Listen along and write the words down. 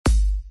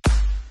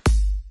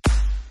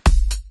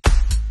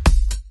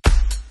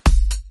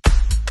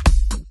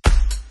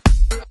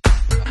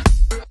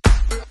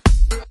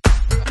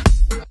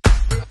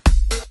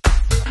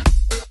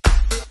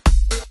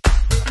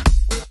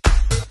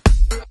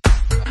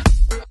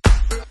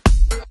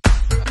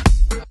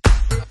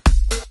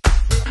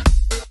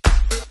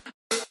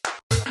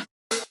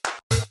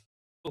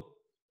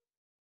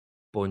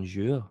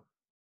bonjour.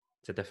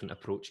 It's a different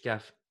approach,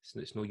 Gav.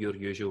 It's not your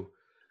usual.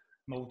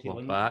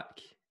 We're back.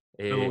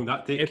 How long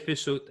that take?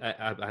 Episode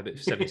about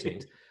 7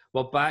 seconds.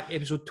 We're back,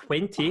 episode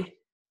 20.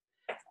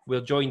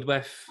 We're joined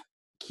with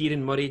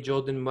Kieran Murray,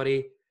 Jordan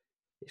Murray,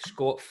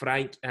 Scott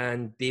Frank,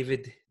 and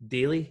David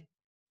Daly.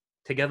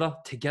 Together,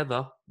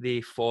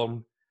 they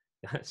form.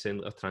 That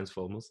sound like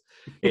Transformers.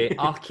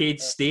 Arcade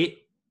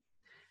State.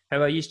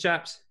 How are you,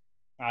 chaps?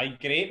 Aye,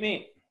 great,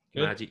 mate.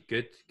 Good. Magic,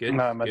 good.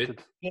 Nah,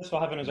 good. Thanks for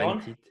having us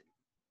on.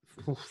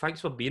 Oh, thanks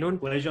for being on.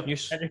 Pleasure. At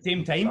the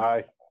same time.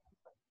 Aye.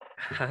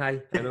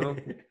 Hi, I know.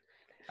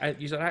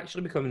 You are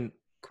actually becoming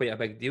quite a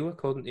big deal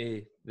according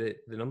to the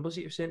numbers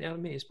that you've sent out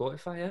me to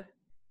Spotify, yeah?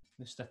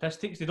 The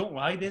statistics, they don't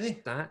lie, do they?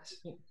 Stats.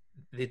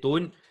 They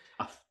don't.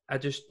 I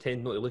just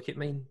tend not to look at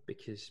mine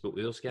because, but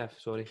yours, Gav,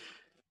 sorry.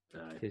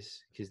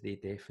 Because they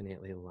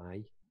definitely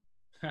lie.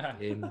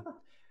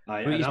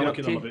 I look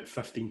at them about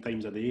 15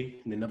 times a day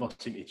and they never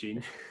seem to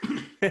change.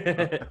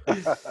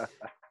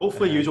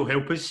 Hopefully you will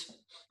help us.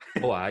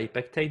 Oh aye,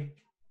 big time.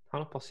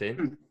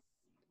 100%.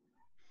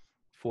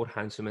 4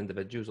 handsome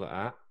individuals like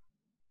that.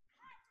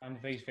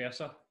 And vice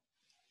versa.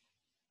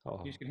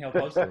 Oh. You can help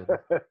us.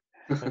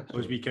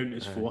 As we count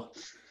as 4.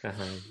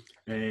 Uh-huh.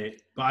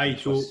 But aye,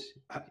 so...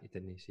 He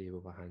didn't say we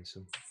were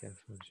handsome. Yeah,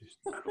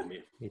 I know,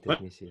 mate. He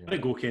didn't say that. Let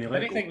it go, Kenny. I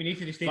don't think we need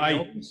to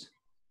stay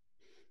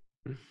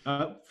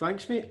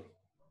thanks, mate.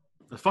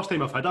 The first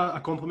time I've had a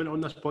compliment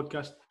on this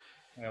podcast.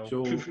 Well,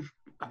 so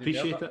I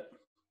appreciate it.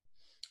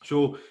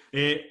 So,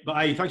 but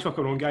aye, thanks for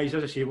coming on, guys.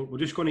 As I say, we're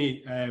just going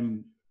to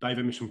dive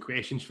in with some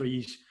questions for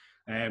you.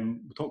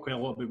 We'll talk quite a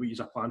lot about what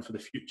you've planned for the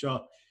future,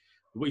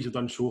 what you've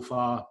done so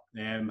far,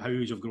 how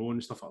you've grown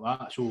and stuff like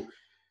that. So,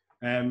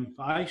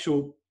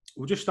 so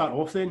we'll just start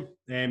off then.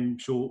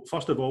 So,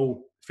 first of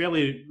all,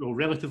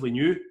 relatively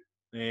new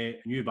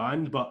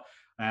band, but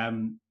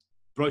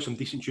brought some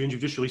decent tunes.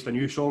 You've just released a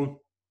new song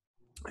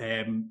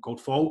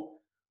called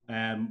Fall.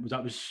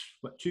 Was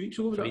 2 weeks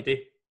ago?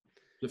 Friday.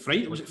 Was it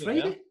Friday? Was it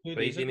Friday? Yeah.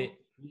 Friday, mate.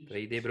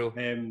 Friday, bro.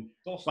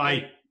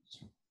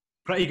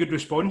 Pretty good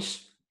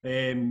response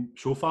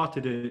so far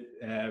to the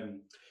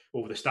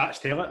over the stats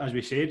tell it, as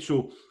we said.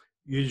 So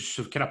you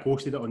have kind of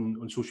posted it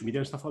on social media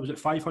and stuff. Was it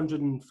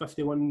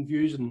 551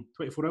 views in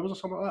 24 hours or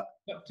something like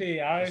that? Up to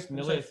aye,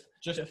 nearly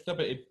just about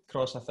to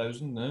cross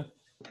 1,000 now.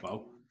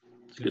 Wow.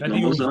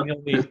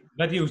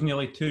 Video's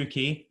nearly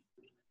 2k.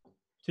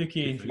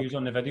 2k views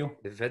on the video.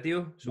 The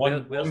video? So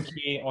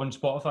 1k on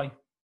Spotify.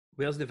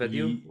 Where's the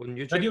video? On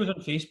YouTube? Video's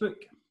on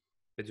Facebook.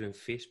 Video on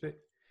Facebook.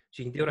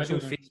 So you can do us on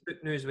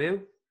Facebook now as well?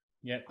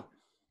 Yeah.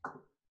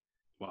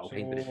 Wow. So,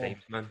 the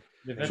times, man.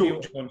 The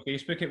video's on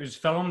Facebook. It was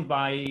filmed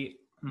by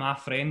my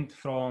friend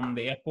from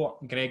the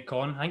airport, Greg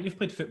Conn. I think you've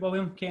played football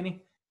with him,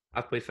 Kenny.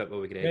 I've played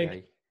football with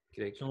Greg.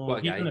 So what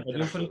a guy. Done a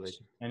video for it,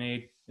 and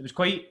it was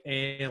quite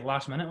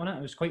last minute, wasn't it?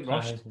 It was quite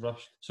rushed.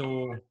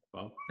 So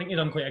I think you've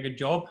done quite a good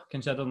job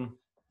considering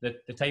the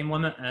time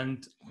limit,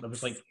 and there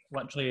was like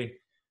literally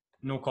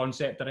no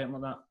concept or anything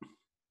like that.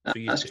 So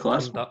you That's just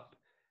class.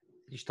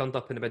 turned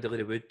up in the middle of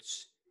the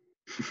woods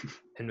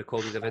and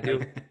recorded a video.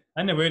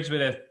 In the woods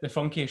with the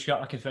funkiest shirt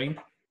I could find.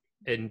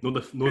 And no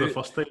the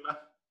first time,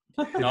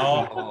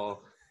 No.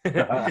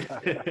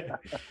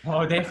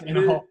 Oh,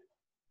 definitely not.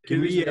 Can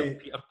we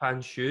Peter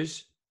Pan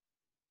shoes?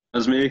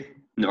 That's me.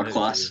 Not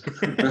class.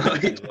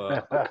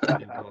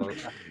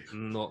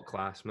 Not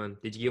class, man.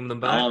 Did you give them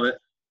back?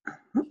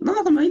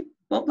 No, they're mine.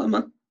 Not them,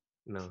 man.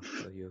 No,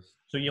 they're yours.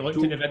 So you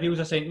looked at the videos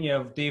I sent you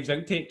of Dave's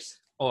outtakes?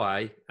 Oh,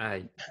 aye,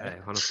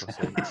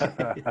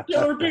 100%.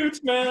 Your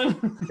boots, man!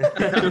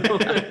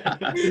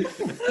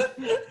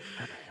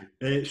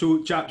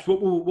 So, chaps,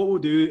 what we'll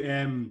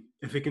do,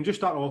 if we can just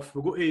start off,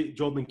 we'll go to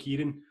Jordan and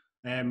Kieran,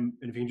 and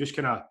if you can just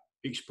kind of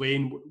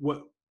explain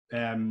what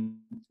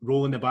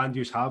role in the band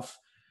you have.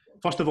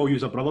 First of all, you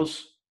are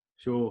brothers,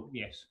 so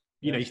yes,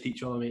 be nice to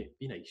each other, mate.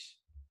 Be nice.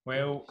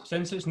 Well,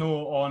 since it's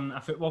no on a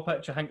football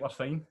pitch, I think we're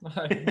fine.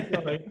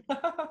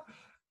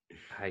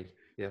 Aye,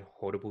 they're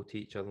horrible to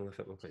each other on the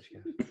football pitch, yeah.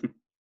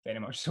 Very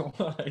much so.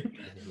 Very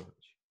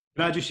much.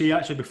 Can I just say,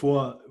 actually,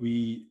 before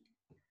we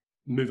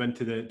move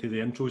into the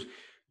intros,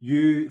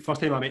 first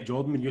time I met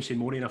Jordan when you said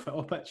morning on a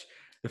football pitch,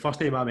 the first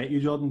time I met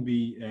you, Jordan,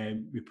 we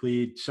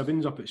played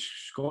sevens up at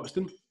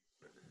Scotstoun,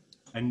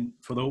 and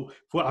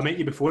I met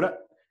you before it,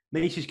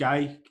 nicest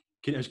guy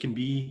as can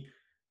be,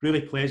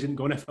 really pleasant,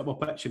 going on a football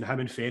pitch, and him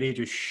and Ferry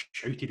just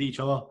shouted at each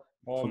other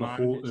for the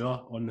whole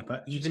hour on the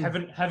pitch.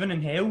 Even heaven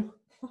and hell.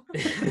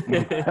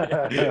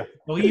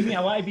 Believe me,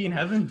 I want to be in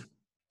heaven.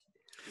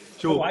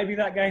 So, I want to be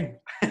that guy.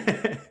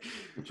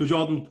 So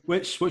Jordan,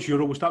 what's your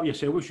role? We'll start with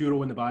yourself. What's your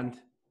role in the band?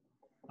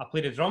 I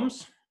play the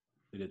drums.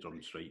 Play the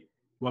drums, right.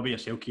 What about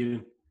yourself,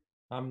 Kieran?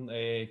 I'm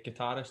a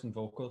guitarist and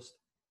vocalist.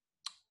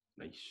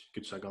 Nice,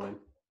 good singer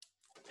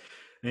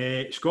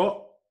then.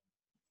 Scott?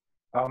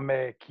 I'm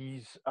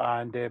keys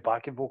and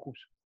backing vocals.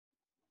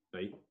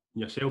 Right.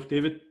 And yourself,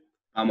 David?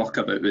 I muck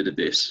about with the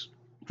bass.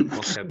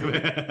 Clapping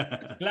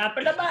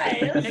the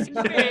bass.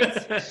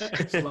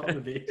 Slap the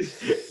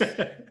bass.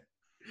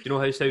 you know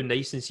how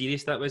nice and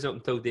serious that was up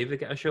until David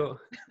got a shot?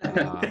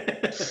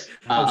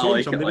 I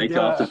like it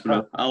light-hearted,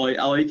 bro. I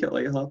like it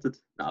light-hearted.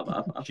 Nah,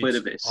 but I play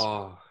the bass.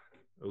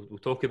 We'll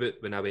talk about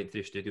when I went to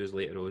the studios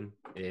later on,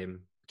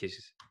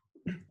 because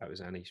that was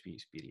a nice wee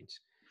experience.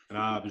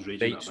 I was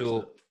raging. Right,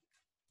 so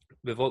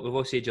we've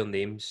all said your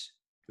names.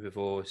 We've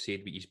all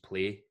said what you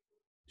play.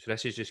 So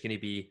this is just going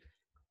to be.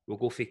 We'll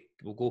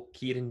go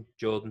Kieran,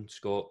 Jordan,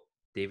 Scott,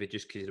 David,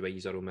 just because the way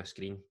he's on my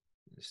screen.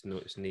 It's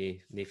no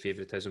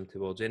favouritism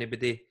towards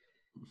anybody.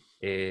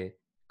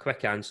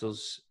 Quick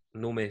answers,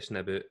 no messing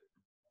about.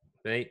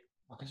 Right?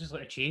 I can just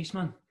like a chase,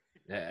 man.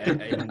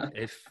 And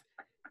if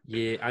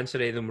you answer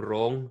any of them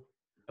wrong,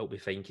 it'll be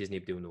fine because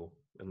nobody will know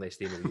unless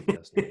they know you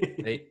personally.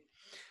 Right?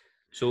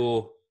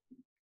 So,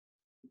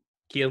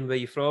 Kieran, where are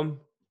you from?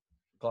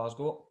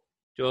 Glasgow.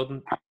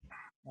 Jordan?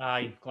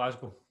 Aye,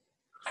 Glasgow.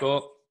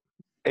 Scott?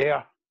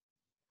 Ayr.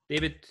 Play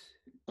David?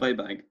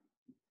 bag.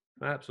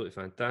 Absolutely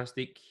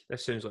fantastic.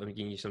 This sounds like I'm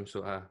giving you some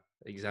sort of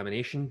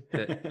examination.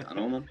 But I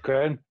know, man.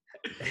 Crown.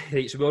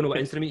 right, so we all know what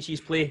instruments you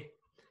play.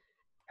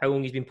 How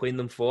long he's been playing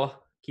them for,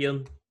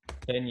 Kieran?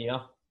 10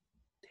 years.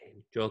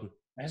 10. Jordan?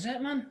 Is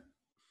it, man?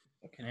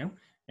 Fucking hell.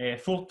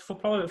 For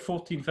probably about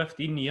 14,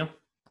 15 years.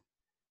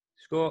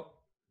 Scott?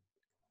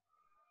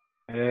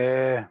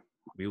 Real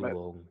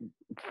long.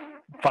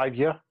 5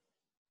 year.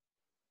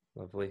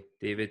 Lovely.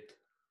 David?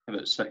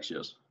 About 6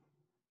 years.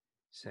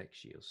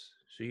 6 years.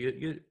 So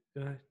you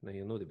no,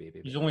 you're not the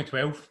baby. He's only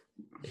 12.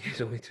 He's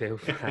only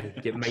 12.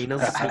 Get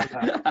minors.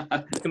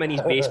 Put him in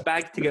his base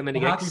bag to get him in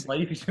the Half gigs. his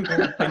life he's been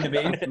going in the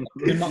band.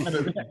 Doing nothing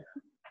about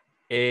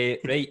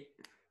it. Right.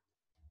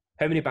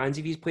 How many bands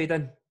have you played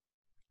in?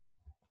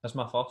 That's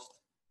my first.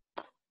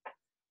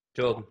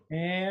 Jordan?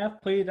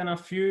 I've played in a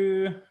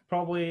few,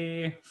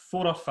 probably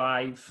 4 or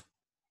 5.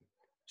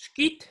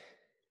 Skeet?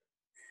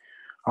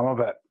 I'm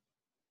about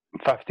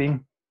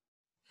 15.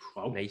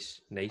 Wow.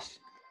 Nice.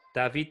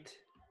 David?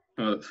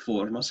 About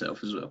 4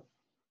 myself as well.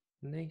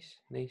 Nice.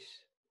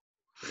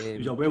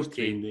 You're well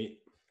trained, mate.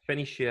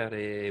 Finish your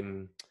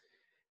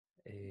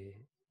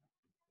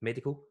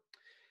medical.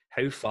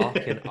 How far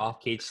can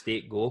Arcade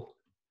State go?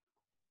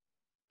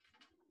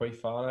 Quite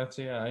far, I'd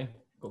say, aye.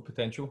 Got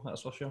potential,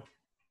 that's for sure.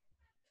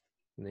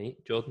 Right,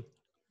 Jordan?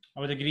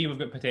 I would agree we've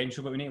got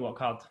potential, but we need to work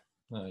hard.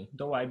 Aye.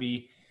 Don't want to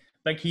be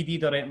big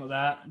headed or anything like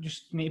that.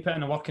 Just need to put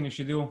in the work in the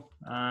studio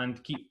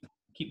and keep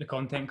the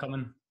content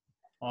coming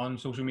on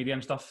social media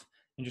and stuff,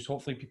 and just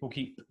hopefully people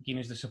keep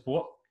giving us the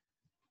support.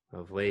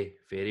 Lovely,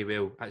 very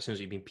well. That sounds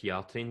like you've been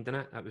PR trained in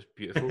it. That was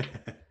beautiful.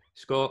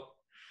 Scott?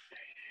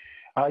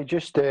 I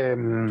just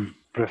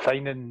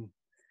refining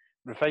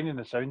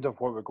the sound of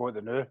what we're going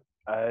to do,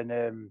 and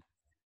I'm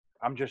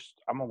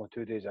only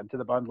 2 days into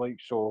the band, like,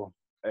 so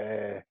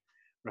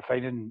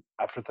refining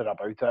everything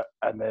about it,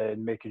 and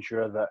then making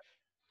sure that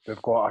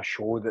we've got a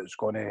show that's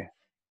going to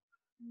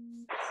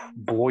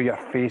blow your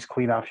face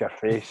clean off your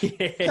face.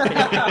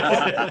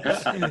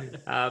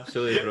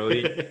 Absolutely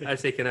brilliant.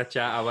 That's the kind of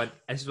chat I want.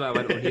 This is what I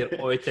want on here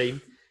all the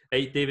time.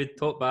 Right, David,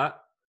 top bat.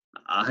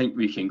 I think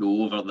we can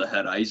go over the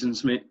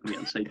horizons, mate. Wee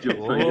inside joke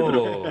for you,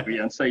 bro. Wee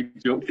inside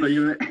joke for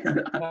you, mate.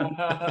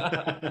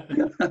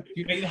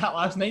 You write that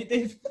last night,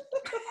 Dave?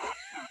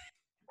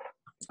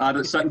 I had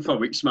it sitting for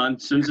weeks, man.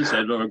 As soon as I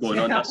said we were going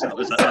on, that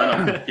was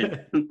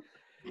it.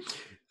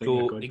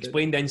 So,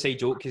 explain the inside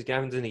joke because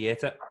Gavin doesn't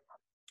get it.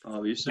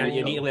 Oh, you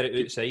need to let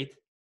it outside.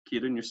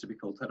 Kieran used to be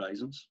called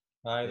Horizons.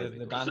 Aye,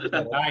 the band.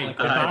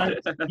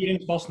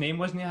 Kieran's first name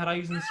wasn't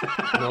Horizons.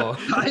 No.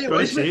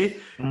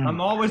 I'm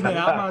always like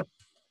that, man.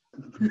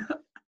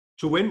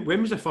 So when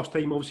was the first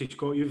time, obviously,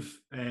 Scott, you're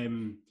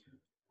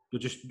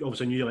just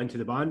obviously new into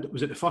the band.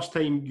 Was it the first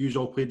time you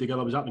all played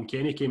together? Was that when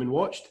Kenny came and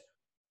watched?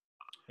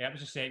 Yeah, it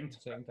was the second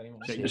time.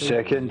 The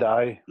second,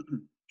 aye.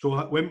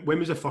 So when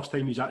was the first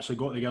time you actually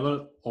got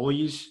together, all of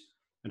yous,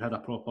 and had a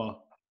proper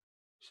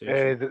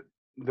session?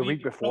 The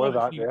week before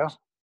that, there.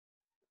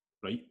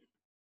 Right.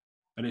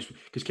 And it's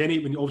because Kenny,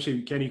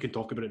 Kenny, you can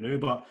talk about it now,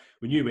 but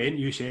when you went,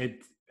 you said,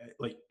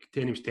 like,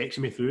 Kenny was texting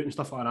me through it and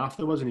stuff like that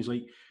afterwards, and he's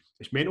like,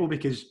 it's mental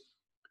because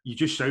you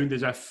just sound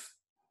as if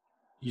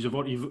you've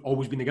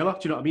always been together,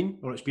 do you know what I mean?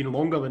 Or it's been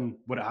longer than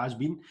what it has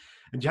been.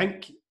 And do you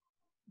think,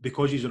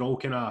 because you are all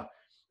kind of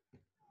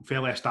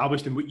fairly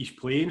established in what you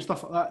play and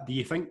stuff like that, do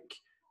you think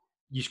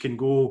you can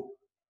go,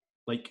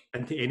 like,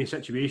 into any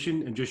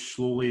situation and just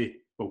slowly,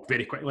 well,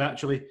 very quickly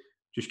actually,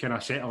 just kind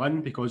of settle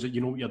in because you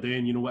know what you're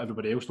doing, you know what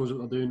everybody else knows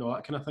what they're doing, all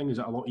that kind of thing? Is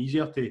it a lot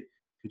easier to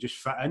just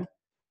fit in?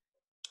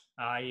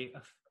 I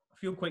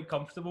feel quite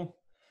comfortable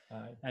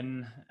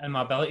in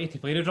my ability to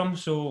play the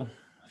drums, so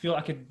I feel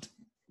like I could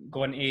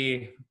go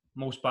into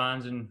most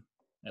bands and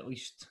at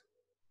least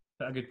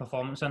put a good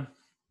performance in.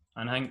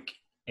 And I think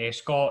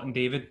Scott and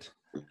David,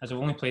 as I've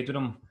only played with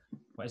them,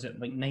 what is it,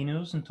 like 9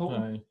 hours in total?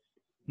 Aye.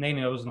 9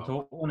 hours in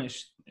total, and it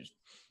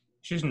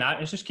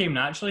just came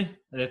naturally.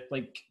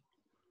 Like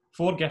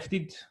four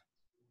gifted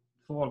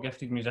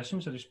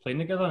musicians are just playing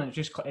together, and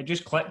it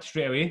just clicked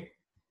straight away.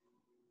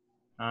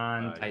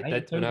 And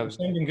it's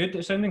sounding good.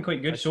 It's sounding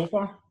quite good so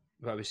far.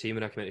 What I was saying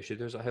when I came into the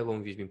studio was like, how long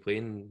have you been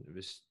playing?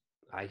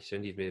 Aye,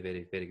 sounded very,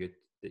 very, very good.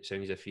 It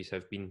sounds as if he's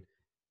have been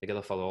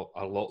together for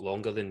a lot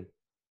longer than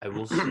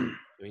hours. I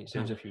mean, it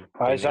sounds as if he.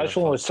 It's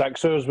actually only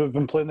 6 hours we've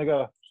been playing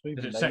together.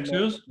 Is it 6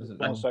 hours?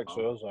 Only 6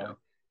 hours, aye.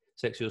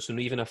 6 hours, so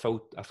not even a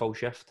full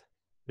shift,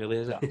 really,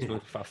 is it? It's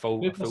not a full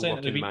 2%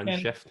 working man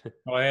shift.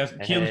 Oh, yeah,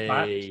 Kieran's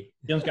back.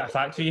 Kieran's got a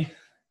fact for you.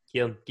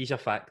 Kieran, give us a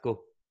fact,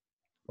 go.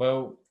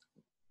 Well,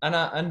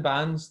 in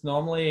bands,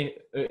 normally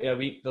out of a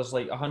week, there's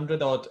like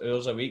 100 odd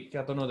hours a week.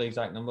 I don't know the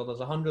exact number. There's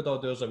 100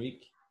 odd hours a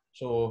week.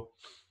 So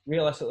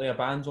realistically, a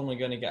band's only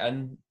going to get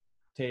in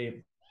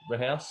to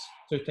rehearse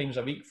 2 times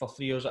a week for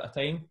 3 hours at a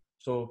time.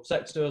 So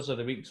 6 hours of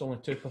the week is only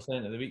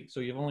 2% of the week. So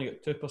you've only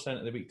got 2%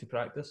 of the week to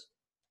practice.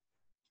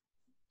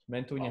 It's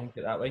mental when you think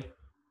it that way.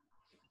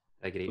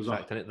 A great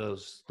fact in it.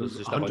 There's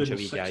just a bunch of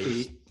wee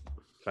guys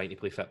trying to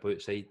play football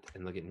outside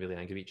and they're getting really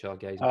angry with each other,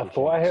 guys. I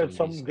thought I heard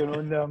something going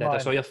on there, man. I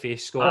saw your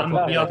face, Scott.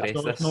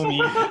 It's no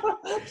me.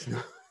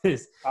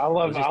 I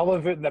live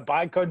out in the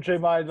back country,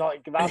 man.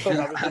 Like that's what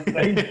I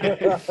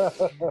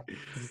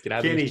was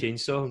grabbing his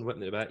chainsaw and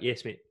whipping it about.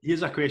 Yes, mate.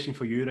 Here's a question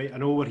for you, right? I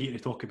know we're here to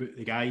talk about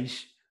the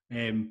guys,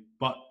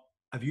 but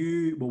have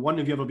you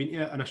ever been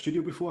to in a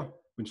studio before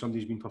when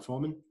somebody's been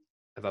performing?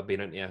 Have I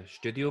been into a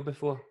studio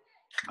before?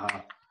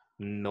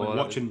 No,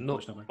 watching.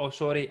 Oh,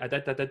 sorry, I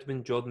did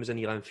when Jordan was in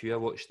Elan Few. I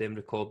watched them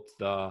record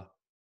the.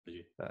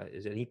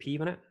 Is it an EP,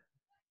 wasn't it?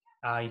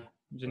 Aye,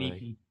 it was an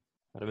EP.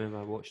 I remember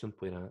I watched them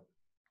playing that.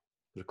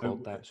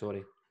 Record that.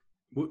 Sorry.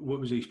 What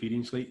was the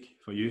experience like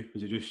for you?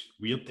 Was it just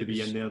weird to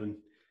be in there? And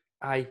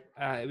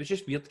it was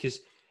just weird because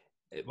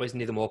it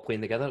wasn't them all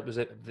playing together. It was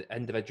the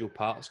individual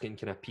parts getting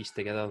kind of pieced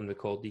together and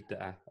recorded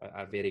at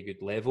a very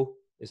good level,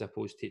 as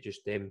opposed to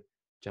just them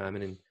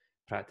jamming and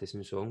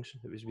practicing songs.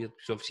 It was weird.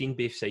 So I've seen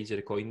both sides of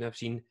the coin now. I've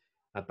seen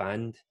a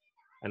band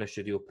in a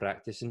studio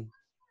practicing,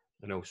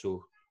 and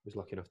also was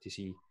lucky enough to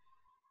see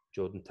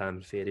Jordan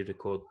Tam Ferry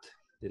record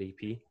their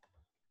EP.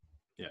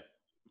 Yeah,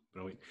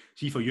 brilliant.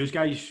 See, for you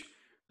guys,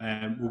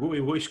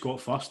 we'll go to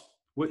Scott first.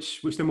 What's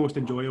the most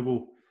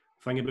enjoyable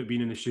thing about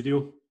being in the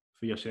studio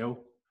for yourself?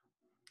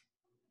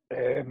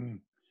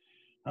 Working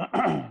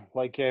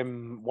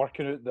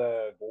out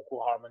the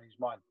vocal harmonies,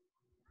 man.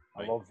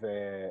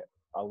 Right.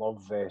 I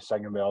love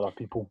singing with other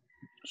people.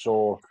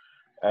 So,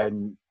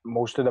 in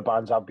most of the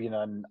bands I've been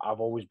in, I've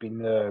always been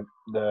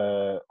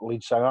the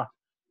lead singer,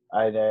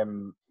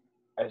 and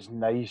it's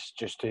nice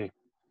just to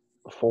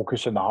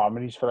focus on the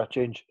harmonies for a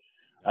change.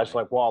 It's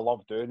like what I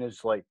love doing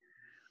is like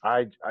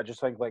I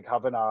just think like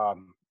having a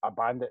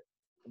band that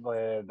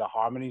the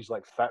harmonies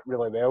like fit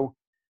really well.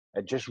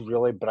 It just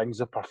really brings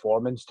the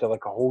performance to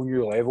like a whole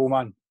new level,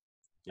 man.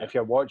 Yeah.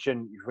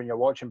 When you're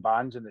watching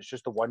bands and it's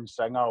just the one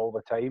singer all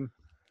the time.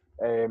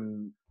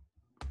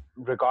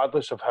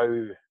 Regardless of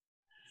how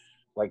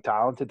like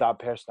talented that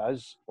person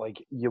is,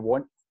 like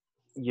you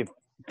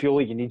feel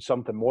like you need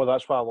something more.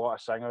 That's why a lot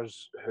of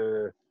singers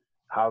who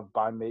have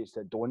bandmates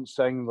that don't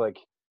sing, like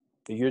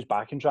they use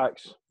backing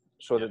tracks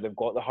so that they've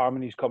got the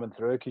harmonies coming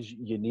through because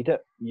you need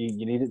it.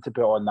 You need it to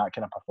put on that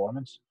kind of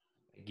performance.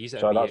 It gives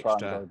it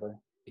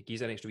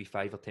an extra wee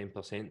 5 or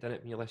 10% in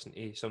it when you listen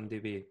to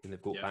somebody when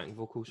they've got backing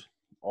vocals.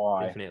 Oh,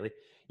 definitely.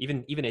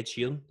 Even Ed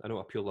Sheeran, I know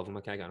I pure love him.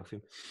 I can't get enough of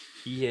him.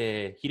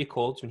 He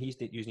records when he's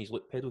using his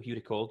loop pedal. He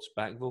records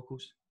back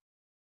vocals.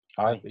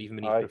 Aye. But even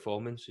when he's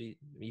performing, so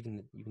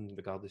even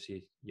regardless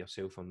of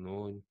yourself or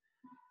no.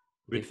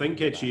 We'd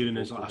think Ed Sheeran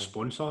is like a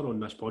sponsor on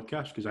this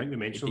podcast because I think we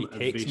mentioned he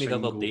texted me the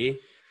other day.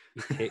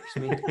 He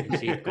texted me and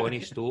said, "Connie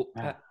Stope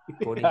it.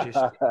 Connie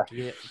just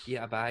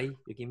get a buy.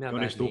 You give me a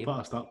Connie bad Stope name."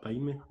 it, start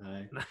paying me.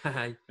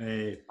 Aye.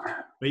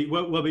 Right,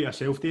 what about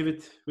yourself,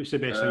 David? What's the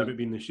best thing about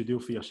being in the studio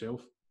for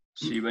yourself?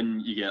 See,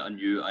 when you get a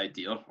new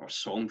idea or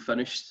song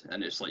finished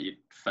and it's like you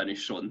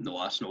finish on the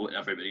last note and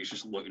everybody's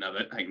just looking at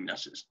it thinking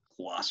this is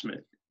class,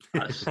 mate.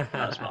 That's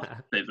my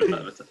favourite bit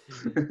of it.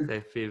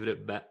 The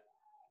favourite bit.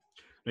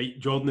 Right,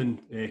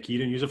 Jordan and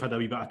Kieran, you've had a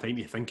wee bit of time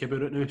to think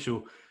about it now,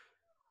 so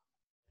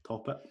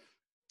top it.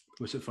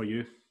 What's it for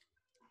you?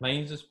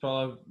 Mine's is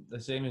probably the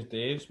same as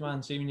Dave's,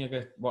 man. See, when you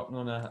get working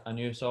on a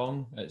new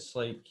song, it's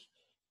like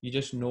you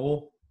just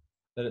know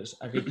that it's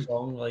a good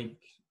song. Like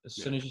as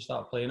soon as you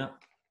start playing it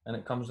and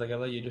it comes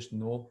together, you just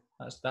know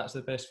that's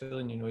the best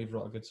feeling. You know you've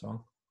wrote a good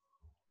song.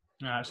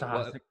 Yeah, it's a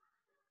hard thing.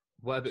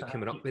 What about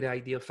coming up with the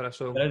idea for a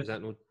song? Is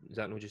that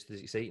not just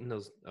as exciting?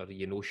 Or are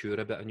you no sure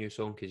about a new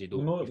song because you've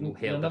no heard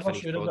you're never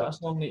sure product? about a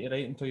song that you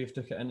write until you've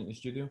took it into the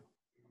studio.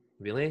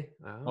 Really?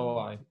 Oh,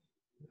 aye.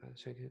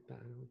 That's a good bit.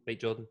 Right,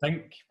 Jordan. I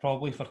think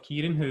probably for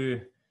Kieran, who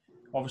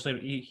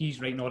obviously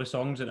he's writing all the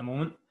songs at the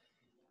moment,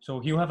 so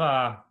he'll have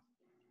a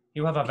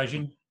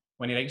vision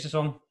when he writes a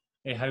song,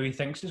 how he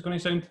thinks it's going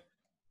to sound.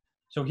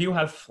 So he'll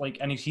have like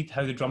in his head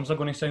how the drums are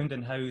going to sound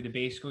and how the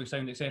bass is going to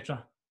sound,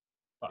 etc.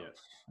 But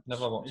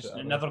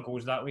it never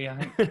goes that way. I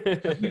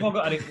think we've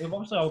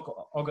obviously all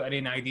got our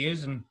own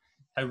ideas and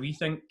how we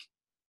think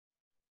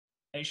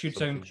it should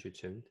sound.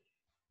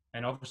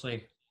 And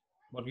obviously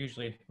we're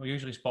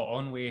usually spot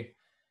on with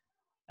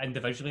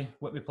individually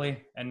what we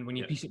play, and when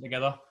you piece it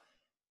together,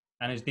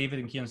 and as David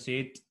and Kieran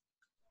said,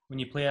 when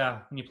you play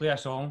a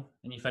song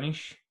and you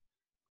finish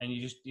and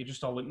you're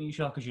just all looking at each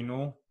other because you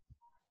know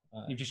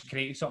you've just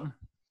created something,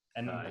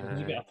 and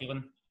there's a better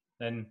feeling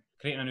than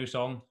creating a new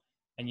song,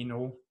 and you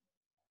know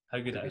how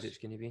good it is. It's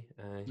going to be.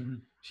 Mm-hmm.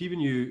 See when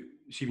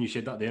you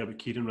said that there about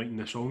Kieran writing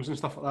the songs and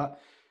stuff like that.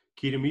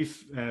 Kieran,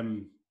 we've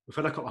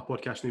had a couple of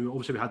podcasts now.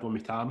 Obviously, we had one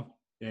with Tam,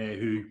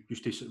 who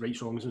used to write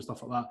songs and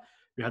stuff like that.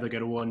 We had a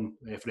girl on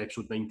for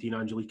episode 19,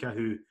 Angelica,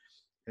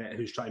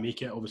 who's trying to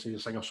make it, obviously, a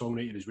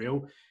singer-songwriter as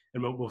well.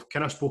 And we've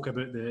kind of spoke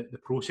about the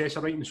process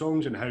of writing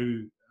songs and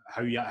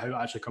how it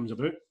actually comes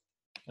about.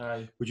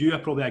 Would you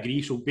probably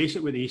agree? So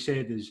basically what they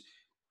said is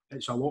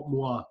it's a lot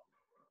more,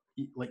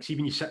 like, see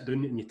when you sit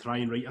down and you try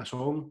and write a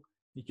song,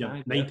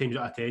 9 times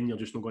out of 10 you're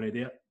just not going to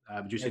do it.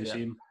 Would you say the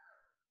same?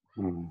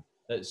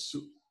 It's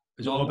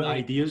is it all about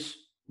ideas?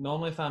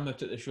 Normally if I'm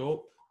out at the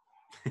shop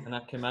and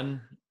I come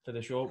in for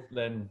the shop,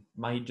 then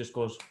my head just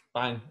goes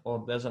bang,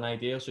 or there's an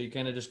idea, so you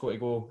kind of just got to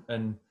go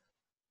and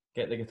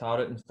get the guitar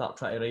out and start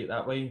trying to write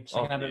that way.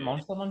 Singing about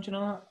Monster Munch, you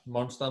know that?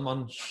 Monster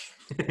Munch.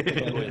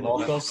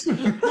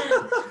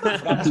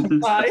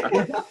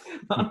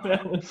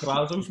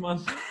 Frazzles, man.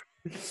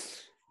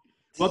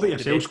 What about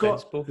yourself,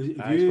 Scott?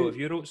 Have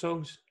you wrote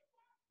songs?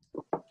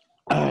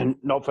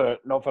 Not for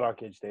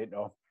Arcade State,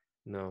 no.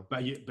 No.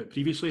 But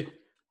previously?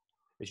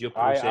 Is your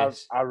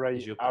process, I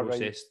write,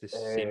 the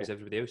same as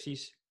everybody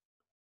else's?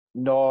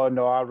 No,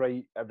 I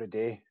write every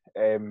day.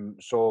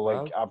 So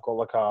like I've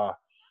got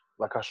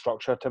like a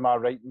structure to my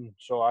writing.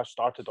 So I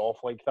started off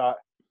like that,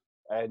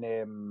 and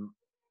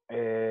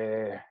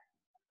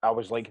I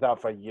was like that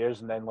for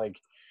years, and then like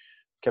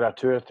kind of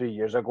 2 or 3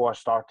 years ago, I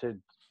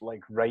started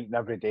like writing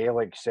every day,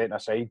 like setting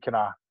aside kind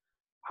of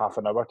half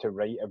an hour to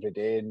write every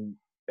day, and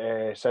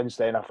since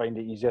then I find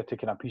it easier to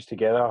kind of piece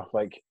together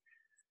like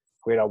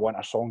where I want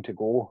a song to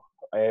go.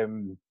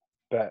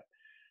 But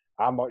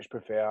I much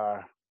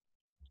prefer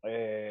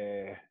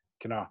kind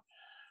of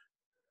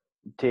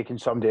taking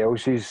somebody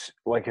else's,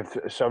 like if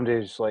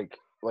somebody's like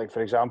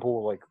for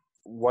example, like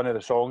one of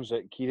the songs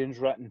that Kieran's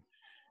written,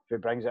 if he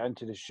brings it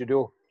into the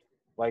studio,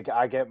 like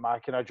I get my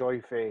kind of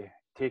joy for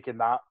taking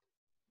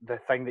the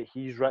thing that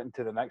he's written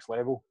to the next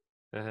level.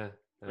 You know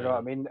what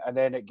I mean? And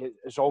then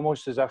it's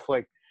almost as if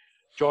like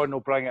John will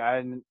bring it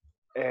in,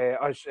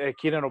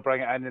 Kieran will bring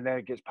it in, and then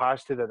it gets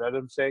passed to the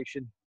rhythm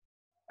section,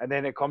 and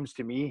then it comes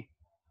to me,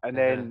 and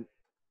then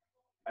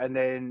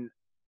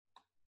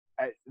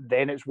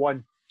it's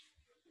one.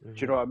 Do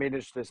you know what I mean?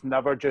 It's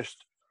never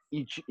just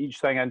each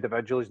thing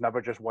individually is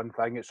never just one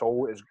thing. It's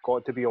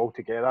got to be all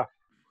together.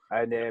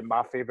 And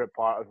my favourite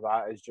part of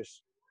that is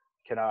just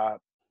kind of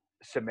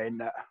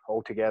cementing it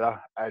all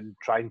together and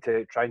trying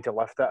to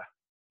lift it.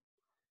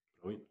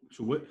 Right.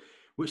 So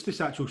what's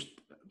this actual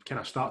kind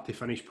of start to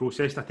finish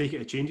process? I take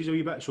it changes a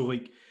wee bit. So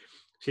like,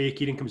 say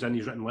Kieran comes in,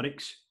 he's written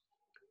lyrics.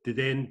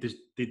 David,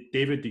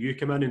 do you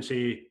come in and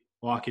say,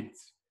 well, I could,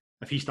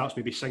 if he starts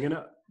maybe singing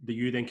it, do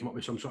you then come up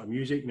with some sort of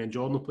music and then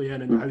Jordan will play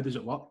in, and how does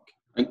it work?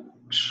 I think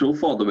so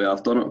far the way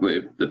I've done it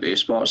with the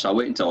bass parts, I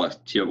wait until I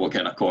hear what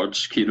kind of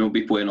chords Kieran will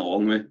be playing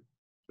along with.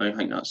 I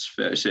think that's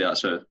fair to say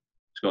that's how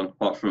it's gone.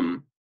 Apart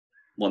from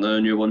one of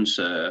the new ones,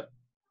 the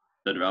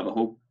Rabbit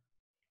Hole.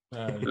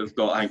 We've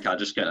got, I think I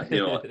just kind of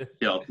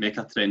make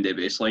a trendy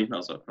bass line. I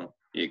was like, oh,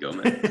 here you go,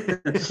 mate.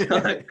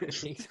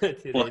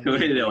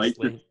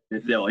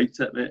 They liked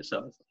it, mate.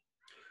 So.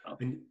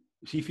 And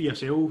see for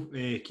yourself,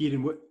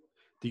 Kieran, what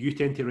do you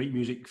tend to write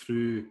music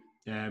through?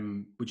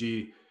 Would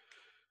you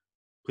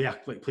play a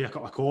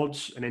couple of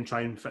chords and then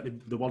try and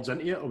fit the words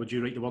into it, or would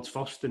you write the words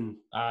first? And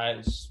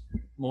it's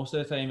most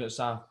of the time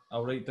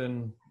I'll write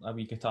down a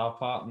wee guitar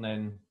part and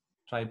then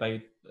try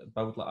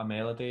build like a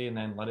melody and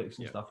then lyrics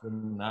and stuff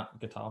in that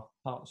guitar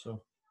part.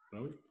 So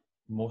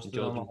most of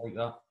them are like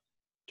that.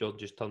 Jordan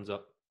just turns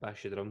up,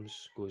 bash the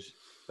drums, goes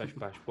bish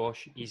bash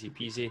bosh, easy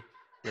peasy,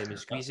 lemon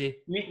squeezy.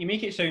 You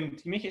make it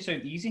sound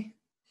easy.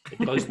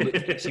 It does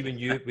look. See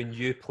when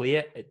you play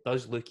it, it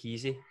does look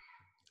easy.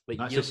 Like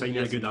that's years and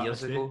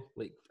years ago,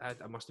 like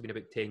I must have been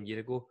about 10 years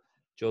ago.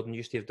 Jordan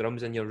used to have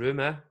drums in your room,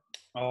 eh?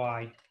 Oh,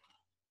 aye.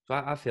 So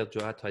I've heard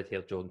I tried to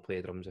hear Jordan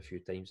play drums a few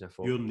times, and I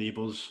thought your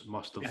neighbours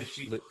must have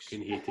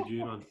fucking hated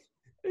you, man.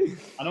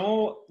 I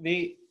know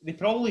they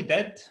probably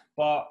did,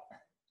 but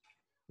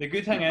the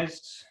good thing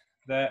is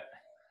that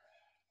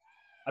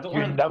I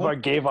don't. Never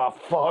gave a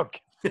fuck.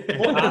 I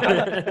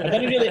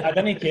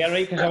didn't care,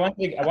 right? Because I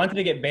wanted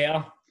to get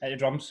better at the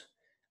drums,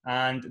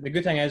 and the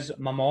good thing is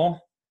my mom,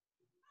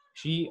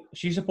 she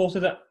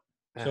supported it.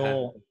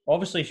 So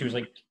obviously she was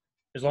like,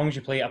 as long as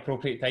you play at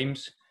appropriate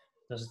times,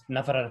 there's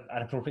never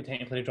an appropriate time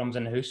to play the drums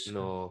in the house. No, you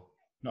know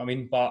what I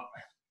mean? But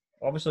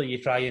obviously you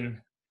try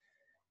and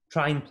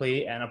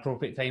play at an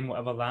appropriate time,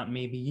 whatever that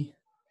may be.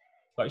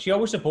 But she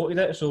always supported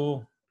it,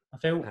 so I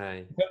felt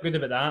good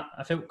about that.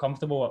 I felt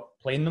comfortable at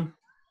playing them.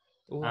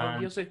 Oh,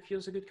 here's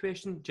a good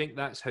question. Do you think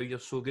that's how you're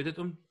so good at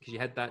them? Because you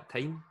had that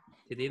time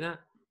to do that?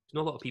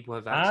 Not a lot of people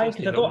have access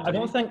to drums.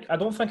 I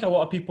don't think a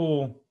lot of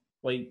people,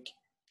 like,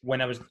 when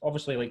I was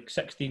obviously like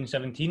 16,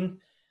 17,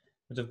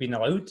 would have been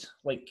allowed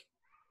like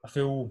a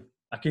full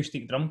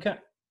acoustic drum kit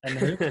in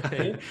the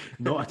house.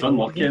 Not at all.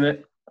 Unlucky,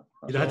 mate.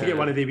 You'd have to get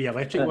one of the wee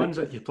electric ones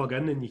that you plug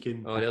in and you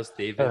can. Oh, there's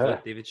David.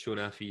 Look, David's showing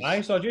off his.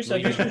 Aye, so I just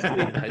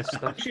his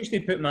stuff. used to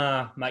put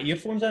my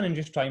earphones in and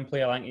just try and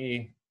play along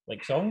to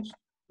like songs,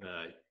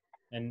 Aye.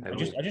 and I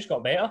just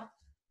got better.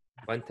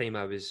 One time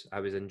I was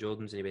in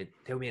Jordan's and he went,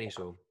 "Tell me any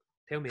song,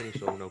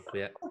 and I'll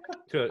play it."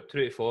 True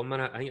to form, man.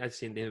 I think I'd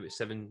seen about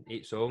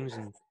 7-8 songs,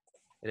 and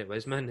it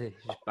was, man. He's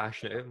just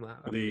bashing it out.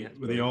 Like,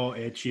 Were they all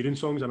Ed Sheeran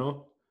songs? I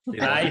know.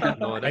 Aye,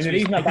 no, and the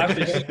reason I bashed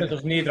it is because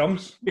there's no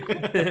drums.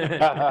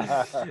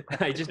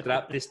 I just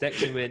dropped the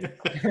sticks and went,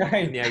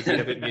 "The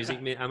idea about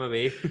music, mate. I'm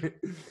away."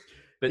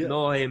 But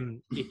no,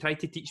 he tried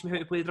to teach me how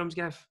to play drums,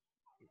 Gav.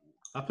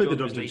 I played the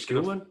drums in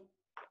school, man.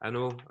 I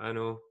know.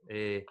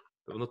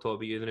 But we'll not talk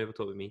about you, then we'll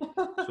talk about me.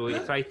 So he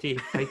tried to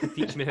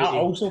teach me how I to...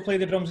 also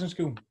played the drums in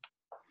school.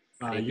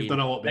 You've done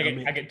a lot better,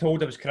 mate. I get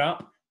told I was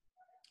crap.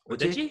 Oh,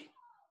 did you?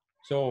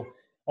 So,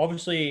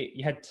 obviously,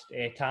 you had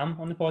Tam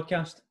on the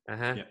podcast.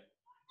 Uh-huh. Yeah.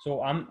 So,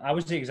 I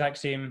was the exact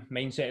same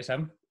mindset as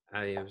him.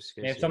 Aye, I was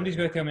If somebody's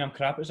going to tell me I'm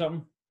crap at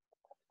something,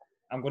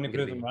 I'm going to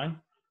prove them wrong.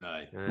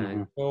 Aye.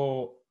 Aye.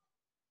 So,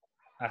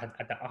 I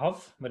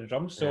have with the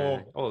drums. So,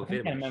 Oh, I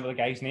very can't much. remember the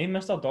guy's name,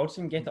 Mr.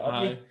 Dodson. Get it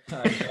up, you.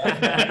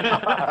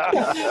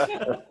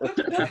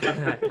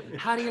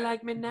 How do you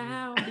like me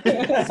now?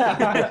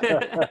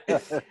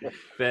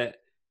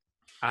 But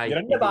You're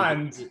in the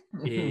band.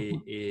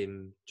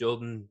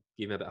 Jordan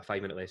gave me about a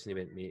 5-minute lesson. He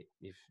went, "Mate,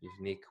 you've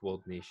no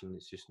coordination.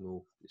 It's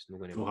not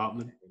going to Not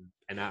happening."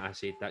 And I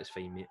said, "That's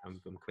fine, mate.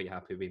 I'm quite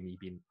happy with me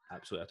being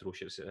absolutely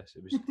atrocious at this.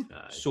 It was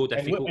so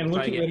difficult." And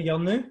look at where you're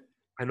now.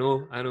 I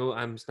know.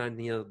 I'm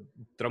standing here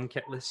drum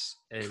kitless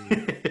and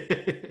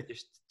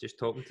just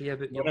talking to you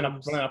about your Running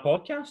drums. a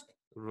podcast.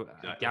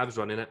 Gav's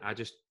running it. I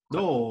just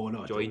No, not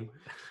at all. join.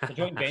 A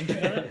joint venture,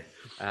 isn't it?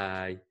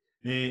 Aye.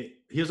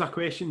 Here's a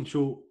question.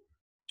 So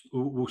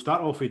we'll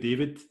start off with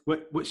David.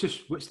 What's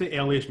the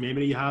earliest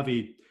memory you have?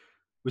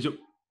 Was it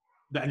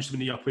the instrument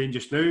that you're playing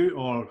just now,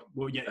 or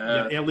what your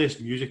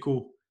earliest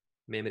musical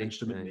Memory.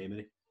 instrument Aye.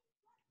 memory?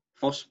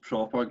 First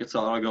proper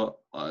guitar I got,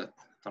 I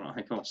don't know, I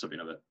think I must have been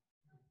about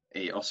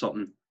 8 or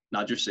something.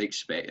 And I just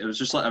it was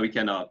just like a wee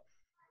kind of,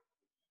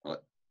 like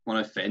one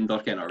of Fender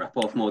kind of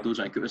rip-off models.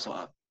 I think it was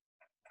like,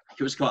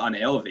 it was got an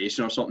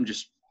Elevation or something,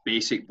 just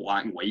basic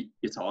black and white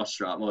guitar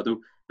Strat model.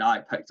 That I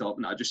picked up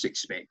and I just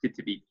expected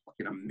to be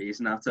fucking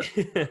amazing at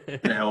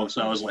it. And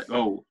so I was like,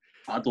 well,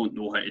 I don't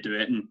know how to do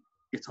it, and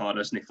guitar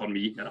isn't for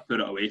me, and I put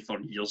it away for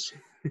years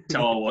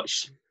till I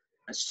watched.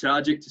 It's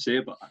tragic to say,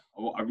 but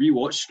I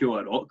rewatched School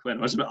of Rock when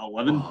I was about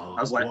 11. Oh,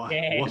 I was like, what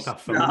yes. a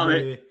film! Nah,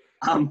 mate.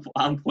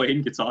 I'm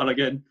playing guitar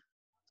again.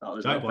 So that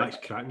was Jack epic. Black's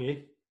cracking,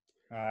 eh?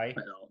 Aye.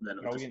 Then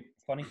it was Brilliant.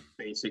 Funny.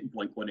 basic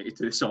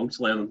Blink-182 songs,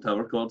 learning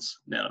power chords.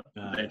 Then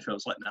eventually I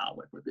was like, nah,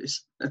 with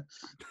this.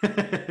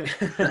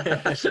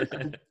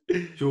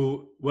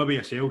 So, what about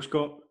yourself,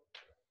 Scott?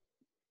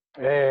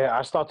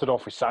 I started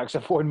off with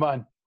saxophone,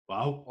 man.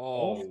 Wow.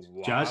 Oh,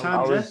 Jazz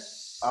wow.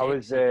 hands, I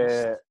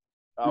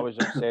was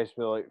obsessed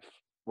with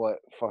like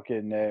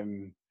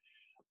fucking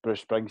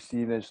Bruce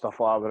Springsteen and stuff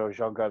like that when I was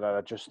younger, and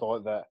I just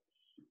thought that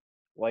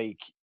like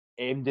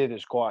anybody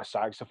that's got a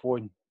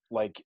saxophone,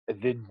 like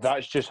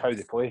that's just how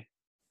they play.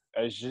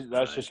 That's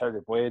just how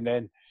they play. And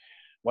then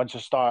once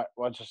I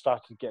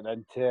started getting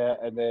into it,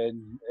 and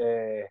then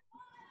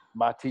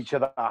my teacher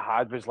that I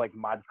had was like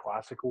mad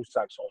classical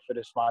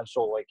saxophonist, man.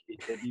 So like he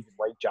didn't even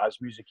like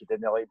jazz music, he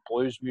didn't like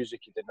blues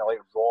music, he didn't like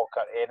rock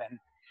or anything.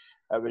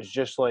 It was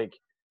just like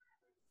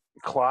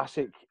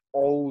classic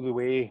all the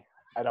way,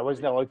 and I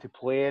wasn't allowed to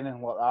play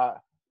anything like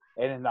that,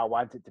 anything that I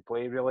wanted to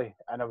play really.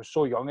 And I was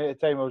so young at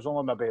the time, I was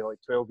only maybe like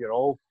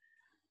 12-year-old,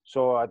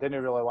 so I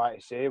didn't really want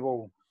to say,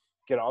 well,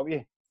 get it up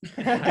you.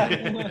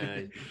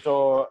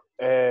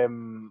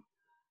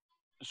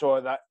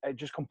 So that it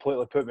just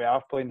completely put me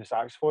off playing the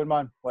saxophone,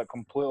 man. Like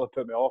completely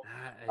put me off.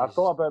 I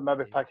thought about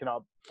maybe picking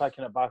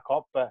it back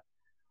up, but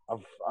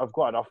I've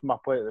got enough on my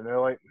plate at the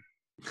now, like.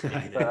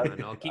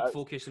 I'll keep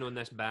focusing on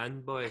this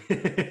band, boy.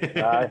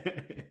 Aye.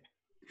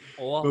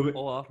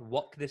 Or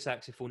work the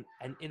saxophone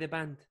into the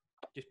band.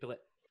 Just be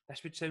like,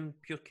 this would sound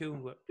pure cool.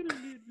 Like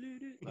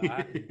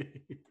that.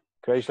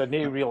 Christ, I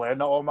need to relearn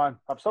it all, man.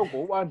 I've still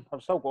got one.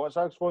 I've still got a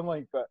saxophone,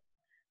 like, but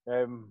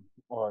oh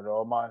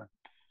no, man.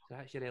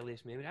 That's your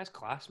earliest memory. That's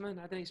class, man.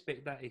 I didn't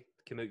expect that to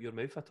come out your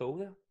mouth at all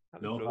there.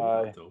 No,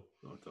 brilliant.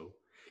 not at all.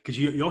 Because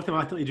you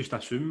automatically just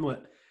assume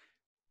that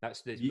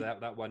That's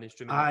that one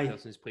instrument that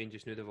person's playing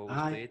just now they've always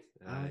played.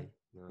 Aye.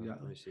 No,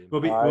 exactly.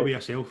 What about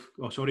yourself?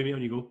 Oh, sorry, mate,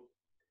 on you go.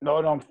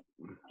 No,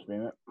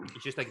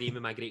 He's just agreeing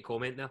with my great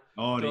comment there.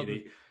 Oh, Jordan,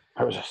 right.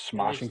 that was a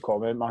smashing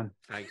comment, man.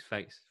 Thanks,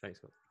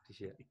 Scott.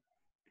 Appreciate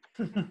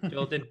it.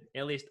 Jordan,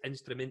 earliest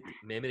instrument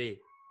memory?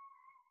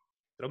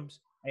 Drums?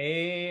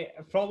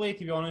 Probably,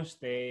 to be honest,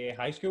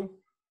 high school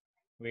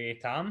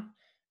with Tam.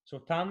 So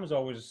Tam was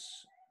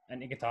always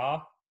into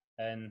guitar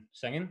and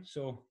singing.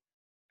 So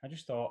I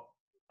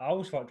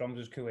always thought drums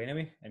was cool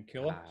anyway and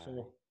cooler.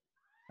 So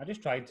I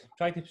just tried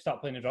to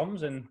start playing the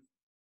drums, and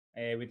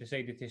we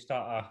decided to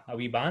start a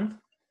wee band.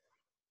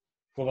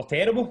 We were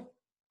terrible,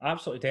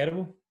 absolutely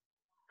terrible.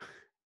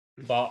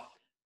 But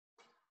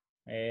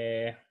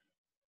It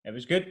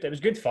was good. It was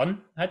good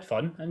fun. I had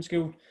fun in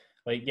school.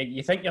 Like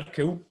you think you're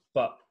cool,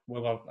 but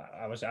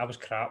I was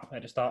crap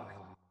at the start.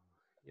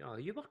 Yeah,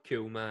 you were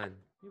cool, man.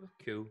 You were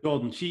cool.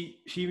 Jordan, see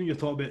when you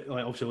talk about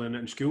like obviously learning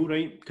it in school,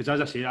 right? Because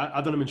as I say,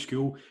 I done them in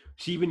school.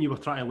 See when you were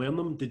trying to learn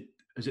them,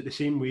 is it the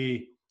same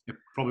way it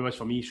probably was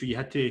for me? So you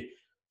had to,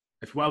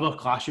 if whatever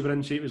class you were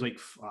in, say it was like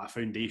a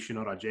foundation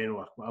or a general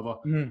or whatever,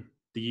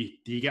 do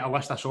you get a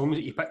list of songs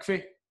that you pick for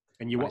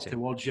and you work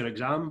towards your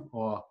exam,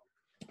 or?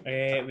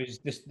 It was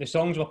the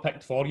songs were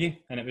picked for you,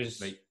 and it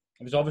was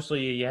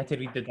obviously you had to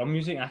read the drum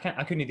music.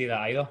 I couldn't do that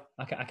either.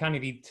 I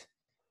can't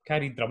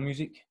read drum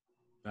music.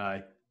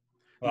 Aye,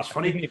 well, it's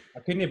funny. I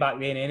couldn't back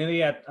then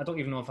anyway. I don't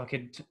even know if I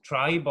could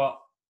try, but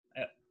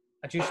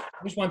I just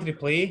wanted to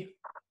play.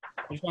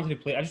 I just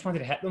wanted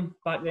to hit them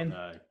back then.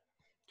 Aye.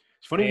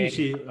 It's funny you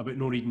say about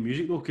no reading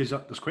music though, because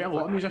there's quite a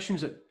lot of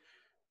musicians that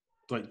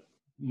like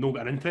no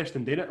got an interest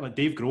in doing it. Like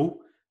Dave Grohl,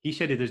 he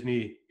said he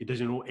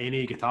doesn't know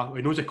any guitar. Well,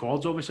 he knows the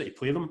chords obviously to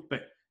play them,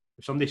 but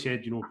if somebody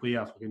said play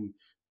a fucking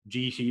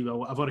G, C or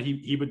whatever,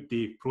 he would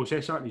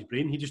process that in his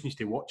brain. He just needs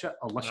to watch it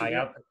or listen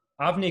to it.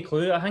 I've no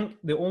clue. I think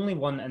the only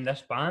one in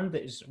this band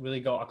that has really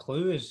got a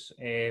clue is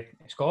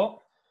Scott.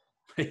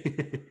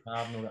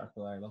 I've no got a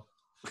clue either.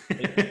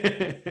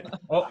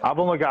 I've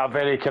only got a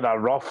very kind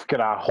of rough,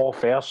 kind of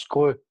half-first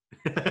clue.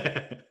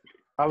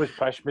 I was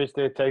pish most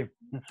of the time.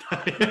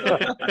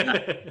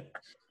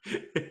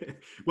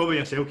 What about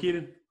yourself,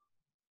 Kieran?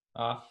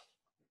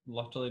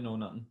 Literally know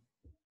nothing.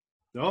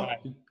 No?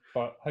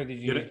 But how did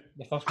you get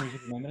the first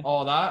music memory?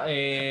 Oh, that?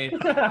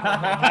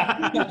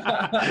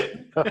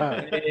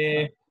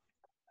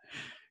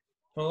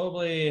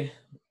 Probably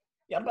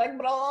your big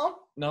brother.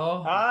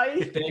 No.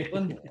 Aye.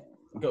 Declan.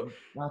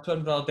 My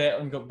twin brother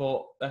Declan got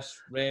bought this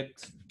red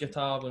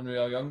guitar when we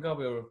were younger.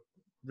 We were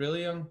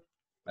really young.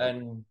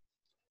 And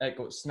it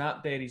got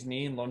snapped there his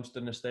knee and launched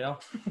in the stair.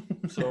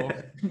 So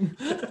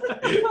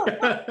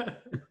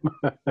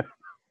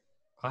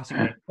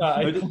classic.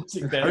 How did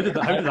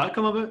that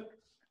come about?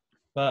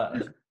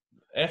 But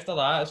after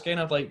that, it's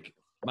kind of like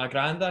my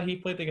granddad, he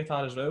played the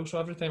guitar as well. So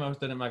every time I was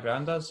doing it at my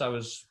granddad's, I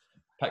was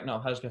picking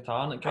up his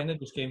guitar and it kind of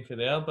just came from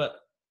there. But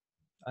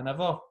I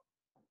never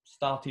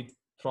started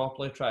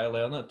properly trying to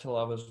learn it till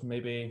I was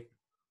maybe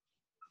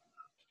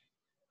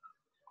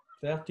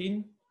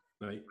 13.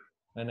 Right.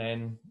 And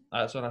then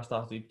that's when I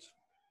started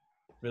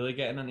really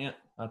getting into it.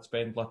 I'd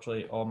spend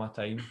literally all my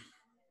time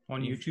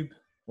on YouTube,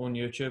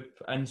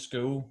 in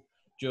school,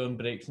 during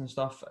breaks and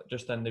stuff,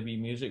 just in the wee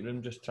music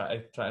room, just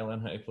try to learn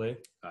how to play.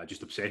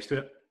 Just obsessed with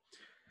it.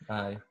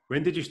 Aye.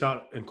 When did you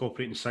start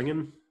incorporating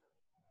singing?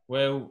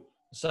 Well,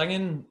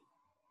 singing.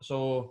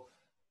 So,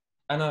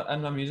 in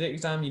a music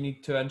exam, you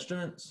need 2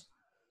 instruments.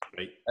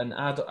 Right. And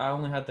I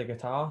only had the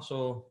guitar,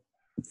 so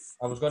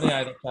I was going to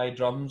either try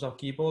drums or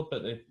keyboard,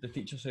 but the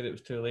teacher said it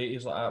was too late.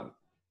 He's like,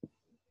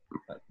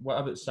 what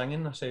about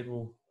singing? I said,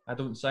 well, I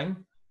don't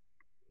sing.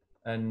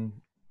 And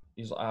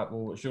he's like,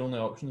 well, it's your only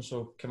option,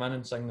 so come in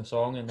and sing the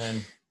song, and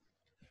then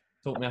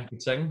told me I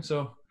could sing.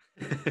 So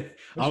I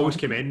always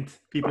commend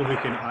people who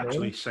can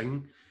actually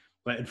sing,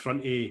 like in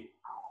front of,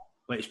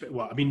 like,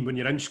 what I mean, when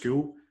you're in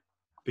school,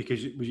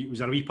 because was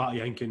there a wee part of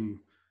you thinking,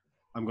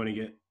 I'm going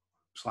to get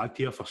slagged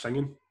here for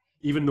singing,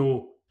 even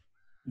though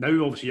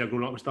now obviously you're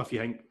growing up and stuff, you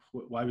think,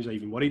 why was I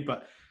even worried?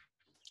 But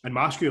in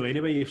my school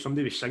anyway, if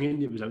somebody was singing,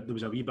 there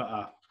was a wee bit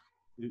of,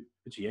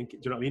 what's he think? Do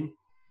you know what I mean?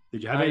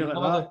 Did you have anything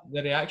like that?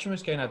 The reaction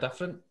was kind of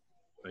different.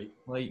 Right.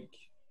 Like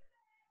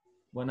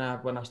when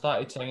I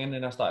started singing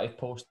and I started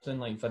posting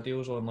like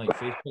videos on like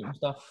Facebook and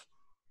stuff,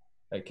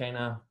 it kind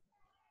of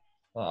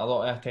a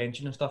lot of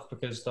attention and stuff,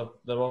 because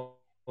there were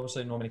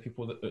obviously not many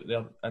people that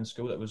there in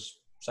school that was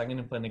singing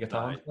and playing the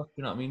guitar and stuff.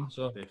 You know what I mean?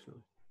 So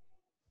definitely.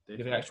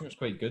 The reaction was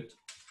quite good.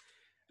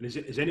 And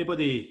is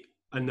anybody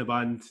in the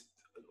band,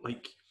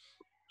 like,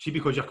 see,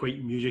 because you're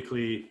quite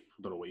musically,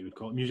 I don't know what you would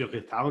call it,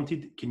 musically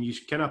talented, can you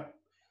kind of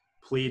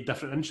play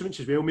different instruments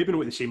as well? Maybe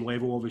not at the same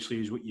level, obviously,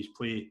 as what you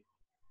play.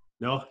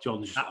 No,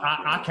 Jordan's just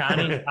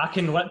I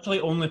can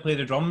literally only play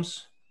the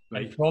drums,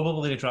 right, and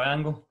probably the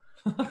triangle.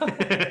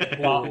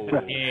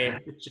 But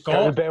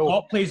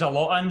Scott plays a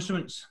lot of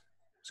instruments.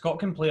 Scott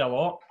can play a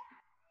lot.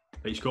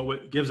 Right, Scott,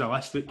 what gives a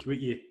list? What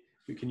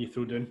can you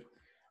throw down?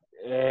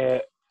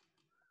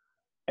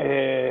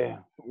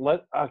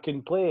 I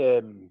can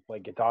play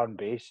like guitar and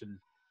bass and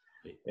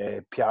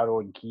piano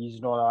and keys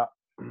and all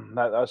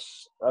that.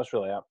 That's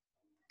really it.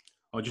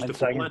 Oh, just the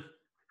 4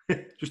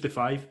 then? Just the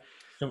 5.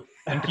 So,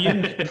 and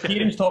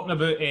Kieran's talking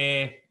about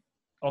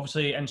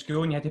obviously in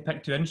school and you had to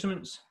pick 2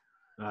 instruments.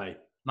 Aye.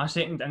 My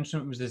second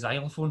instrument was the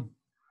xylophone.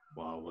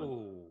 Wow,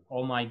 man.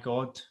 Oh my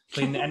God.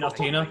 Playing the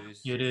entertainer.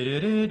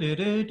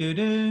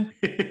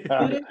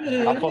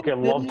 I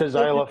fucking loved the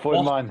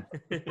xylophone, man.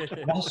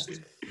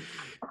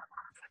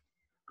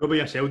 What about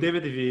yourself,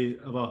 David? Have you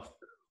ever...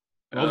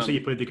 Obviously,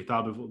 you played the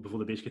guitar before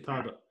the bass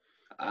guitar, but...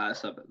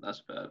 That's a bit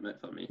mate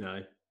for me.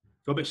 Aye.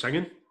 What about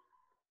singing?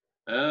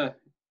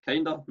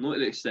 Kinda. Not to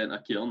the extent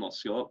of Kieran or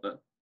Scott, but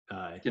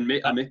aye. Can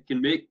make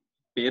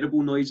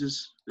bearable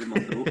noises in my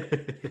throat.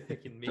 I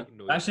can make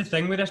noise. That's the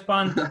thing with this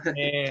band.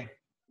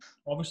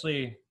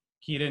 Obviously,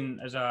 Kieran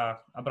is a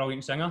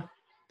brilliant singer,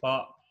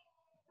 but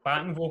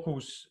backing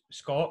vocals,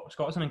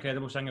 Scott's an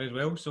incredible singer as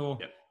well. So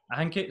I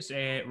think it's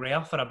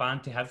rare for a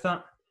band to have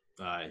that.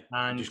 Aye,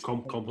 And just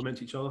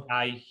complement each other.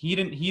 Aye,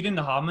 hearing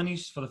the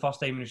harmonies for the first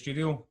time in the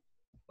studio,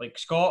 like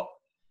Scott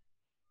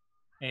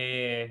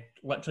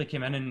literally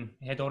came in and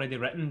had already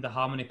written the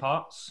harmony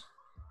parts,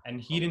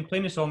 and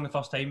playing the song the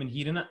first time and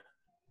hearing it,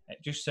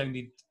 it just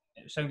sounded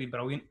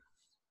brilliant.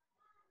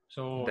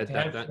 So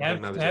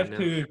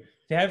to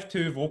have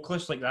two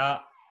vocalists like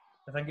that,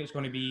 I think it's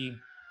going to be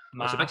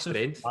It's a big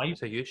strength. Aye.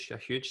 It's a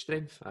huge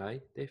strength.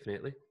 Aye,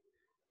 definitely.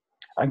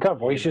 I think our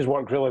voices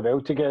work really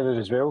well together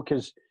as well,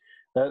 because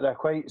they're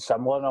quite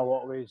similar in a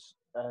lot of ways,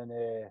 and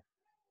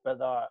but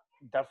they're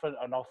different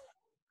enough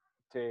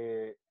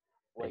to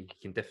like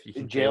you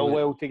can gel tell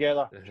well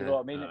together. Do you know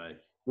what I mean? Aye.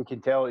 We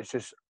can tell it's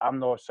just I'm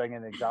not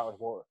singing exactly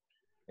what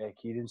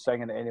Kieran's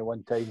singing at any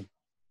one time.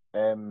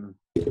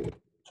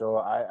 So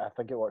I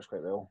think it works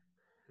quite well.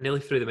 Nearly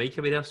threw the mic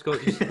away there, Scott.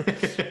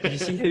 Did you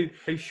see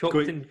how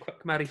shocked and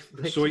quick Mary?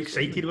 So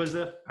excited was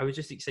there? I was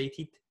just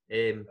excited.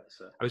 I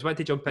was wanting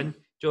to jump in,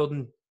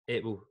 Jordan.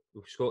 Well,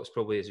 Scott's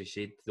probably, as we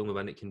said, the only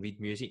one that can read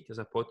music. There's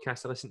a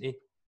podcast I listen to,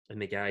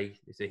 and the guy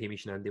is the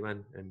Hamish and Andy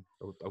one, and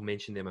I'll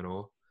mention them and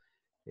all.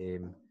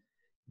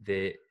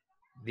 They're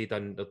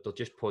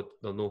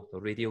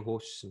radio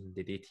hosts and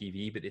they do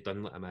TV, but they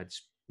done like a mad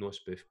no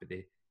spoof, but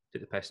they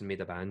took the piss and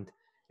made a band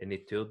and they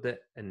toured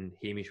it, and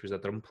Hamish was a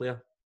drum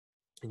player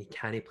and he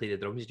can't play the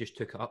drums, he just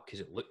took it up because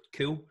it looked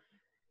cool.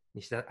 And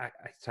he said, I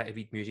try to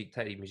read music,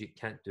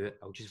 can't do it,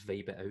 I'll just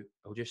vibe it out.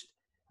 I'll just,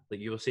 like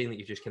you were saying, that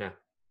you've just kind of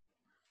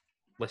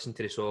listened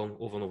to the song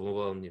over and over and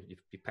over and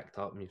you've picked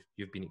up and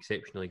you've been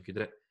exceptionally good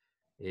at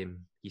it.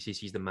 He says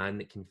he's the man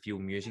that can feel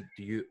music.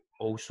 Do you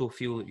also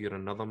feel that you're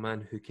another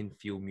man who can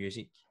feel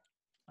music?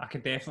 I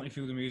can definitely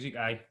feel the music.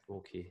 Aye.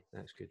 Okay,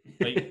 that's good.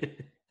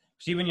 Like,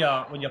 see, when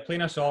you're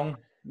playing a song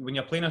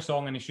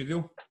in the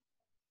studio,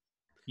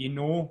 you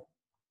know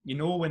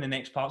when the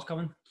next part's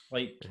coming.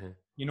 Like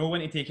you know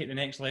when to take it to the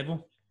next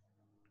level.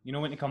 You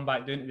know when to come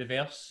back down to the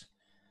verse.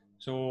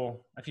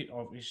 So if you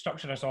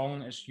structure a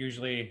song, it's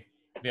usually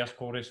verse,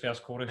 chorus,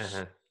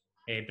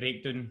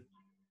 breakdown,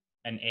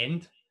 and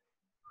end.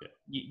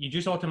 You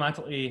just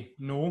automatically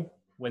know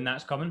when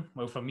that's coming.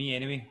 Well, for me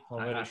anyway, or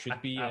where it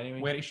should be anyway.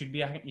 Where it should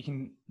be, I think you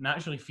can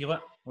naturally feel it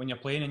when you're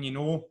playing, and you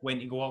know when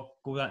to go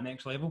that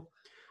next level. Do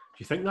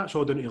you think that's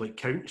all down to like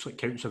counts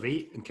of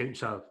 8 and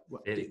counts of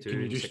 82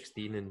 and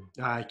 16 and?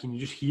 Can you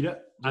just hear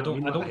it? I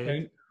don't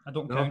count.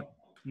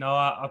 No,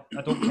 I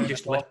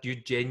don't. You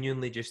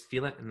genuinely just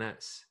feel it, and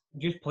that's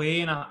just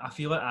play, and I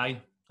feel it.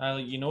 Aye.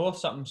 Like, you know, if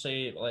something,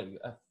 say like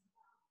if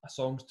a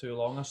song's too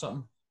long or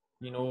something,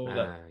 you know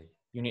that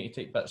you need to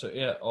take bits out of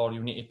it, or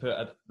you need to put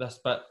this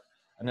bit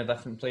in a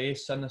different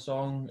place in the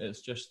song. It's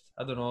just,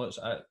 I don't know, it's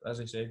as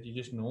I said, you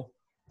just know.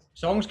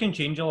 Songs can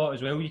change a lot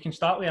as well. You can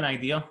start with an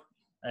idea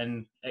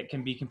and it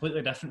can be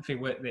completely different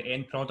from what the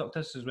end product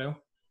is as well.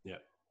 Yeah.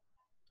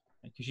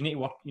 Because you need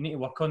to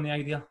work on the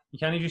idea. You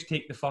can't just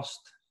take the first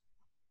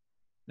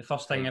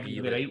thing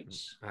everybody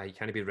writes. You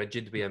can't be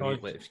rigid with a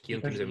music. Like if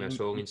Kieran comes in with a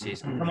song and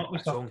says, come up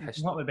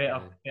with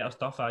better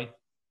stuff, aye.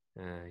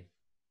 Aye.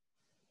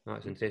 No,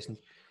 that's interesting.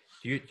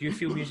 Do you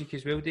feel music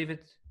as well, David?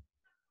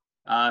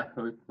 I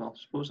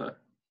suppose so.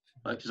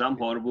 Because I'm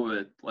horrible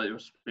with, like I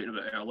was speaking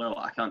about earlier,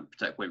 like, I can't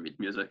particularly read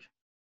music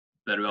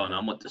very well, and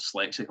I'm like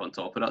dyslexic on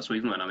top of that. So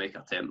even when I make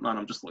a temp, man,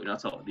 I'm just looking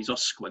at it. These are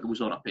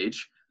squiggles on a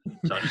page.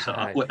 So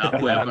I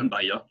play everything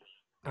by ear.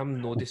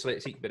 I'm no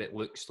dyslexic, but it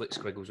looks like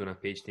squiggles on a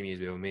page to me as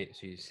well, mate.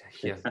 So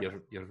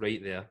you're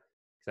right there.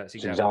 That's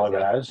exactly what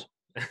it is.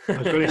 I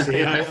was going to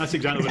say that's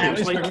exactly what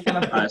it looks like.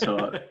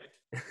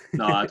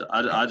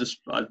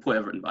 I'd play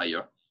everything by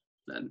ear,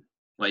 and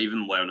like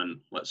even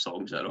learning what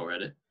songs are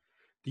already.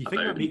 Do you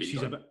think that makes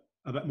you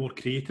a bit more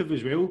creative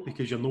as well,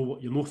 because you're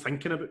not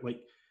thinking about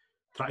like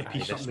trying to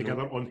piece something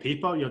together on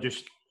paper? You're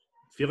just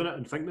feeling it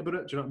and thinking about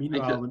it. Do you know what I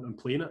mean? Rather than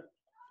playing it.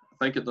 I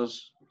think it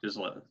does, because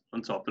like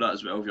on top of that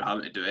as well, if you're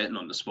having to do it and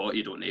on the spot,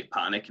 you don't need to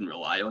panic and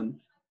rely on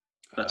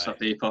bits of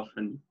paper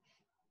and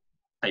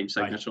time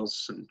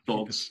signatures and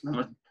blobs.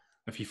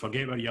 If you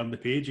forget where you're on the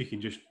page, you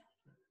can just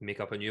make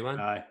up a new one.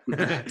 Aye.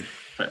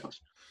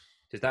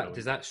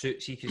 Does that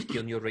suit? See, because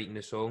Kieran, you're writing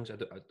the songs.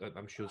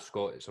 I'm sure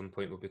Scott at some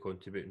point will be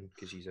contributing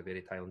because he's a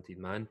very talented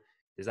man.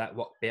 Does that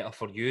work better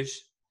for you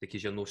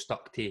because you're not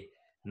stuck to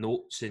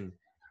notes and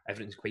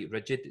everything's quite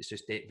rigid? It's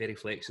just very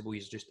flexible.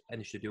 He's just in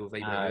the studio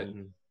vibing out.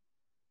 And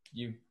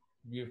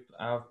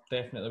I've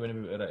definitely been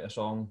able to write a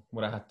song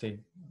where I had to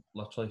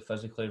literally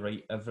physically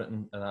write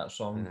everything in that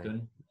song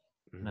down.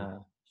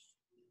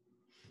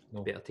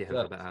 No, better to have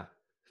a bit of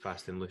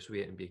fast and loose with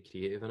it and be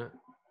creative in it.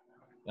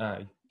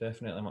 Aye,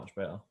 definitely much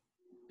better.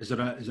 Is there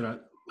a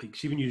like,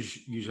 see when you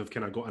have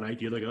kind of got an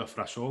idea together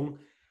for a song,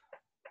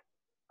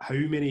 how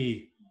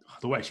many, I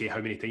don't want to say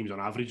how many times on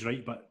average,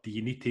 right, but do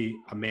you need to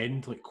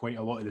amend like quite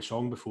a lot of the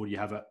song before you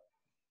have it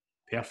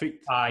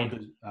perfect? Aye,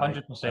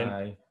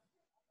 100%.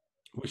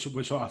 What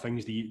sort of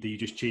things do you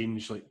just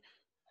change, like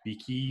the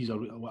keys or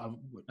whatever?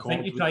 I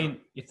think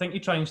you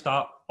try and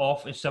start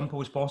off as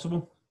simple as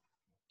possible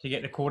to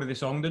get the core of the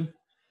song done.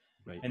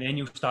 Right. And then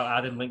you'll start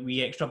adding like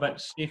wee extra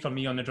bits. Say for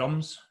me on the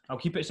drums, I'll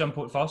keep it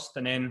simple at first,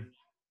 and then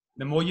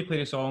the more you play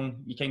the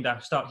song, you kind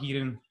of start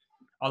hearing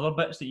other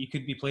bits that you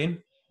could be playing.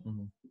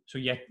 Mm-hmm. So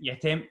you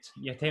attempt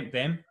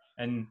them,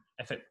 and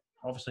if it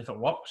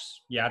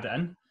works, you add it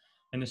in,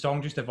 and the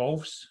song just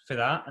evolves for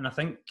that. And I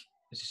think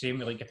it's the same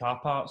with like guitar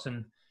parts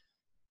and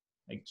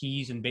like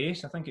keys and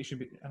bass. I think it's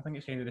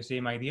kind of the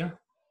same idea.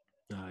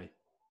 Aye,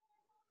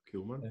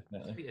 cool, man. Definitely.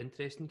 It's quite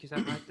interesting because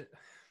I've had it.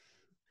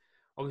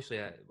 Obviously,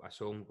 a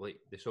song like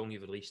the song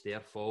you've released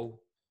there,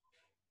 Fall.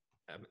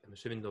 I'm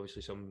assuming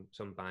obviously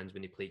some bands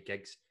when they play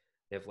gigs,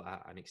 they have like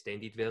an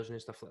extended version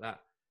and stuff like that.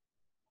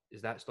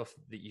 Is that stuff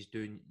that you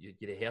do? You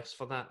rehearse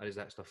for that, or is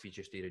that stuff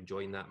you're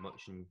enjoying that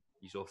much and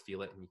you all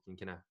feel it and you can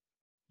kind of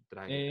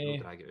drag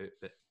it out?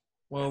 But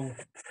well,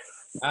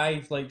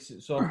 if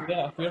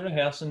we're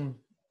rehearsing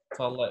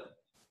for like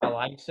a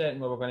live set and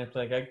where we're going to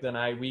play a gig,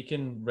 then we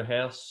can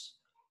rehearse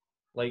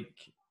like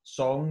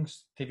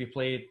songs to be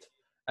played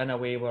in a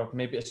way where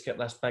maybe it's got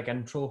this big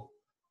intro,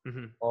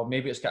 or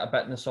maybe it's got a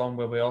bit in the song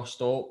where we all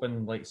stop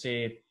and like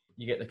say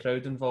you get the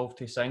crowd involved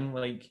to sing.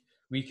 Like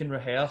we can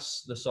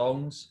rehearse the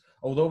songs,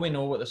 although we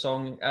know what the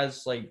song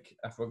is. Like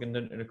if we're going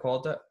to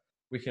record it,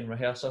 we can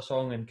rehearse a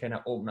song and kind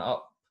of open it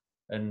up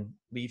and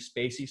leave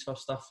spaces for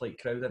stuff like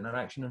crowd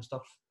interaction and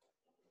stuff.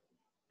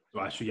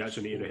 Well, so you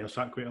actually need to rehearse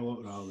that quite a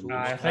lot. Rather than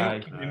I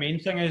think the main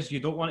thing is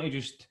you don't want to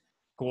just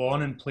go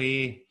on and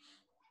play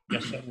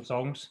your certain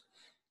songs.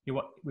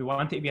 We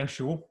want it to be a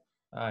show.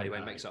 You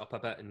want to mix it up a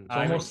bit, and it's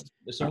almost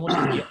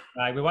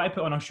we want to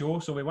put on a show,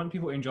 so we want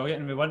people to enjoy it,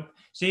 and we want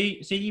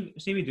say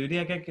we do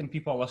a gig and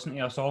people are listening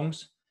to our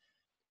songs,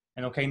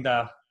 and they'll kind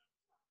of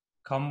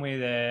come with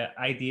the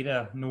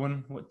idea of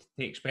knowing what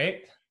to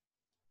expect.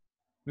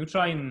 We'll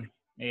try and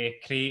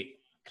create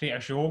a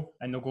show,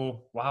 and they'll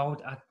go, "Wow,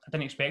 I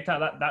didn't expect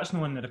that. That's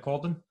not in the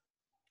recording."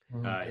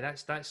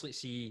 That's like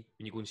see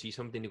when you go and see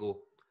somebody and you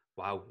go,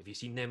 "Wow, have you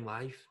seen them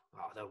live?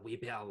 Oh, they're way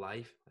better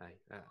live."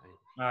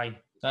 Aye.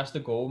 That's the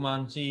goal,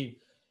 man. See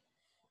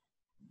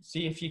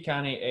if you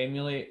can't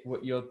emulate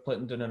what you're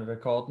putting down in a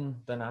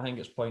recording, then I think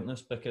it's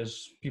pointless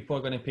because people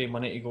are going to pay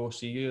money to go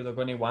see you. They're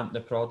going to want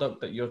the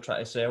product that you're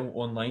trying to sell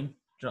online. Do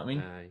you know what I mean?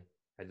 Aye.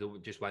 I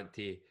don't just want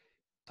to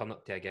turn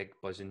up to a gig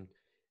buzzing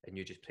and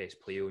you just press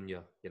play on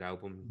your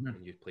album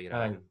and you play your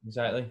album.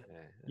 Exactly.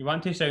 You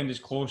want to sound as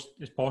close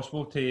as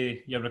possible to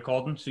your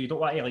recording, so you don't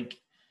want to like.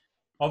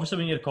 Obviously,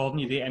 when you're recording,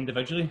 you do it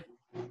individually.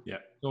 Yeah.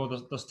 So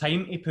there's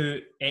time to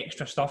put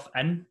extra stuff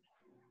in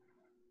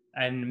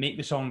and make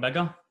the song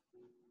bigger.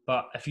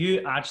 But if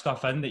you add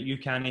stuff in that you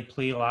can't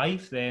play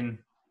live, then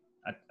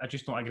I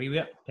just don't agree with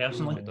it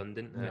personally. It's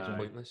redundant. It's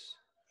pointless.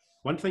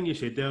 One thing you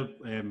said there,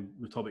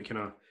 we talked about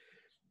kind of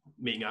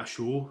making it a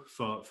show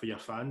for your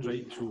fans,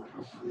 right? So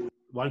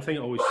one thing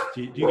I always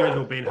do you guys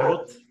know Ben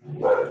Howard?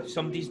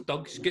 Somebody's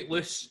dog's get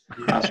loose.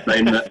 That's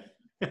fine, mate.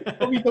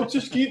 Oh, your dog's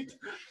escaped.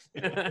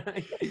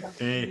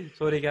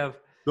 Sorry, Gav.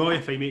 No,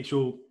 you're fine, mate.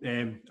 So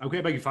I'm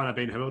quite a big fan of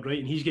Ben Howard, right?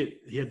 And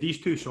he had these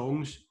two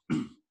songs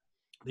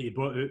that he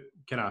brought out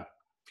kind of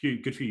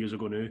good few years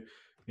ago now,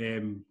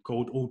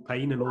 called Old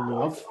Pine and Only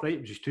Love, right?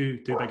 Which is two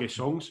biggest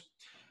songs.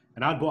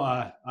 And I'd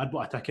bought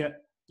a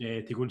ticket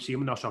to go and see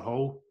him in Usher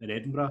Hall in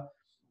Edinburgh.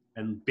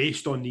 And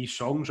based on these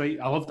songs, right,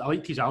 I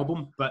liked his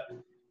album, but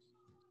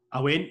I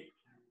went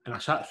and I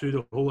sat through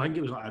the whole thing.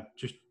 It was like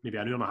just maybe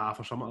an hour and a half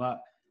or something like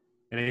that.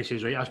 And then he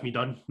says, right, that's me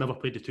done. Never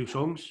played the two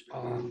songs.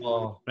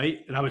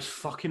 Right? And I was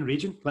fucking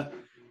raging. Like,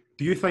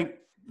 do you think,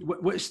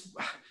 what's,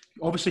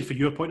 obviously for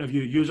your point of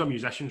view, you are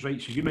musicians, right?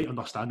 So you might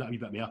understand that a wee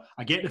bit more.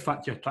 I get the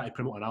fact you're trying to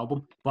promote an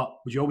album, but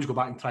would you always go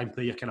back and try and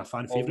play your kind of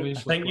fan favourites?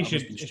 I think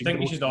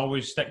you should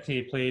always stick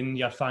to playing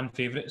your fan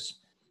favourites.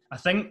 I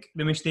think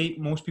the mistake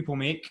most people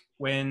make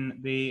when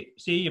they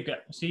say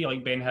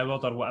like Ben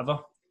Howard or whatever,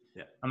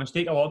 a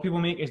mistake a lot of people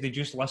make is they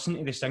just listen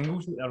to the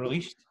singles that are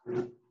released.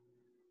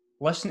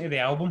 Listen to the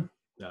album.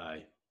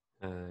 Aye.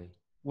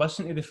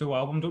 Listen to the full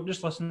album. Don't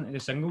just listen to the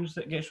singles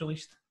that gets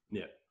released.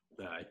 Yeah.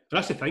 Aye.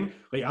 That's the thing.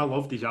 Like, I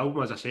loved his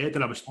album, as I said,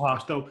 and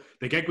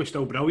the gig was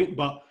still brilliant,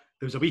 but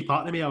there was a wee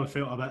part of me I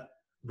felt a bit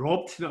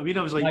robbed. You know what I mean?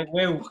 I was like,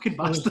 fucking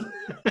bastard.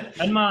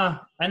 in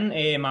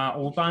my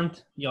old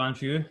band, Yelan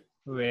Few,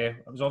 I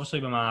was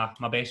obviously with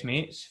my best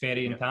mates,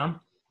 Ferry and Tam.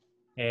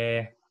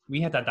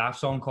 We had a daft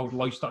song called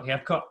Livestock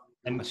Haircut,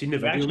 and I seen the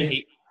video.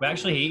 We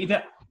actually hated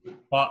it,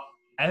 but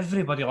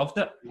everybody loved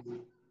it.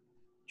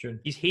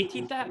 He's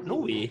hated that? No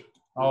way.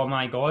 Oh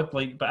my god!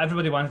 But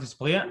everybody wanted to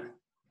play it.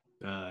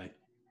 Aye.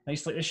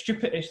 It's like the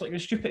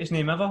stupidest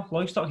name ever.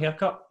 Livestock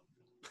Haircut.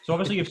 So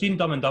obviously you've seen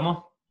Dumb and Dumber.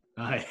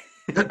 Aye.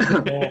 So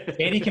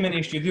Eddie came into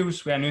the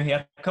studios with a new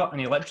haircut,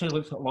 and he literally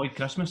looked like Lloyd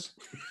Christmas.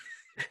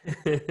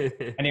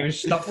 And he was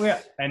stuck with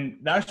it, and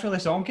that's where the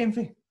song came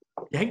from.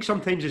 You think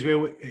sometimes as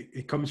well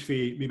it comes from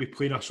maybe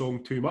playing a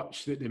song too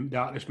much that the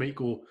artist might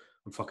go,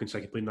 I'm fucking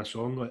sick of playing this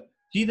song. Like,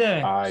 See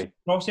the Aye.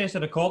 process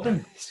of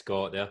recording?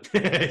 Scott there.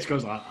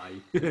 Scott's like,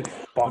 aye.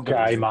 Fuck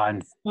aye,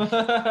 man.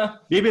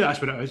 Maybe that's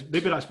what it is.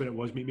 Maybe that's what it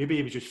was, mate. Maybe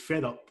he was just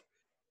fed up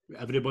with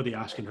everybody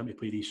asking him to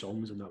play these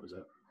songs, and that was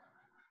it.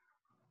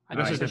 And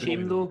this is a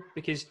shame though,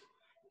 because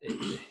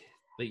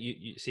like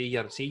you say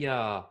your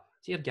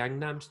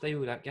Gangnam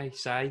Style, that guy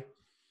Psy,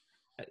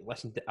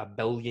 listened to 1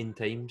 billion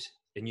times,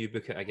 and you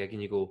book out a gig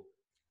and you go,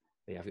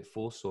 hey, I've got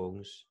 4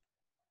 songs,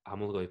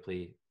 I'm only going to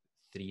play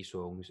 3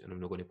 songs, and I'm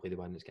not going to play the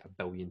one that's got 1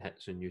 billion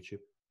hits on YouTube.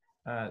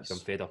 I'm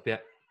fed up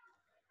yet.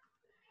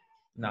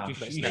 Nah, you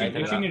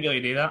shouldn't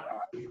really do that.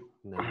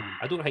 No,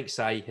 I don't think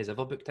Psy has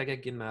ever booked a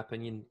gig, in my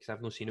opinion, because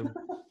I've not seen him.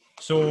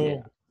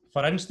 So,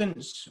 for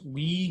instance,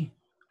 we're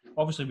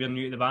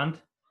new to the band,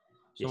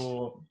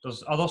 so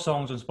there's other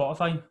songs on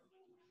Spotify.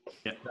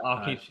 Yeah, the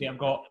Arcade State have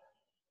got.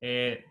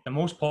 The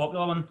most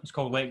popular one is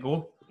called Let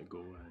Go. Let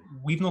Go.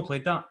 We've not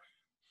played that.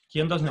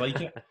 Kieran doesn't like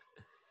it.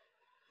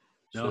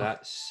 So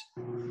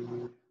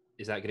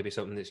is that going to be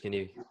something that's going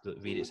to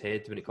rear its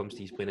head when it comes to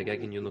he's playing a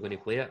gig and you're not going to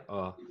play it,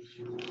 or?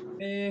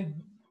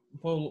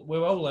 Well, we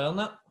will learn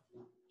it.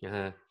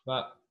 Uh-huh.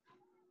 But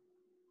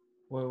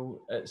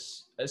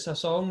it's a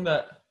song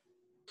that,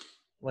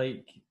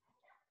 like,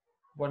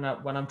 when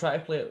I'm trying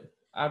to play it,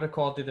 I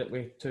recorded it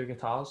with 2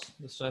 guitars.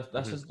 So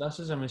this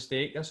is a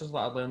mistake. This is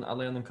like a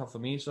learning curve for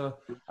me. So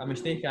a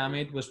mistake I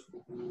made was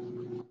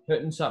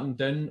putting something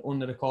down on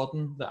the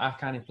recording that I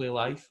can't play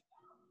live.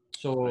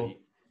 So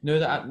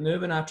now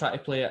when I try to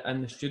play it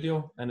in the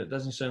studio and it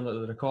doesn't sound like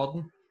the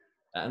recording,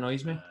 it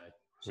annoys me.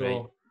 So.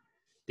 Right.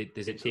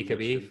 Does it take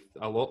away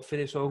a lot for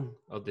the song,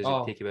 or does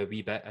it take away a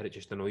wee bit, and it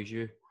just annoys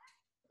you?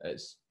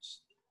 It's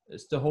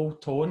the whole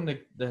tone,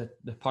 the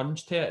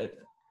punch to it.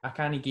 I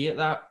can't get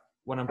that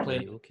when I'm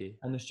playing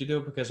in the studio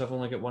because I've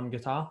only got 1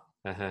 guitar.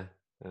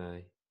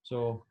 Aye.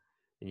 So.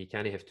 And you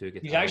can't have 2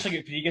 guitars. He's actually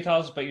got 3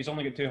 guitars, but he's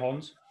only got 2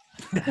 horns.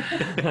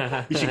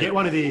 You should get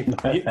one of the.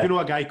 You know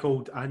a guy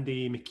called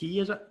Andy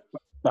McKee, is it?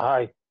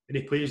 Aye. And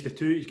he plays the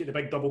 2. He's got the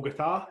big double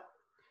guitar.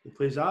 He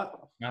plays that.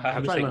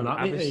 I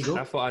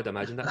thought I'd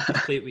imagined that.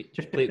 Just play it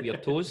with your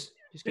toes.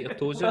 Just get your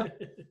toes out.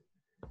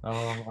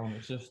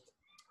 It's just.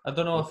 I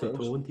don't know if it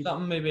was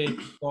something maybe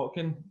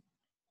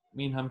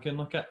me and him can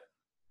look at.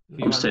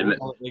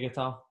 The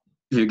guitar.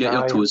 If you get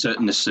your toes out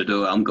in the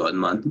studio, I'm gone,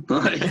 man.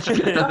 All right.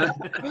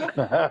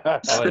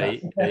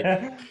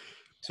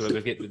 So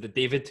we've got the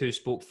David who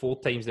spoke 4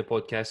 times the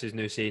podcast is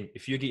now saying,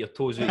 if you get your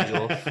toes out,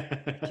 you're off.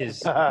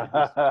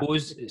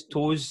 Because it's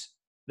toes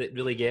that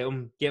really get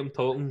them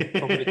talking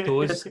about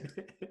toes.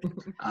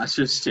 That's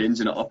just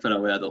changing it up in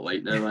a way I don't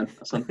like now, man.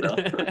 That's unfair.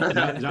 Is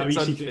that a wee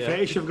secret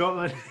fetish you've got,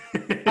 man?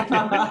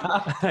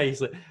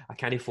 He's like, I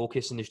can't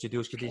focus in the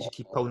studios because they just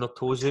keep pulling their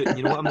toes out, and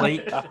you know what I'm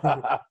like?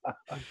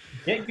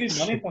 Get good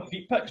money for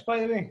feet pics, by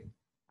the way.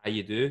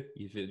 You do.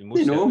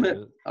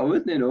 Mate. I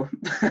wouldn't know.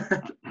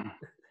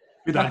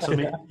 Good answer,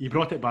 mate. You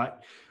brought it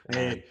back.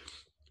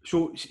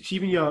 So, see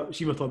when we're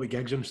talking about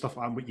gigs and stuff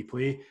like that, what you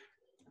play,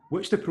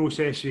 what's the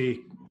process of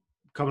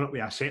coming up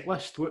with a set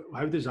list?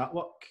 How does that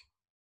work?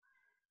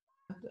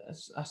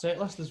 A set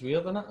list is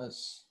weird, isn't it?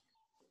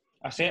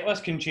 A set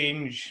list can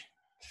change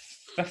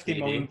 50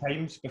 million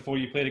times before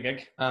you play the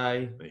gig.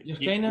 Aye. You're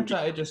kind of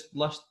trying to just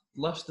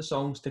list the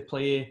songs to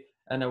play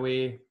in a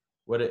way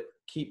where it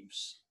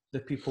keeps the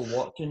people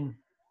watching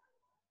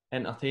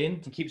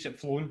entertained. And keeps it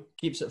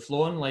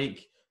flowing.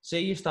 Like, say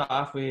you start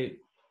off with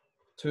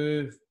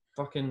 2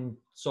 fucking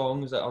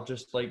songs that are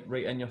just like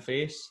right in your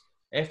face.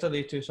 After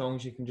the 2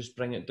 songs, you can just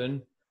bring it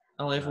down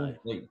a level,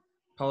 like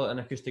pull it an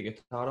acoustic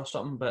guitar or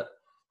something. But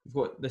you've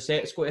got the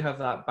set's got to have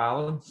that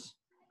balance,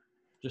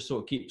 just so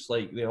it keeps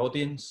like the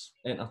audience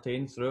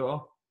entertained through it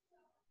all.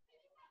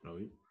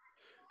 Right.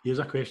 Here's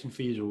a question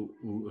for you.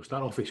 We'll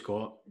start off with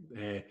Scott.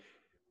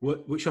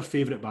 What's your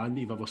favourite band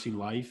that you've ever seen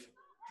live?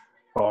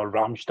 Oh,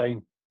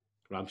 Rammstein.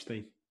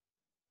 Rammstein.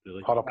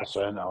 Really?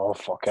 100%. Oh,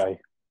 fuck aye.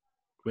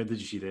 Where did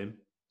you see them?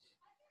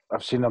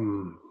 I've seen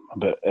them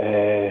about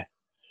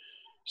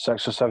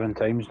 6 or 7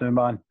 times now,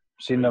 man.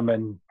 Seen them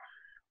in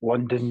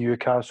London,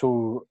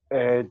 Newcastle,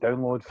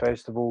 Download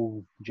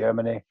Festival,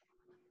 Germany.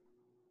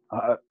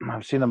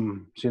 I've seen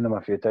them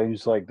a few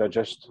times. Like, they're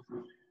just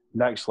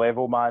next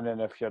level, man. And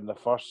if you're in the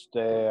first,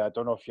 I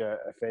don't know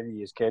if any of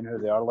you can who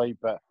they are like,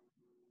 but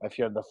if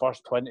you're in the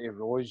first 20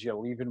 rows, you're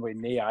leaving with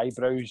no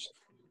eyebrows.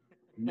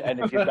 And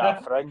if you've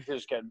got a fringe,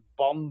 it's getting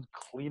burned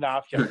clean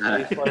off your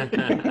face, like,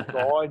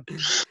 gone.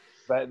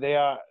 But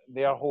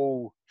their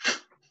whole,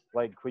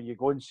 like, when you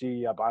go and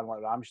see a band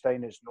like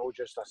Rammstein, it's not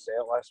just a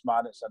set list,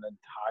 man. It's an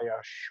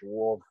entire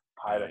show of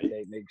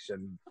pyrotechnics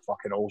and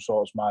fucking all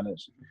sorts, man.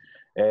 It's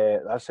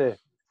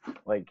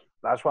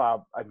that's what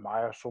I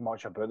admire so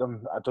much about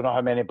them. I don't know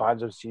how many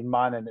bands I've seen,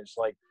 man, and it's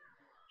like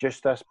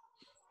just this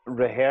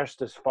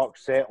rehearsed as fuck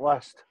set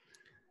list,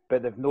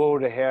 but they've no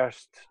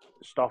rehearsed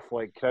stuff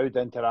like crowd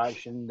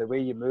interaction, the way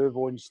you move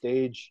on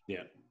stage.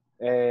 Yeah.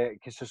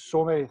 Because there's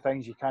so many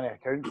things you can't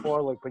account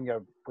for, like when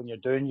you're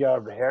doing your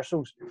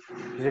rehearsals.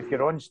 Because if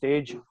you're on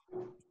stage,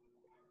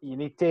 you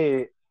need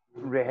to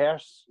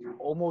rehearse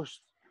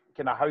almost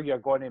kind of how you're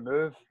going to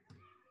move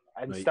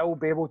and Right. still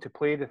be able to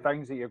play the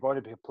things that you're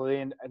going to be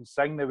playing and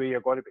sing the way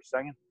you're going to be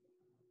singing.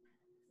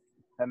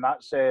 And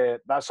that's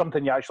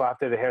something you actually have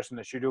to rehearse in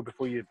the studio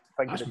before you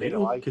think That's of the day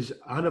mental, live. because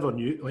I never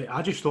knew. Like,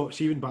 I just thought,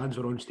 see, when bands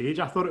were on stage,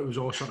 I thought it was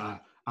all sort of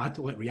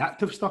like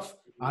reactive stuff,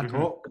 ad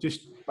hoc,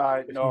 just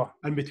No,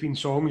 in between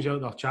songs, they're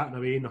chatting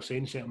away and they're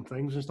saying certain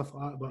things and stuff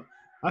like that. But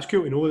that's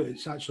cool to know that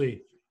it's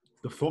actually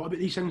they've thought about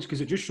these things,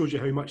 because it just shows you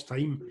how much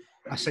time,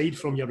 aside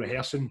from your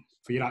rehearsing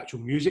for your actual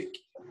music,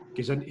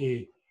 goes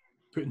into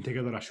putting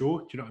together a show.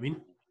 Do you know what I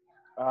mean?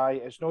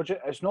 it's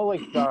not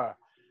like they're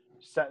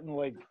sitting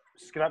like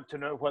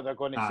scripting out what they're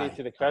going to say Aye.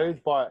 to the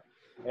crowd, but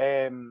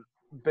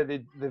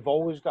they've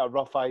always got a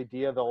rough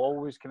idea. They'll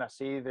always kind of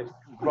say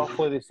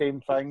roughly the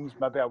same things,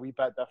 maybe a wee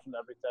bit different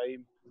every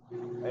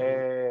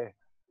time.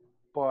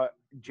 But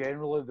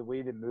generally, the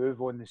way they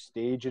move on the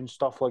stage and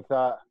stuff like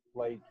that,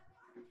 like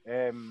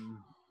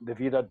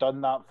they've either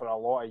done that for a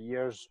lot of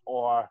years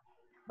or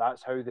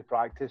that's how they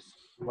practice.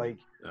 Like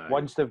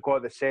once they've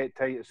got the set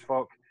tight as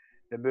fuck,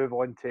 they move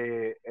on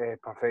to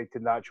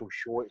perfecting the actual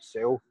show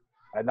itself,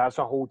 and that's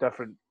a whole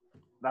different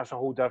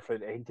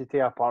entity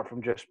apart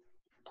from just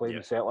playing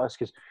the set list.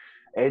 Because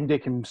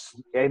MD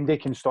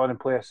can stand and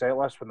play a set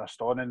list when they're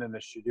standing in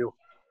the studio.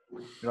 You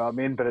know what I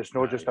mean? But it's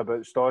not just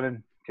about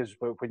standing, because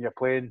when you're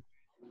playing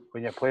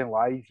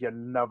live, you're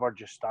never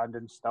just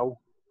standing still.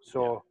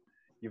 So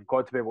you've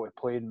got to be able to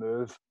play and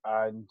move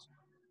and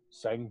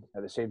sing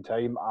at the same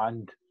time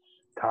and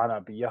can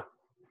a beer.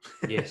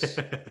 Yes,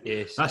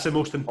 yes. That's the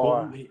most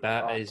important.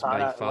 That is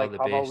by far the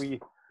best.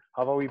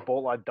 Have a wee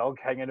bottle of Doug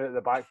hanging out of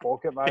the back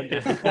pocket, man.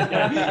 Just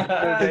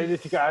ready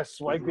to get a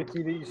swig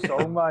between each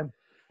song, man.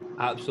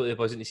 Absolutely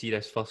buzzing to see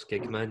this first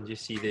gig, man.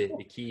 Just see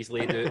the keys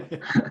laid out,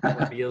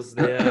 the beers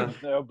there.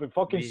 They'll be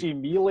fucking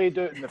seeing me laid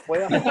out in the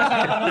flare.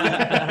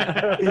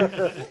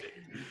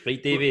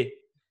 Right, Davey,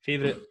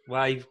 favourite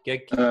live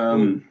gig?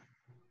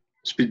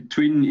 It's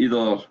between either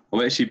I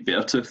went to see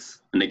Beartooth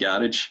in the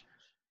garage,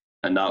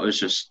 and that was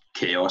just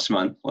chaos,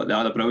 man. Like, they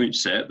had a brilliant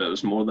set, but it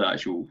was more the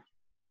actual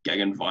gig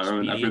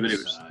environment.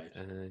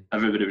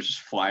 Everybody was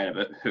just flying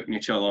about, hooking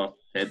each other,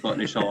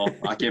 headbutting each other.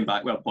 I came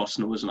back with a bust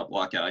nose and a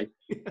black eye.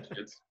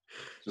 It's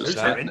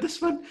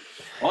horrendous, man.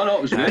 Oh no,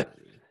 it was great.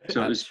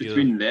 So it was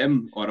between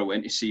them or I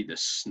went to see the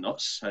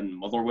Snuts in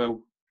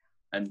Motherwell,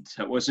 and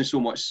it wasn't so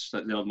much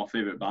that they were my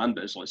favourite band,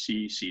 but it's like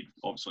see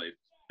obviously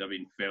they've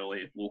been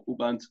fairly local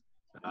band.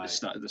 The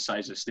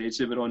size of the stage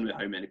they were on, with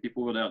how many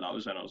people were there, that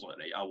was when I was like,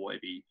 right, I want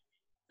to be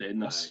doing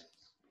this.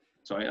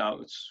 So that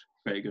was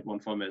quite a good one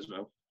for me as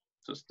well.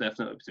 So it's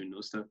definitely between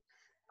those two.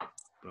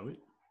 Brilliant.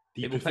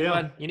 Pick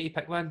one. You need to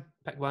pick one.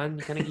 Pick one.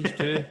 You can't use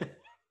two.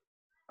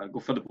 I'll go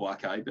for the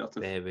black eye,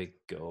 Beartooth. There we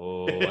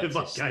go. That's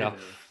the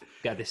stuff.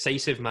 Got a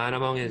decisive man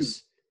among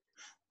us.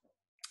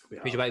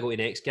 Who do you want to go to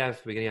next,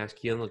 Gav? We're going to ask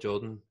Kieran or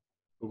Jordan?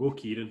 We'll go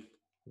Kieran.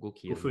 Go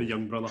Kieran. Go for the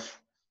young brother.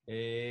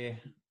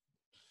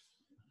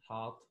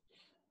 Hard.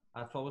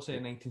 I'd probably say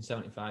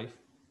 1975.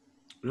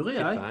 Really?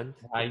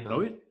 Aye.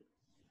 Brilliant.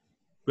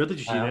 Where did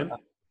you see them?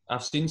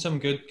 I've seen some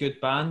good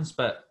bands,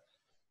 but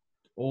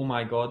oh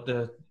my god,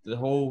 the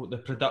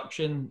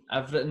production,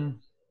 everything,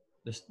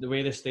 the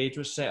way the stage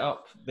was set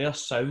up, their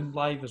sound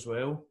live as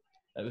well,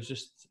 it was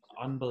just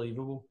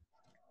unbelievable.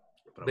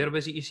 Where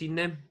was it you seen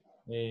them?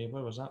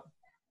 Where was that?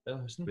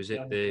 Bellhouston? Was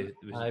it the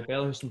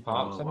Bellhouston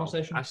Park summer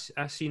session?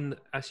 I seen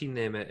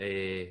them at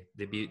the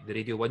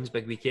Radio 1's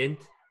big weekend.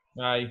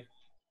 Aye.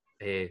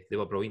 They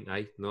were brilliant.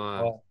 Aye.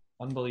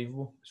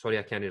 Unbelievable. Sorry,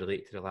 I can't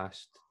relate to the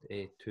last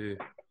two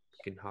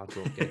fucking hard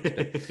rock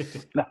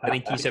gigs. But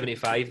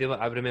 1975,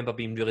 I remember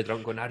being really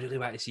drunk, going, I really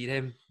want to see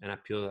them, and I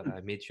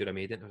made sure I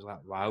made it. And I was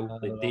like, wow,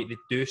 they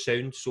do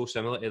sound so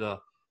similar to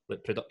the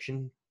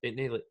production, didn't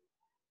they? Like,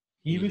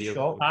 he was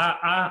shocked.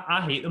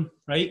 I hate them,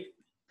 right?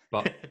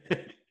 But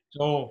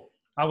so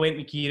I went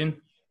with Kieran,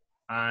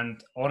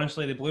 and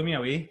honestly, they blew me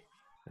away.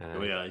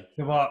 They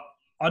were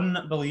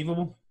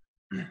unbelievable.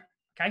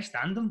 Can't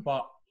stand them,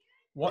 but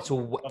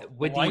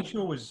the live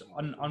show was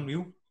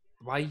unreal.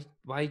 Why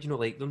do you not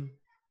like them?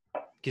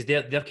 Because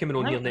they're coming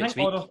on here next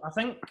week. I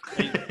think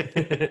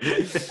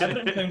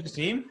everything sounds the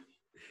same.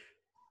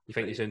 You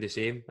think they sound the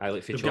same?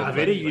 They've got a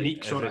very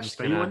unique sort of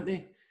style, haven't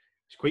they?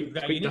 It's quite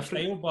different.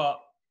 Style, but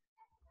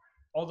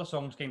all the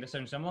songs kind of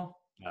sound similar.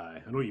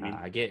 Aye, I know what you mean.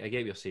 I get what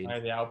you're saying.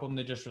 The album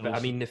they just released. But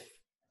I mean,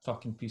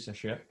 fucking piece of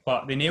shit.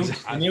 But they nailed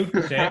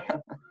the set.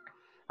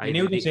 They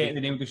nailed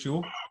the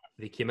show.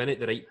 They came in at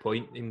the right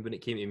point when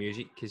it came to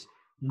music, because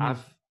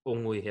I've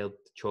only heard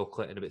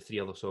Chocolate and about 3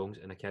 other songs,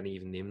 and I can't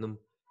even name them,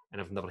 and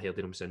I've never heard of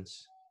them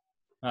since.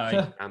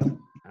 Aye.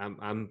 I've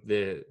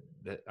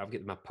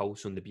got my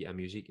pulse on the beat of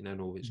music, and I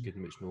know what's good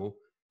and what's no.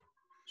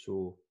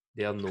 So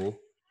they're no,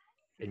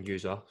 and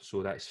yous are,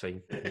 so that's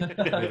fine.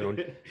 Moving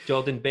on.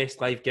 Jordan,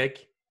 best live gig.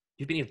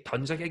 You've been in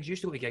tons of gigs. You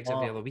used to go to gigs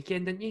every other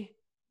weekend, didn't you?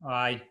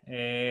 Aye.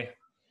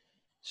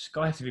 It's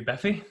got to have to be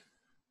Biffy.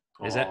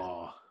 Is it?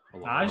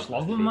 I just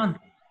love them, man.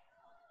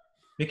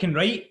 They can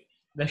write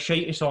the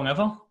shitty song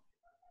ever,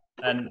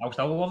 and I'll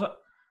still love it.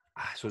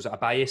 So is it a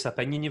biased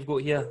opinion you've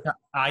got here?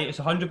 Aye, it's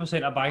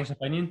 100% a biased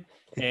opinion.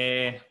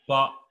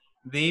 But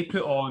they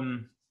put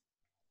on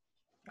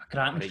a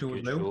cracking Right, show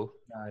as good well.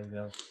 show. Aye,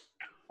 well.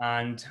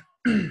 And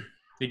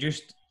they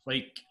just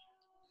like,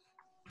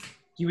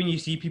 see when you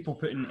see people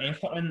putting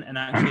effort in and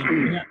actually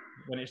doing it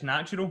when it's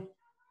natural.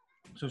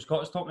 So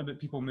Scott's talking about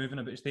people moving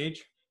about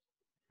stage.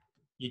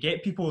 You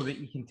get people that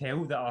you can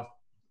tell that are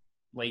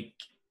like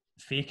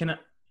faking it,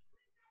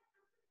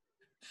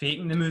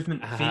 faking the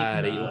movement, faking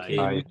Right,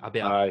 it.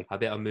 okay. Aye. I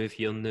better move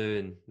here now.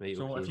 And, right,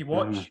 So okay. if you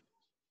watch,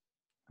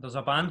 there's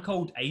a band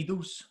called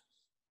Idols.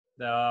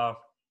 They're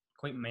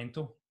quite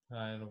mental.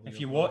 If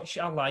you watch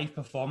a live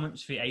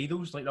performance for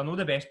Idols, like they're not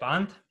the best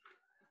band,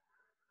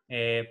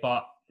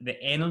 but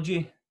the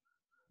energy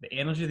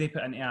they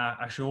put into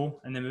a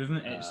show and the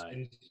movement, it's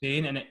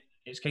insane, and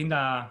it's kind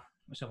of,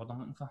 what's the word I'm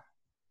looking for?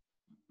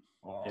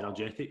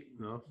 Energetic,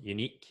 no.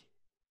 Unique,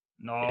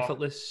 No.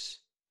 effortless,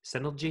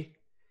 synergy.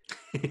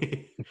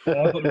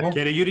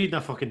 Kerry, you reading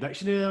a fucking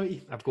dictionary, aren't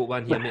you? I've got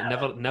one here, mate.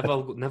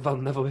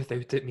 Never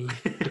without it, me.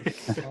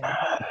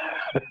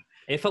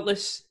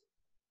 Effortless.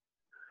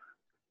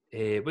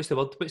 What's the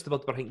word? What's the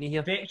word we're thinking here?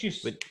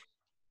 Infectious.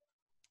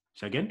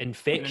 Say again?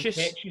 Infectious.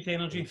 Infectious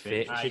energy.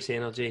 Infectious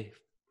energy.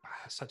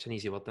 Such an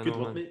easy word, I Good know,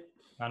 word, man. mate.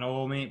 I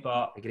know, mate,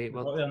 but A great we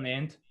got word. there in the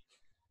end.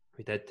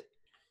 We did.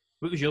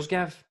 What was yours,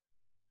 Gav?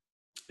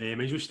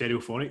 Mine's with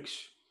Stereophonics.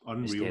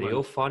 Unreal, man.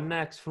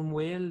 Stereophonics from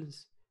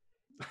Wales.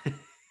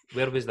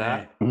 Where was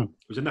that? It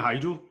was in the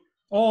Hydro.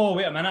 Oh,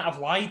 wait a minute, I've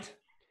lied.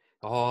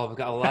 Oh, we've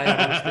got a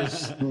liar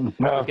amongst us. We've We've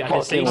got a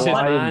decisive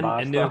man,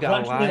 and now we've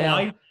got a Literally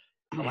liar.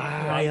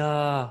 lied.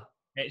 Liar.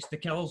 It's the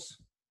Killers.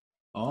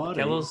 Oh, right,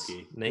 Killers.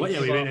 okay. Nice. What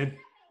year we went in?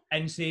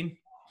 Insane.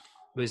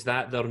 Was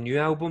that their new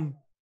album?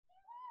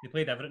 They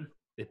played everything.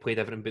 They played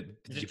everything, but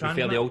did it you prefer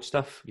Transmit? the old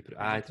stuff? You it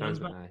Transmit.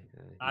 Transmit? Aye.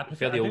 I You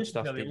prefer the old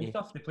stuff, prefer the didn't old you?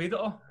 stuff. They played it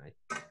all.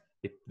 Aye.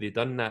 They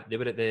done that. They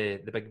were at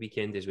the big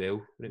weekend as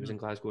well when it was in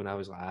Glasgow, and I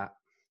was like, I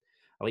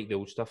like the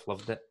old stuff,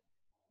 loved it.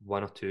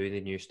 One or two of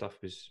the new stuff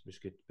was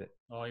good, but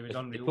Oh, he was they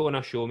unreal. put on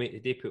a show,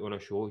 mate. They put on a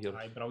show. You're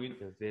Aye, brilliant.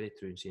 very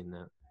true in saying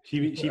that.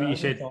 See what you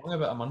said. Talking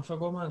about a month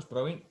ago, man. It's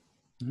brilliant.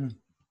 John,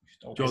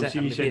 Is it? see what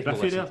you Maybe said I've not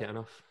Biffy listened there? to it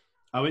enough.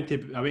 I went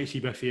to see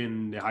Biffy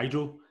in the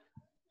Hydro,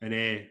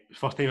 and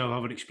first time I've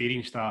ever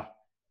experienced a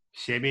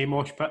semi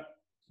mosh pit.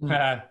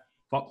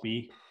 Fuck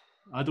me,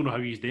 I don't know how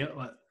he's there.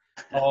 Like,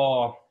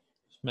 Oh,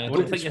 I What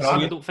don't, is think it?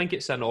 I don't think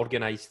it's an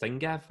organised thing,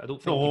 Gav. I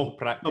don't think people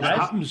practice. no, but it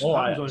happens, Oh,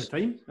 happens it all the is.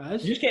 time. It you're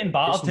is. just getting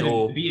battered It's to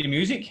no- the beat of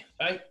music.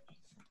 Right.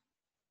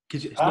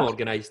 Because It's not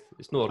organised.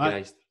 It's not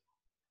organised.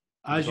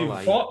 as It's you,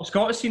 all aye.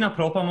 Scott has seen a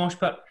proper mosh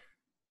pit.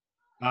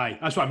 aye,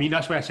 that's what I mean.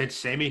 That's why I said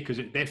semi, because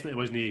it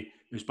definitely wasn't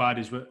as bad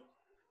as what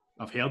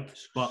I've heard.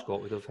 But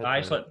Scott would have had. Aye,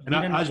 it's like And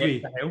being in as the we-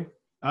 depths of hell.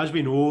 as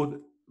we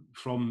know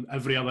from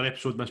every other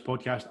episode in this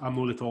podcast, I'm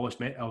not the tallest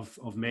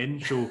of men.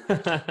 So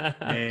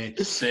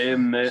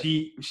Same, mate.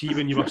 see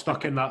when you were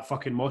stuck in that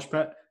fucking mosh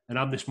pit, and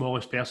I'm the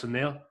smallest person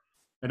there,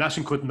 and that's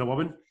including the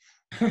woman.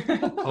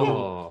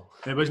 Oh,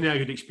 It wasn't a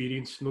good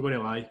experience. Not going to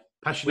lie.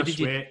 Pissing what a did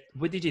you? sweat.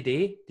 What did you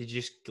do? Did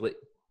you just like,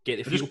 get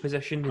the I fetal just-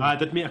 position? and- I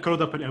did, mate. I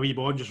curled up into a wee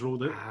ball and just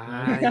rolled it.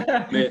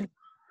 Aye. Mate,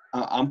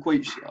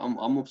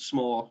 I'm a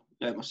small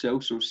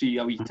myself, so see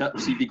a wee tip,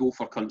 see they go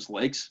for cunt's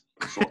legs.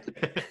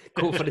 Sorted.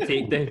 Go for the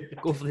takedown.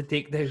 Go for the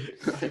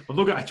takedown. I've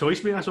not got a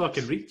choice, mate. That's all I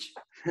can reach.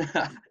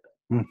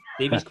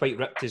 Davey's quite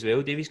ripped as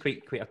well. Davey's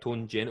quite a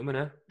toned gentleman,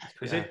 eh?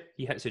 Is he?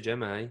 He hits the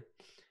gym, aye.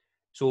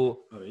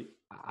 So All right.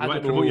 I You want don't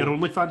to promote your know.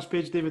 OnlyFans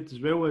page, David, as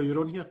well, while you're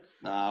on here?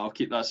 Nah, I'll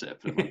keep that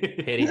separate.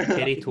 Man.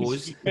 Perry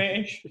toes.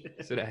 Fetish.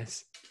 That's what it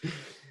is.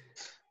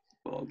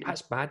 Ball game.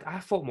 That's bad. I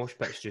thought mosh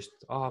pits just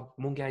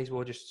one guys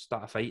will just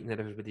start a fight and then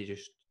everybody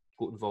just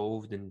got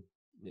involved and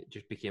it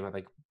just became a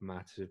big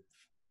massive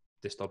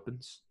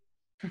disturbance.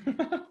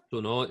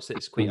 Don't know.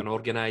 It's quite an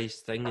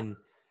organised thing. And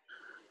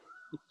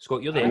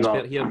Scott, you're the No.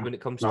 expert here when it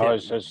comes No,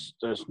 to.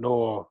 there's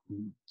no.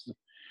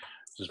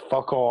 There's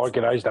fuck all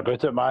organised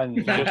about it, man.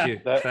 Thank Just you.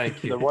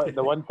 Thank you.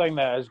 The one thing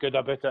that is good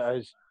about it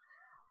is,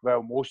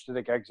 well, most of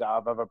the gigs that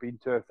I've ever been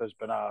to, if there's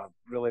been a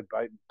really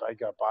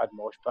big or bad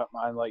mosh pit,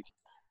 man, like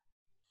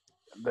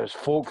there's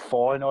folk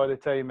falling all the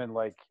time and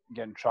like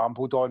getting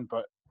trampled on.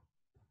 But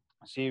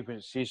see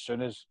as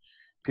soon as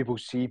people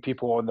see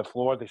people on the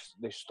floor, they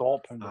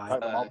stop and they Aye. pick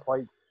them up.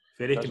 Like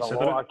Very there's a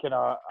considerate. lot of kind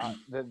of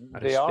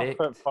they are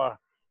respect. fit for,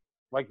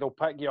 like they'll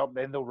pick you up,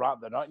 then they'll wrap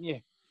the nut in you.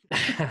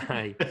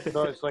 Aye.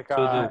 So it's like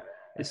So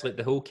it's like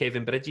the whole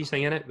Kevin Bridges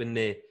thing in it when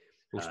they'll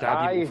stab you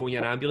Aye. and phone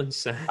your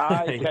ambulance.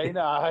 Aye, kind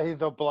of. Aye,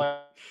 they'll be like,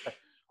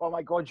 oh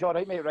my God, you're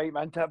right, mate. Right,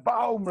 man.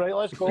 Boom, right,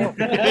 let's go. And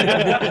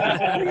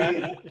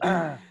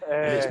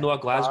it's not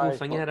a Glasgow aye,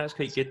 thing, yeah. That's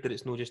quite good that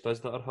it's not just us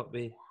that are hurt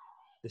by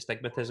the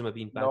stigmatism of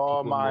being bad No,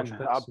 people in man. mosh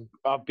pits.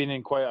 I've been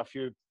in quite a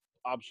few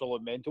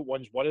absolute mental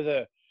ones. One of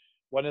the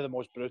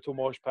most brutal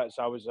mosh pits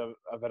I was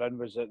ever in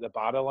was at the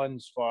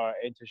Barrowlands for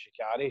Enter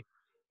Shikari.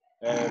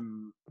 That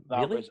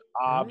Really? was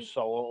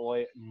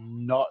absolutely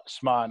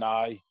nuts, man.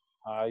 Aye.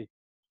 I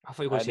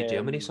thought you were going to say and,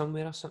 Germany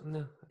somewhere or something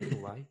there. I don't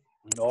know why.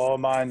 No,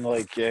 man,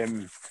 like,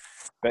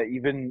 but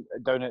even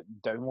down at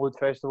Download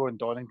Festival in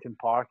Donington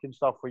Park and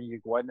stuff, where you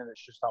go in and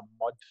it's just a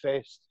mud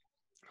fest.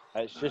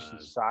 It's just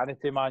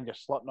insanity, man. You're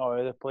slipping all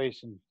over the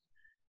place, and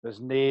there's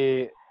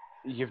no.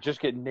 You've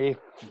just got no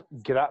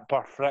grip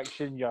or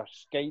friction. You're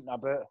skating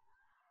about,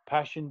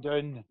 pushing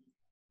down.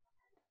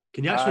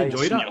 Can you actually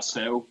enjoy that?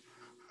 Yourself.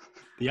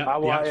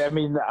 I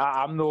mean,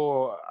 I'm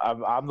no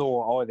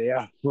all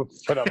there.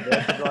 But I'm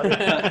there.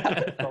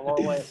 It's a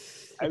lot like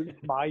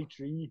out my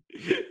tree.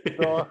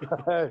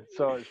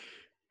 So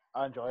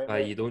I enjoy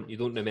it. You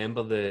don't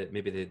remember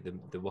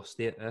the worst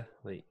date,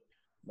 like.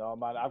 No,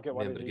 man, I've got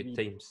one of good these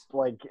times.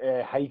 like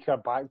hiker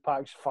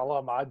backpacks full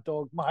of Mad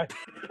Dog, man.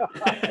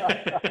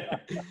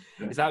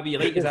 Is that what you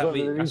like? Is that what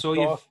I saw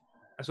you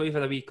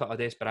for a wee cut of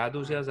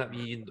Desperados here? Is that what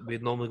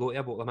we'd normally go to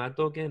about the Mad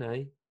Dog again,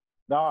 aye?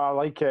 No, I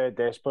like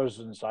Despers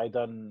and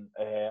cider, and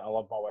I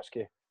love my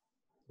whiskey.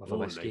 Love a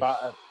whiskey.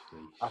 But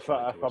if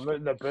I'm out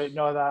in the boot and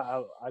all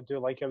that, I do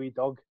like a wee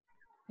dog.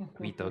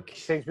 Wee dog.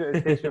 Takes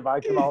me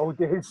back to my old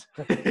days.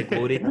 The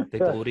glory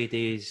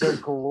days. The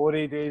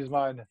glory days,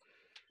 man.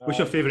 What's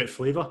your favourite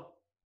flavour?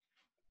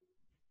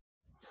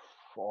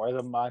 All of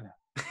them, man.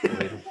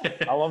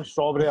 I love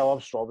strawberry.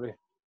 Strawberry.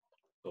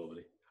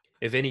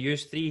 Have any of you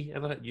three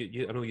ever?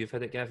 You, I know you've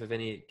had it, Gav. Have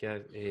any,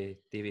 Gav,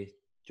 Davey,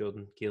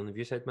 Jordan, Keelan, have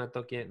you had Mad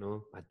Dog yet?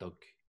 No, Mad Dog.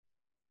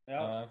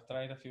 Yeah, I've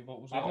tried a few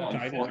bottles.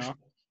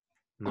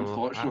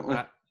 Unfortunately.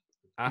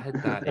 I had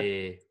that.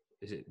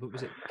 What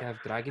was it? Gav,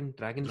 dragon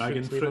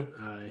fruit.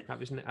 Aye. That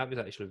was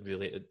actually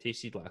really. It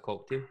tasted like a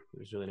cocktail. It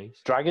was really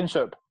nice. Dragon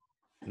soup.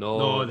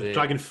 No, the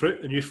dragon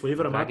fruit, the new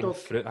flavour of Mad Dog.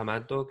 Dragon fruit, a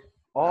Mad Dog.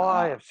 Oh,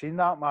 I have seen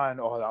that, man.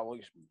 Oh, that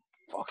looks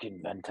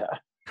fucking mint.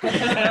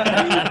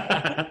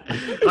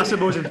 That's the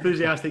most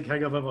enthusiastic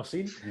thing I've ever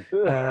seen.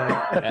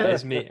 It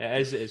is, mate.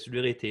 It is. It's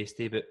really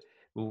tasty, but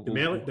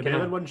the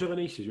melon one's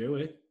really nice as well,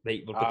 eh?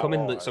 Right, we're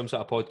becoming like some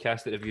sort of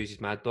podcast that reviews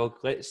his Mad Dog.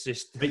 Let's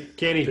just. Right,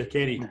 Kenny,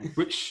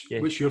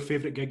 what's your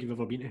favourite gig you've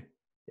ever been to?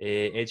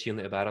 Ed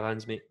Sheeran at the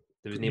Barrowlands, mate.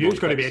 There was no. It's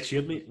going to be Ed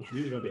Sheeran, mate.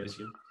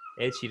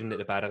 Ed Sheeran at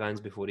the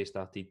Barrowlands before he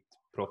started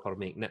proper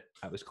making it.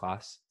 That was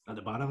class. At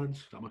the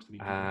Barrowlands, that must have been.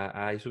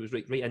 Aye, so it was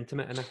right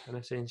intimate in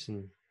a sense,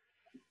 and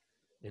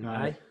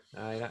aye,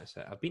 that's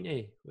it. I've been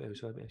to.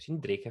 I've seen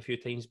Drake a few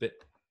times, but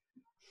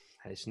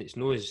it's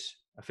no as.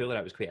 I feel like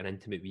that was quite an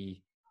intimate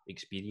wee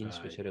experience,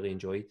 which I really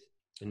enjoyed.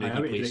 And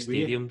now he plays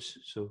stadiums,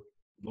 so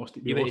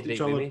you went to each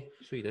other.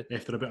 So you did.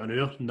 After about an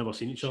hour, never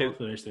seen each other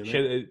for the rest of the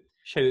night.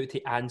 Shout out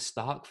to Anne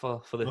Stark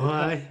for the.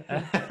 Aye.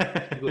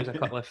 It was a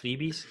couple of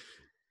freebies.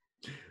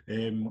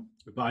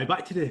 But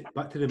back to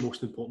the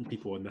most important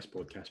people on this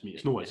podcast, mate.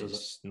 It's no us,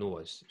 is it? No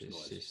us.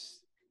 It's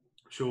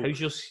so how's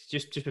your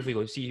just before we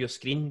go? See your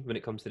screen when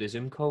it comes to the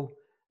Zoom call.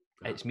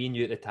 It's me and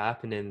you at the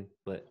top, and then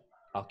like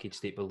Arcade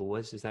State below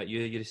us. Is that you?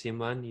 You're the same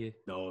one? You?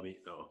 No, mate.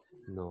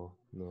 No.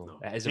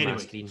 It isn't my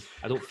screen.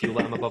 I don't feel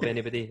that I'm above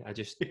anybody. I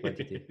just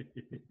wanted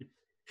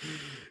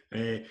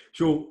to.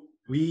 So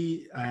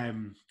we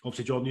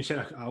obviously, Jordan, you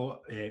sent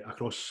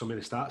across some of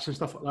the stats and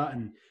stuff like that,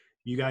 and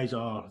you guys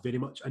are very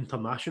much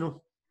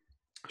international.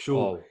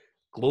 So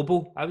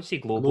global, I would say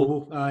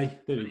global. Aye,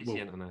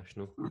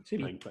 international.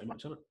 Same thing, pretty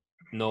much, isn't it?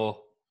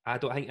 No, I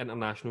don't think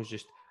international is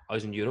just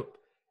us in Europe.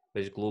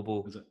 But it's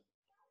global. Is it?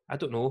 I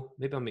don't know.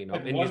 Maybe I'm making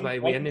up. Anyways, why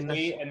we in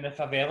this? In the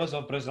favelas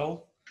of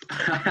Brazil.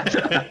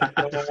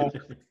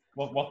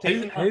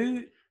 How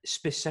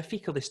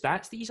specific are the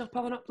stats that he's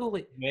pulling up though?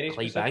 Like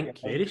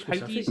Clydebank. Very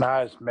specific.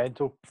 Nah, it's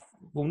mental.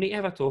 We'll need to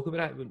have a talk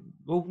about it.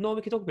 Well, no,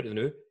 we could talk about it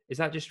now. Is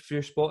that just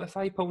through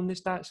Spotify pulling the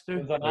stats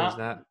through?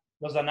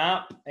 There's an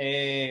app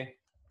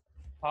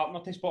partner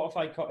to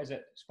Spotify. Is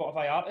it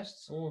Spotify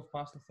Artists? Oh, we've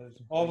passed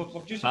 1,000. Oh,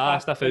 we've just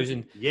passed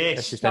 1,000.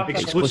 Yes,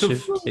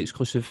 exclusive. So it's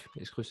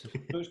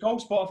called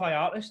Spotify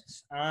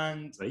Artists,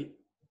 and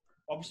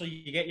obviously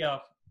you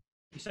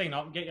sign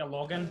up, get your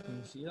login. Can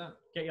you see that?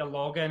 Get your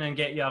login and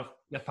get your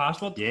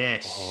password.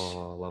 Yes.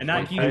 Oh, and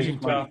that gives you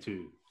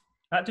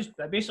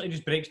that basically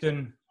just breaks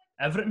down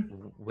everything.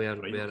 Where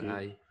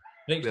I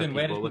breaks down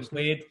where it's been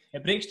played.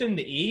 It breaks down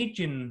the age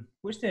and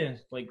what's the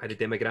the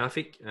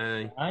demographic.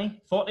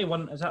 Aye,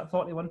 41. Is that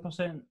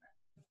 41%?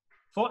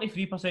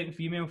 43%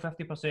 female,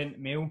 50%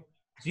 male,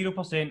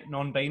 0%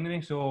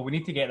 non-binary. So we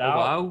need to get that.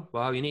 Up.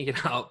 Wow! You need to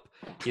get that up.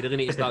 You really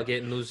need to start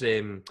getting those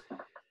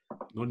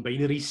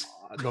non-binaries.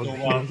 Up.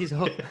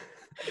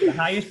 The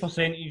highest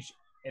percentage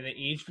of the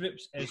age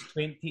groups is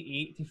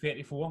 28 to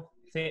 34,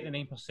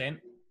 39%.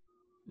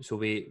 So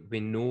we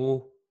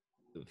know.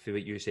 For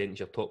what you said,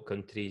 your top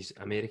countries,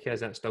 America, is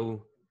that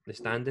still the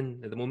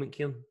standing at the moment,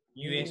 Kieran?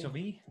 US of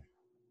E,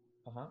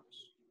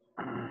 perhaps.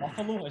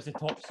 Buffalo is the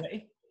top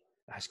city.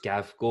 That's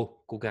Gav. Go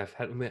Gav.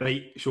 Hit him with it.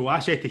 Right, so I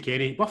said to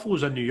Kenny,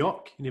 Buffalo's in New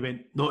York, and he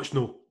went, no, it's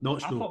no. I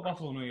thought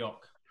Buffalo, New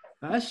York.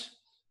 It is.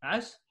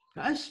 It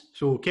is?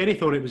 So Kenny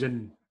thought it was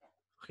in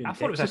I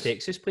thought it was a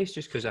Texas place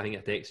just because I think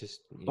a Texas.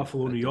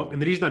 Buffalo, New York.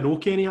 And the reason I know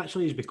Kenny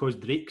actually is because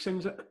Drake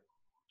sings it.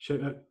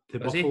 Shout out to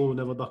Buffalo,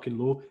 Never Ducking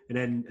Low. And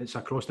then it's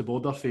across the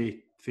border for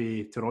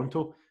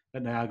Toronto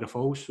at Niagara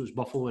Falls. So it's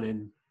Buffalo and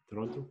then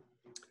Toronto.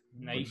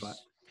 Nice.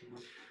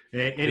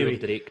 Anyway.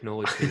 Drake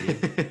knowledge.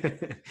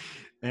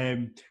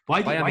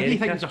 Why do you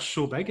think these are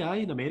so big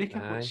in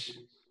America?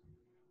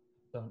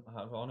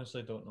 I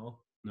honestly don't know.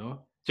 No.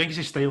 Do you think it's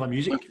a style of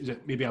music? Is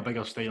it maybe a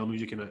bigger style of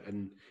music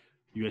in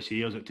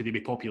USA, or is it to do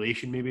with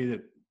population maybe?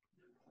 That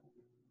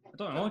I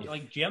don't know.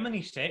 Like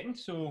Germany's second,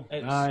 so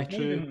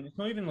true. It's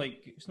not even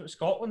like it's not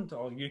Scotland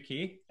or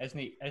UK. Isn't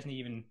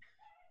even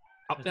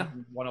Up there.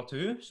 one or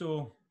two.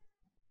 So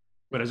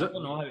where is it?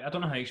 I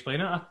don't know how to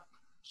explain it.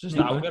 It's just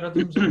the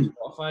algorithms on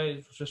Spotify.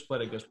 It's just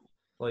where it gets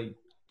like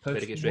Where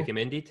it gets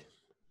recommended.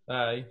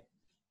 Aye.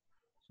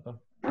 So.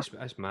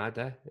 That's mad,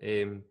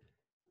 eh?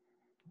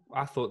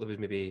 I thought there was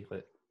maybe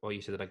like,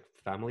 you said a big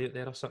family out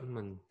there or something,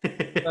 and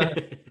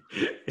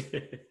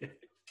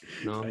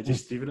no,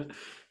 just leaving it.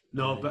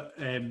 No, but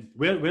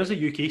where's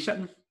the UK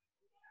sitting?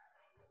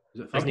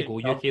 Is it doesn't go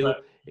UK though?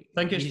 I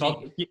think it's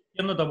third. You're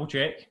gonna double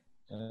check.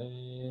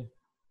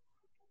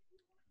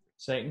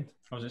 Second.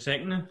 Was it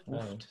second now?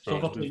 So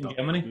moved up,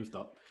 Germany. Moved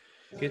up.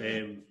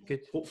 Good.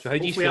 Good. So how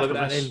do you feel about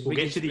that then? We'll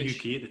get to the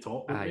UK at the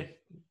top, won't we?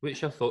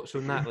 What's your thoughts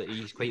on that? Like,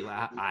 he's quite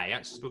like,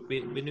 that's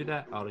we knew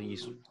that, or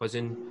he's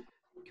buzzing,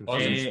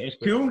 confused?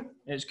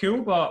 It's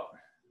cool, but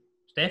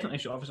it's definitely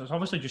it's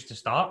obviously just to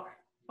start.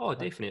 Oh,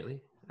 definitely.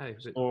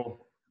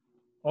 So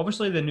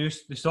obviously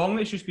the song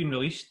that's just been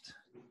released,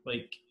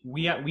 like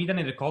we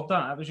didn't record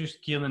that. It was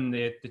just Kieran and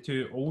the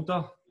two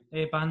older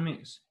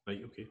bandmates.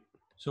 Right. Okay.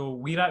 So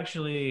we're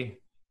actually,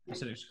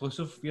 it's an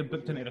exclusive. We're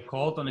booked in to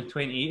record on the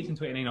 28th and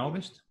 29th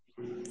August.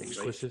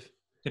 Exclusive.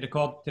 To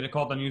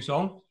record a new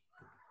song.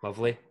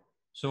 Lovely.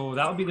 So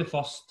that'll be the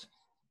first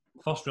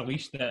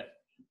release that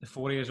the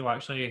four of us will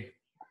actually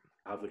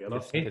have together.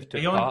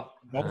 Be on.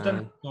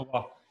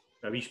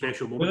 A wee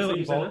special moment. Really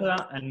looking forward to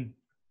that, and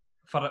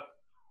for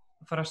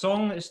a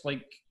song, it's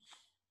like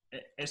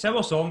it's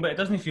our song, but it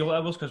doesn't feel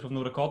like ours because we've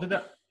not recorded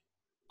it.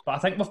 But I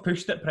think we've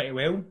pushed it pretty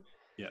well.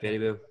 Yeah, very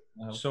well.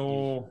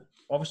 So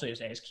obviously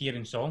it's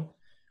Kieran's song,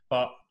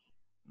 but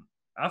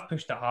I've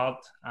pushed it hard,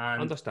 and I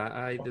understand.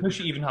 I'll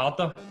push it even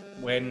harder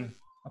when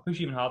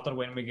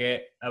we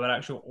get our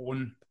actual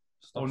own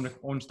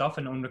stuff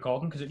and own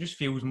recording, because it just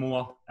feels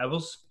more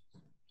ours.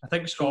 I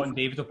think Scott and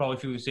David will probably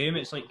feel the same.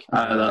 It's like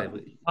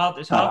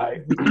it's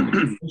hard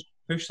to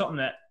push something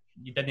that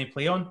you didn't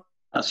play on.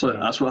 That's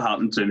what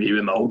happened to me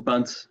with my old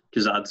band,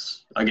 because I'd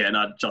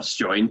just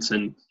joined,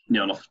 and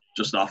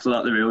just after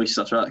that they released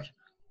a track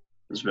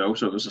as well,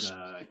 so it was just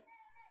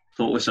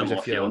totally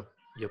similar feeling.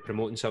 You're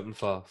promoting something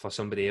for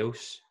somebody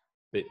else,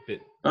 but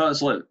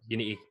it's like you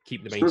need to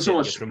keep the mindset. It's not so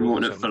much you're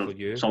promoting it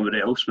for somebody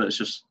else, but it's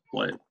just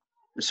like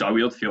it's a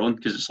weird feeling,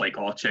 because it's like,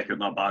 oh, check out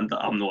my band that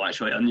I'm not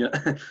actually in yet.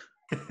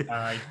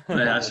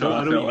 That's what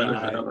I felt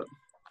like.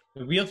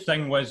 The weird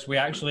thing was we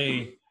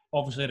actually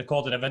obviously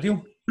recorded a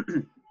video.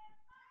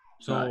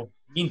 So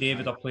me and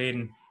David are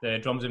playing the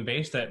drums and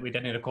bass that we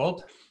didn't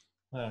record.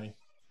 But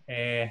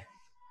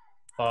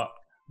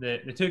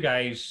the two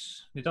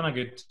guys, they done a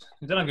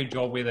good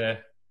job with the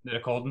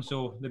recording.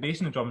 So the bass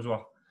and the drums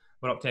were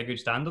up to a good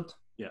standard.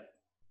 Yeah.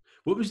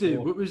 What was the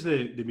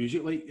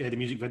music like? The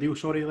music video,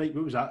 sorry, like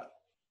what was that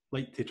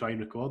like to try and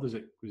record? Was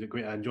it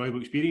quite an enjoyable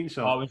experience?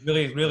 Or? Oh, it was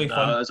really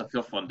fun. It was a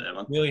pure fun day,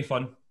 man. Really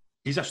fun.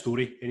 Is a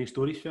story? Any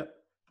stories for it?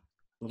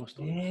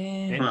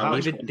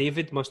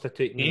 David must have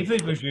taken.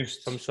 David was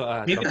just some sort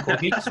of. David must have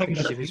picked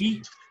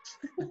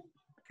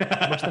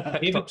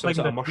up some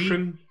sort of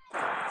mushroom.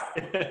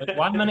 Like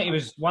one minute he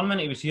was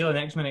here, the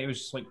next minute he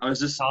was like.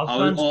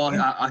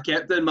 I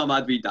kept doing my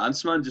mad wee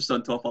dance, man, just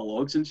on top of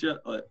logs and shit.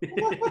 Like,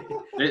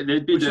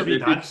 they'd be doing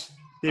dance.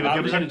 David,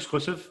 give us an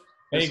exclusive.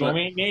 There you go,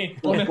 mate.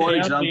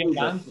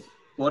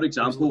 For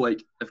example,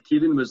 like if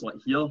Kieran was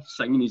like here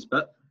singing his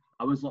bit,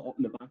 I was like up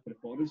in the back of the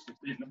forest just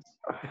doing this.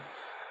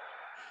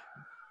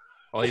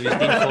 Oh, he was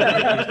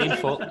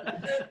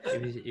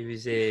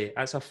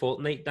that's a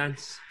Fortnite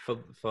dance for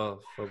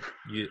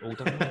you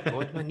older.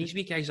 God, man, these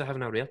wee guys are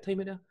having a rare time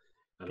in there.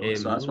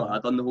 So that's what I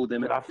done the whole day,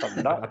 mate.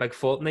 A big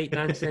Fortnite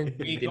dance then.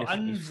 We got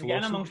in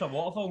amongst a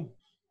waterfall.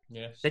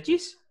 Yes. Did you?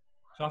 So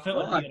I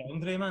felt like you're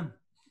Andre, man.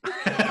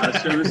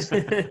 It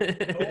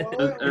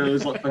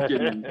was like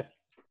fucking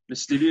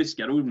Mysterious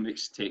Girl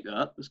makes Take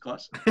That. It was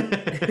class.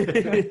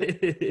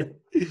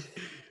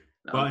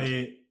 But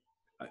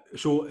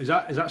so is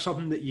that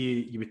something that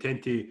you would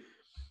tend to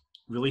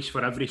release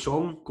for every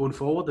song going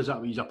forward? Is that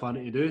what you're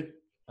planning to do?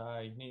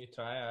 You need to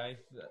try.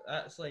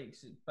 That's like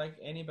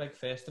any big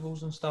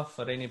festivals and stuff,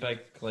 or any big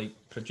like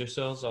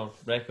producers or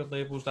record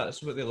labels.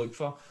 That's what they look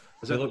for.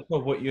 They look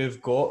for what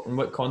you've got and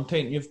what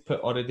content you've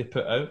already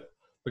put out.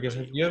 Because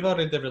if you've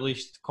already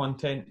released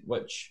content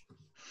which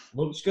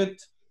looks good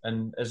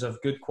and is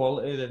of good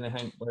quality, then they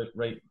think,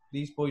 right,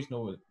 these boys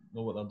know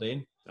what they're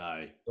doing.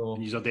 Aye. So,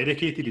 and you're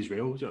dedicated as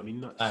well, do you know what I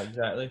mean? That's...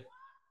 Exactly.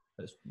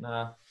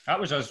 That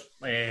was us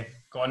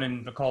going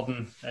and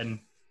recording and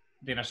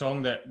doing a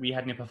song that we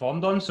hadn't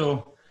performed on,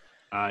 so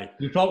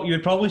you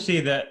would probably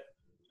say that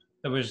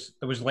there was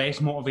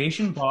less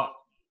motivation, but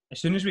as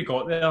soon as we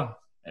got there,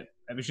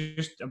 it was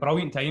just a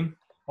brilliant time.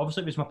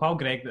 Obviously, it was my pal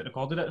Greg that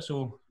recorded it,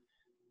 so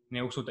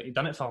and he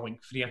done it for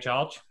like free of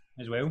charge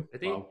as well.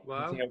 Did he?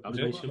 Wow. That was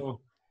good.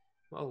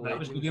 What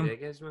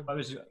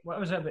was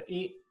it? About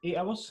 8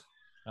 hours?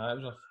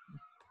 It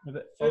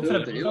was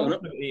about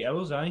 8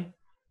 hours, aye.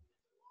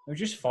 was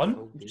just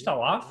fun, just a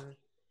laugh.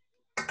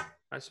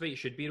 That's the way it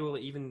should be, though.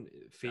 Like, even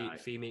for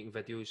making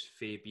videos,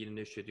 for being in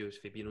the studios,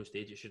 for being on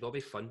stage, it should all be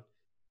fun.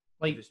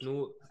 Like, if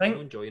no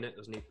enjoying it,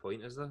 there's no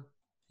point, is there?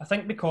 I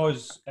think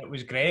because it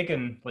was Greg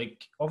and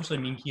like obviously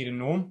me and Kieran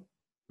know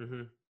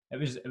him, it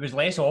was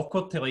less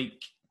awkward to like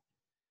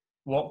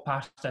walk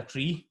past a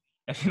tree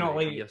if you're not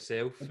like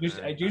yourself.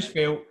 I just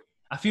felt.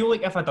 I feel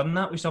like if I'd done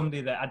that with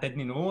somebody that I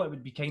didn't know, it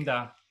would be kind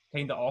of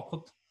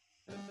awkward.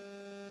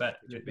 But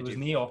there was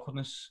no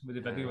awkwardness with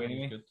the video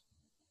anyway. Good.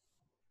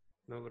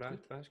 No,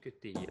 that's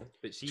good to hear.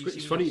 But see,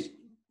 it's funny.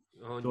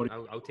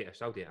 I'll take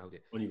this. I'll do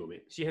it. On you go,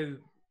 mate. See how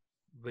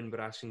when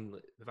we're asking,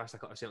 we've asked a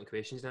couple of certain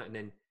questions and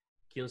then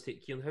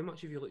Kieran, how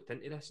much have you looked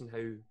into this and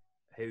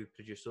how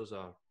producers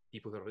or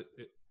people who are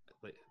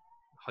like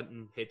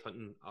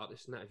headhunting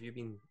artists and that? Have you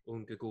been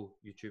on Google,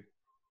 YouTube,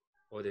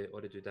 or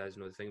the doodads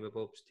and all the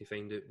thingamabobs to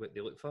find out what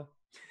they look for?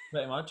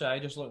 Pretty much. I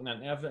just looking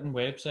into everything,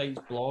 websites,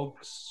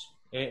 blogs,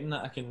 anything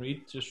that I can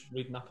read, just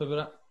reading up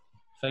about it,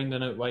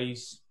 finding out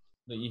ways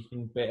that you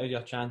can better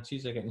your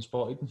chances of getting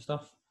spotted and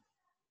stuff.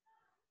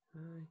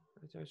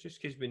 It's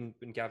just because when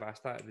Gav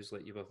asked that, it was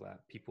like you were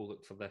like, people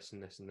look for this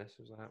and this and this.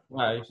 It was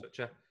like, such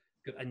a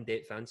good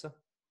in-depth answer.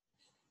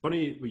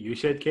 Funny what you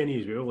said, Kenny,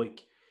 as well.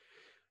 Like,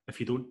 if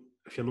you're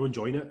not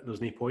enjoying it,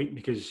 there's no point,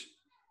 because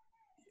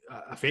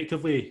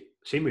effectively,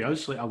 same with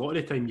us. Like, a lot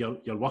of the time,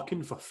 you're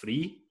working for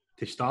free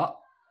to start,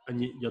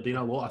 and you're doing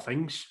a lot of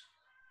things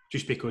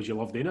just because you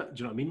love doing it.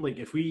 Do you know what I mean? Like,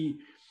 if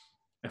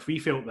we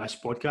felt this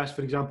podcast,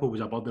 for example,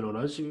 was a burden on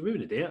us, we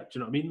wouldn't do it. Do you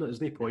know what I mean?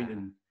 There's no point,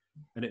 and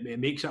it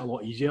makes it a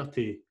lot easier to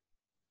do.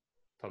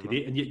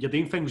 And you're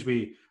doing things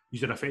with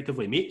you're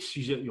effectively mates.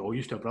 You all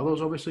used to have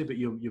brothers, obviously, but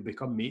you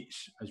become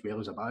mates as well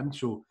as a band.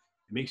 So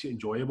it makes it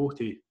enjoyable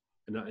to.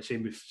 And that's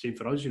the same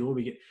for us. You know,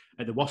 we get,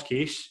 at the worst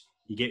case,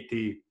 you get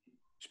to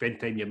spend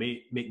time with your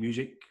mate, make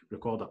music,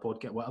 record a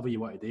podcast, whatever you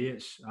want to do.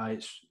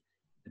 It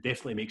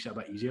definitely makes it a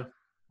bit easier.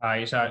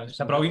 It's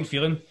a brilliant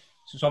feeling.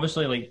 So it's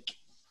obviously like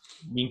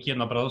me and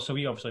Kieran are brothers, so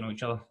we obviously know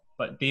each other.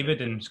 But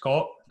David and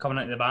Scott coming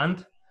into the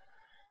band,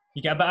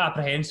 you get a bit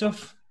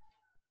apprehensive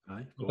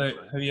about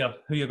who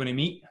you're going to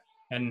meet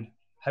and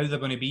how they're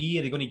going to be.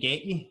 Are they going to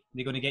get you? Are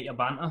they going to get your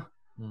banter?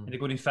 Are they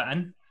going to fit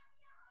in?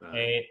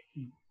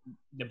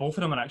 The both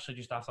of them are actually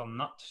just after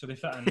nut, so they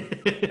fit in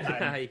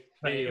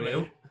pretty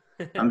well.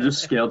 I'm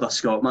just scared of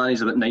Scott, man.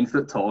 He's about 9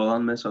 foot taller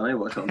than me, so I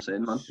watch what I'm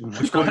saying, man.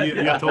 Scott, you're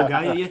a tall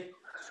guy, are you?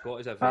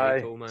 Scott is a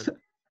very tall man.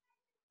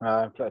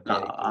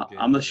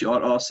 I'm the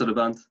short arse of the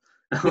band.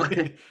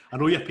 I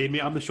know you're paying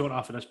me. I'm the short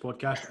half of this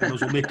podcast, and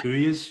there's only 2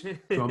 years.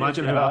 So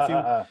imagine how I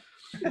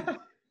feel.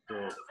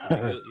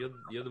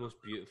 You're the most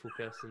beautiful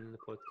person in the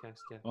podcast,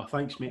 yeah. Oh,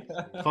 thanks, mate.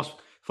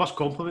 First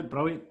compliment,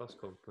 brilliant. First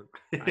compliment.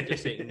 I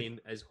just second name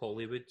is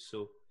Hollywood,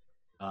 so.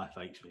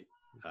 Thanks, mate.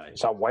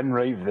 It's a win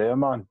right there,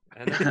 man.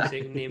 And the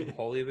second name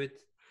Hollywood.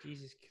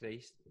 Jesus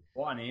Christ.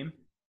 What a name.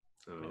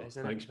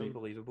 Thanks, mate.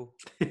 Unbelievable.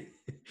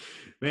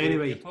 But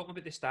anyway, you're talking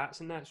about the stats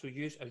and that, so are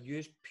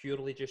you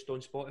purely just on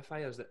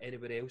Spotify, or is there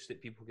anywhere else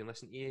that people can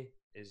listen to you?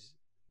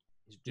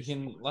 You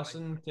can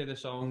listen to the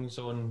songs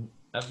on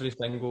every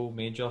single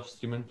major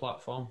streaming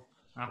platform.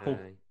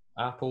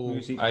 Apple,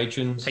 Music,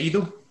 iTunes,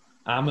 Tidal,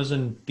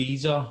 Amazon,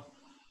 Deezer,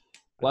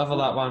 whatever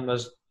that one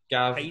was.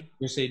 Gav,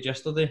 you said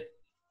yesterday.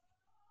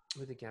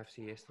 What did Gav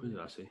say yesterday? What did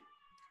I say?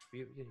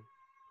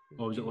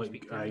 Was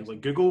it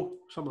like Google,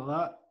 something like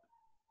that?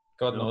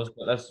 God knows,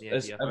 but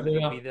it's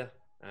everywhere.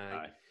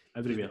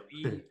 Everywhere.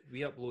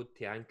 We upload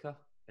to Anchor,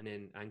 and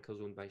then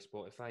Anchor's owned by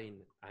Spotify, and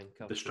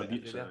Anchor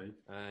distributes it.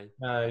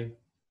 Aye.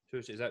 So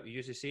is that we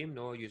use the same?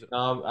 No,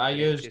 I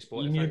use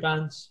Emu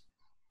Bands.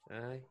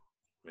 Aye.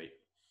 Right.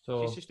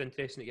 So it's just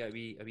interesting to get a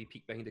wee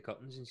peek behind the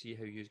curtains and see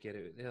how you get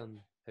out there and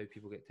how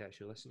people get to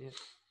actually listen to it.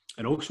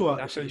 And also,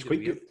 it's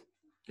quite good.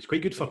 It's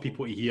quite good for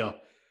people to hear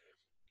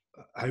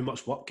how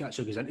much work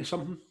actually goes into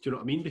something. Do you know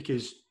what I mean?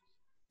 Because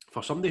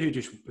for somebody who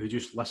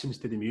just listens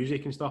to the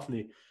music and stuff,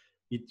 and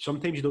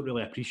sometimes you don't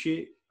really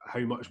appreciate how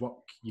much work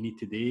you need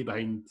to do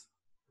behind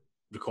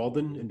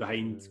recording and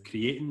behind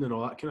creating and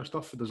all that kind of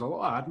stuff. There's a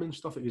lot of admin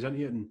stuff that goes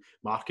into it, and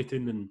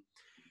marketing and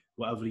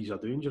whatever he's doing.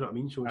 Do you know what I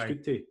mean? So it's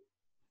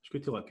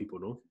good to let people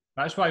know.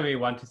 That's why we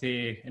wanted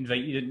to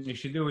invite you into the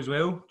studio as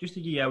well, just to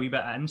give you a wee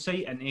bit of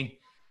insight into.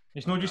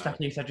 It's not just a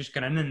case of just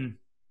going in and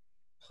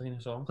playing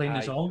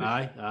the song.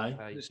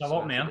 Aye. It's a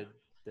lot more.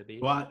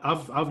 Well,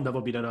 I've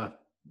never been in a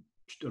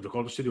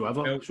recording studio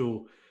ever,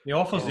 so the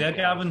offer's there,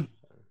 Gavin.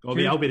 I'll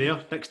be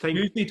there next time.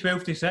 Tuesday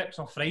 12 to 6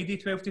 or Friday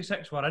 12 to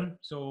 6 we're in.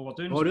 So we're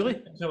doing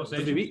really?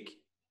 Every week?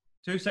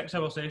 2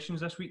 6-hour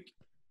sessions this week.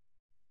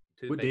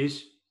 What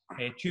days?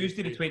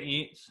 Tuesday the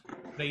 28th,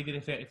 Friday the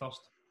 31st.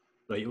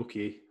 Right,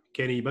 okay.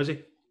 Kenny, you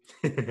busy?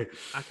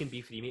 I can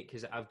be free, mate,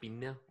 because I've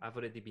been there. I've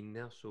already been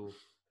there, so...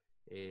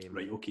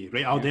 right, okay.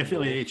 Right, I'll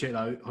definitely check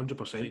that out,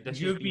 100%. Have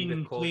you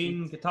been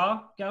playing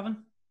guitar, Gavin?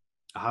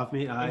 I have,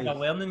 mate. You're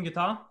learning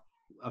guitar?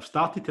 I've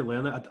started to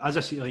learn it. As I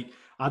say, like,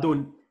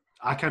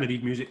 I can't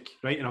read music,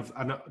 right?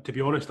 And to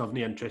be honest, I've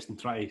no interest in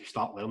trying to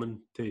start learning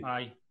to.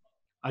 Aye.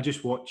 I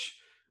just watch,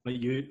 like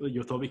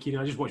you're talking,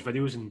 Kieran, I just watch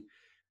videos and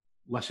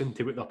listen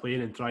to what they're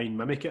playing and try and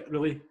mimic it.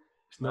 Really,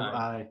 it's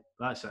not.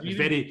 That's it. It's Even-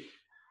 very.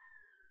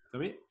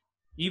 Sorry?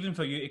 Even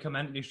for you to come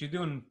into the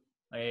studio and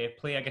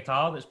play a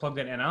guitar that's plugged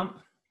into an amp,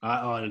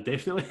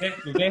 Definitely.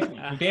 you'll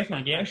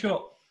definitely get a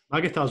shot. My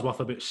guitar's worth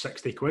about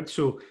 £60,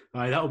 so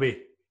that'll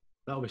be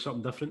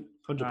something different.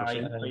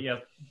 100%. But yeah,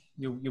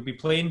 you'll be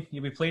playing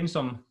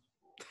some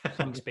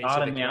guitar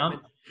Expensive in the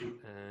amp.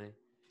 equipment.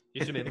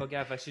 Just remember,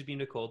 Gav, this has been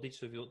recorded,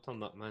 so if you don't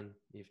turn up, man,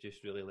 you've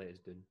just really let us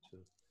down. So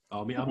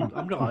I mean,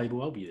 I'm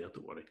reliable. I'll be there.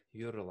 Don't worry.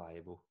 you're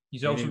reliable.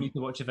 You also need to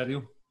watch the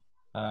video.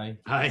 Aye.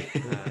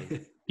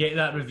 Aye. Get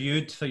that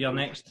reviewed for your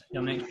next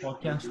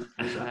podcast.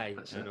 Aye,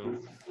 I know.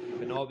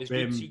 But no, it was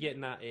good to see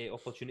getting that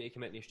opportunity to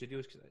come into the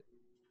studios, because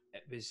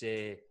it was.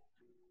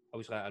 I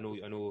was like, I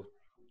know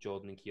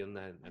Jordan and Kieran,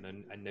 and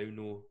I now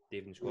know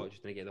David and Scott.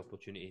 Just didn't get the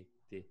opportunity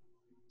to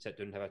sit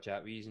down and have a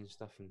chat with you and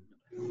stuff, and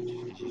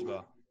it's just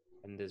were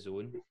in the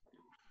zone.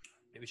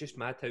 It was just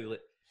mad how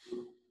like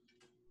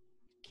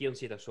Kieran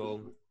said a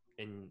song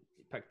and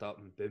it picked up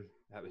and boom,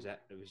 that was it.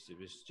 It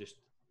was just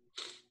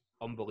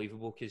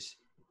unbelievable, because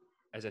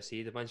as I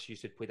say, the man's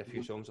used to played a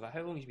few songs like,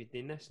 how long has he been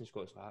doing this? And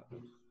Scott's like,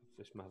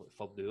 it's my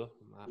third hour.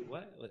 I'm like,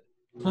 what? Like,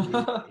 he was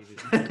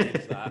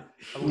that.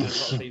 I've only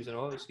heard times and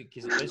all,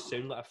 because it does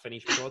sound like a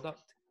finished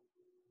product,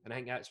 and I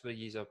think that's where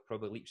you are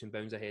probably leaps and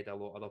bounds ahead of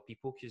a lot of other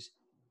people, because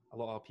a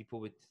lot of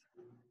people would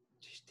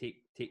just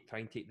try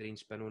and take their own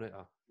spin on it,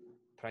 or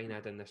try and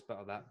add in this bit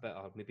or that bit,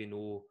 or maybe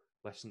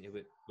listen to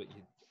what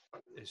you,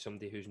 as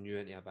somebody who's new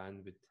into a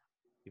band would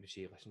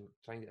say, listen,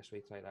 try and get this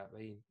way, try that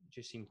way. It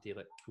just seemed to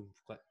like boom,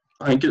 click.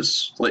 I think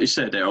it's, like you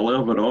said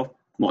earlier, we're all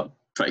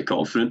pretty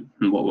confident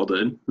in what we're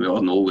doing. We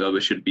all know where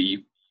we should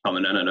be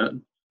coming in and out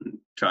and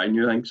trying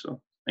new things. So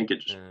I think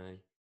it just, as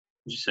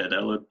you said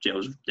earlier,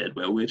 gels dead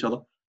well with each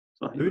other.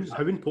 So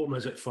how important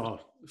is it for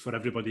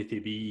everybody to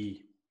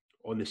be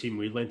on the same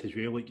wavelength as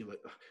well? Like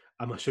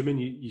I'm assuming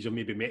you've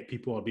maybe met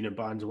people or been in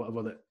bands or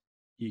whatever that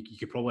you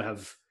could probably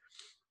have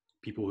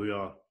people who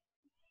are,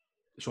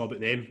 it's all about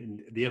them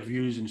and their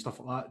views and stuff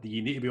like that. Do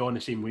you need to be on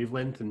the same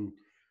wavelength? And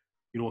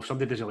if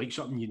somebody doesn't like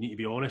something, you need to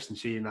be honest and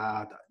say, nah,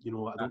 I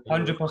don't.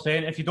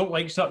 100%. If you don't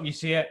like something, you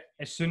say it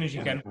as soon as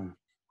you can.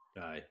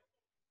 Aye.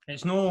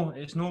 It's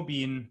no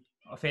being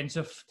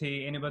offensive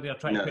to anybody or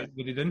trying to put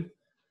anybody down.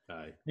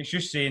 Aye. It's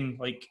just saying,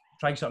 like,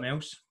 try something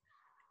else.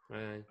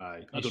 Aye.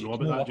 I don't know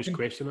about that. Just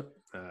question it.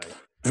 Aye.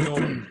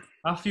 So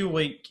I feel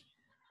like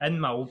in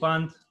my old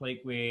band,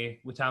 like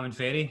with Tam and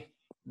Ferry,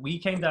 we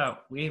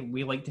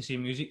like the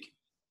same music.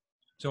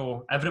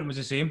 So everything was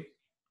the same.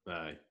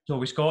 Aye. So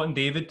with Scott and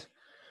David,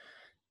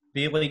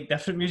 they like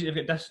different music.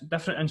 They've got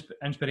different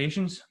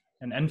inspirations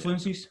and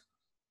influences.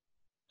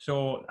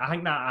 So I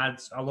think that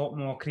adds a lot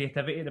more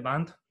creativity to the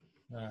band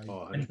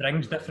and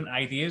brings different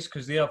ideas,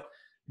 because they've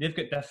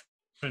got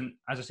different,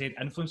 as I said,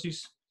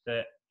 influences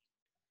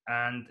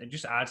and it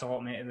just adds a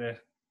lot more to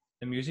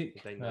the music.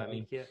 He's that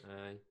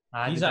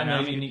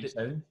unique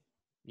sound.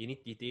 You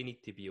do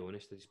need to be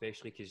honest,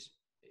 especially because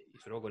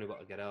if you're all going to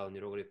work together and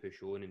you're all going to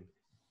push on, and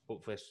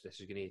hopefully this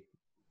is going to,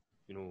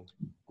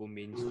 go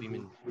mainstream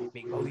and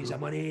make millions of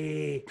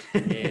money.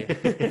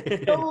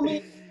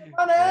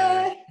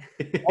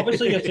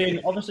 Obviously,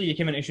 you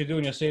came into the studio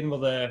and you're saying,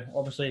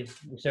 we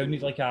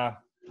sounded like a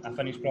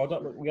finished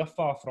product, but we are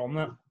far from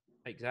that.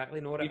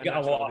 Exactly, Nora. We've got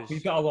a lot of work.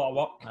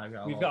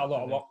 We've got a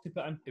lot of work to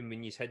put in. And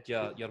when you had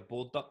your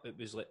board up, it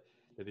was like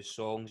there was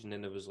songs, and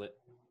then there was like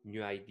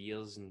new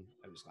ideas, and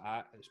it was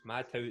like it's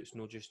mad how it's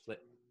not just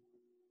like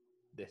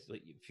this.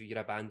 Like if you're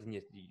a band and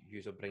you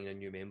are bringing in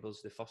new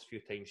members, the first few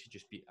times should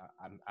just be.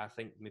 I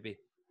think maybe you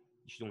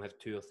should only have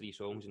 2 or 3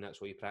 songs, and that's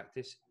all you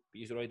practice. But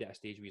you're already at a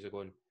stage where you're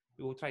going,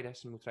 we'll try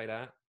this and we'll try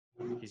that,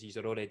 because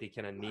you're already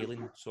kind of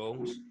nailing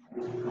songs.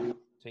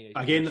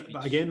 Again,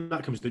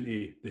 that comes down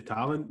to the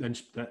talent,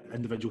 the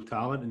individual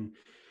talent, and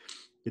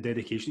the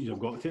dedication you've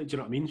got to it. Do you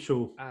know what I mean?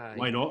 So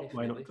why not?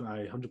 Definitely.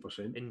 Why not?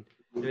 100%. And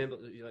remember,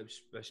 I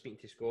was speaking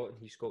to Scott,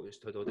 and Scott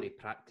had already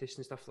practiced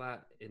and stuff like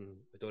that, and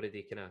had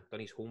already kind of done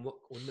his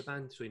homework on the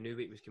band, so he knew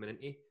what he was coming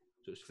into.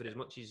 So it's for as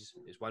much as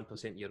it's 1%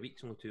 of your week,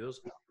 it's only 2 hours.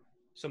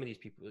 Some of these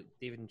people, like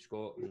David and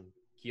Scott and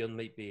Kieran,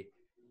 might be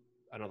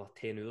another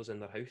 10 hours in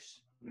their house.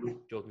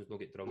 Jordan's not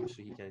get drums,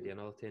 so he can't do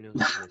another 10 hours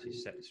unless he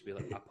sits with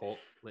like a pot.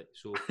 Like,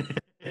 so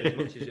as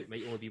much as it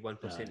might only be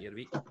 1% of your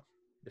week,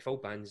 the full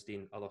band's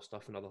doing other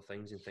stuff and other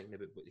things and thinking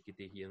about what they could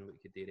do here and what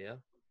they could do there.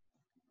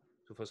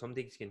 So for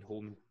somebody to get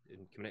home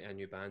and coming into a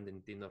new band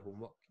and doing their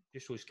homework,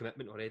 just shows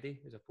commitment already,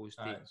 as opposed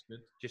to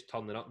just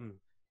turning up and,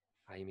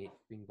 aye mate,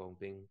 bing bong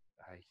bing,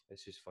 aye,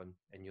 this is fun,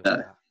 and you're like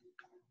that.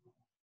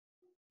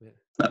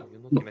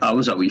 I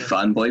was a wee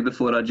fanboy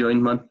before I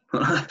joined, man.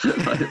 Aye,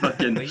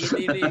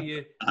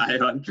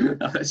 man.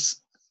 I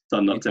was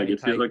turned up to a good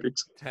few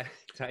gigs.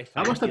 That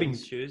must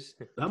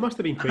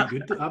have been quite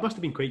good. That must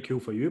have been quite cool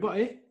for you, but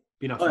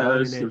being a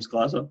fan. It was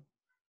class. It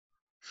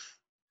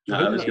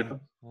was good.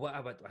 What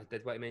I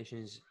did want to mention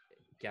is,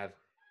 Gav,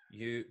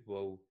 you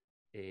will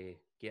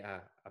get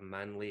a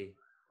manly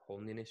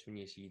horniness when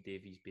you see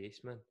Davey's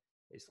bass, man.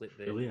 It's like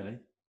the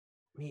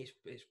Mate,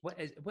 what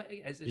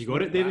is You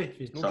got it, Davey? It's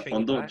It's no a shiny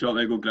thunder. back. Do you want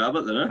me to go grab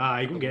it then? Eh?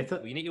 Aye, you can get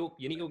it. You need to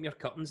open your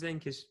curtains then,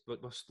 because we're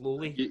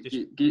slowly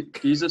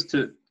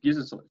Give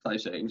us like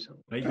 5 seconds.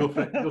 Right, go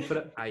for it. Go for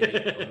it.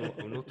 Aye,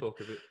 I'll not talk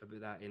about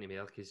that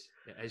anymore, because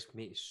it is,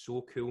 mate. It's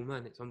so cool,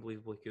 man. It's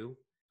unbelievably cool.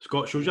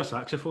 Scott, shows your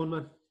saxophone,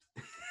 man.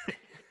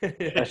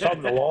 It's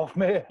up the loft,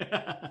 mate.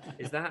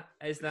 Is that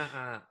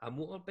a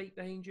motorbike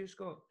behind you,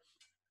 Scott?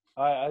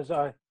 Aye, as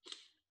I.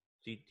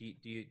 Do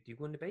you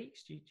go on the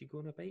bikes? Do you go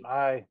on a bike?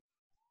 Aye.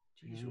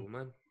 Jeez, oh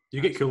man. You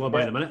get cooler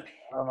by the minute.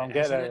 I'm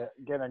Isn't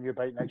getting a new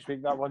bike next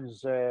week. That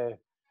one's I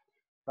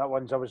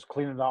was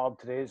cleaning that up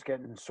today. It's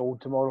getting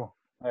sold tomorrow.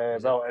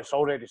 Well, it's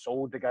already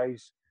sold. The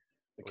guys,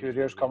 the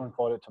courier's coming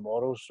for it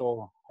tomorrow.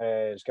 So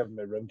it's giving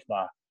me room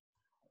for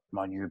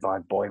my new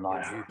bad boy,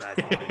 man. Your new bad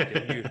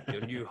boy,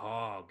 your new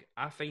hog.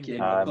 I find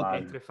them Aye, the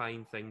man.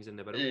 petrifying things in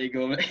the world. There you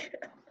go, mate.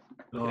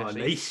 Oh, It's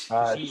like- nice.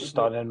 See, It's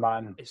stunning,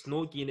 man. It's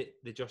not giving it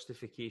the The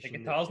justification.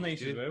 guitar's that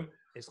it's nice as due. well.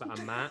 It's like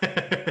a matte.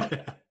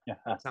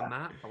 It's a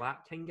matte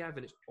black thing,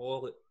 Gavin. It's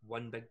all at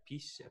one big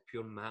piece, a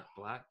pure matte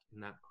black,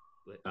 and that.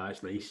 Like,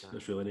 That's nice.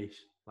 That's really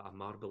nice. like a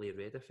marbly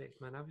red effect,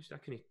 man. I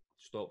couldn't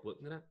stop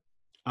looking at it.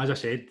 As I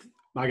said,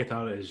 my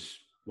guitar is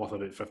worth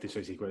about 50,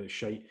 60 quid. It's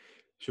shite.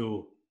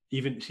 So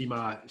even see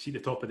the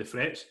top of the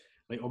frets,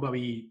 like all my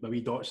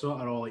wee dots that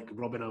are all like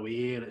rubbing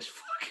away, and it's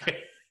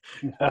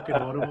fucking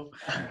horrible.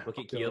 Look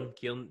at Kieran.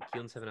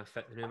 Kieran's having a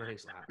fit in the room, and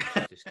he's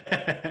like, just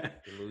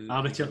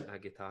Amateur. a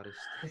guitarist.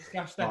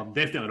 Disgusting. I'm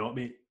definitely not,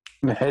 mate.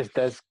 It's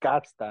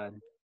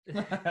disgusting.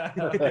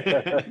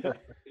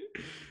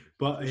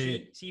 But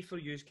See, for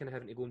you, kind of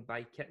having to go and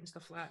buy kit and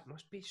stuff like that, it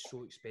must be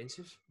so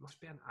expensive. Must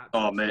be an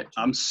absolute Oh, mate, fortune.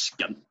 I'm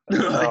skint.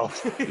 Oh,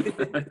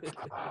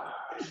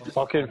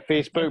 fucking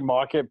Facebook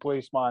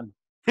Marketplace, man.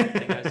 I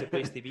think that's the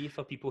place to be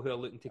for people who are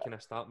looking to kind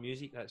of start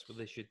music. That's where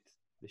they should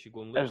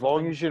go and look. As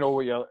long as you know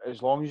what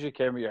as long as you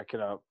can what you're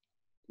kind of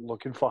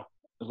looking for,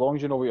 as long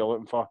as you know what you're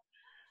looking for,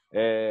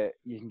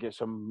 you can get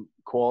some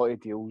quality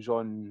deals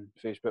on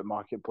Facebook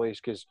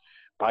Marketplace. Because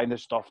buying the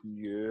stuff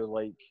new,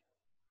 like,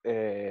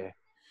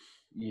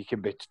 you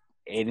can be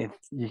you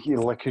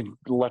can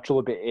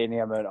literally be any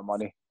amount of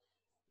money.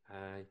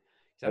 Aye.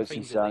 See, I It's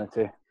find that, like,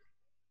 insanity.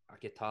 a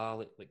guitar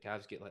like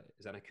Gav's got, like,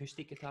 is it an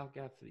acoustic guitar,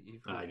 Gav, that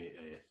you've got? aye, mate,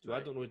 aye. So I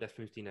don't know the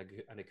difference between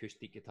an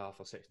acoustic guitar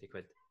for 60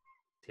 quid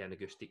to an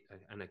acoustic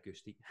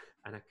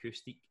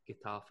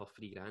guitar for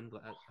 $3,000.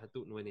 Like, I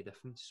don't know any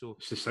difference. So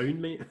It's the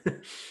sound, mate.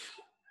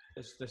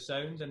 It's the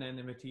sound and then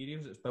the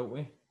materials it's built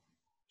with.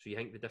 you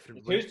think the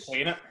different Who's woods-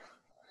 playing it?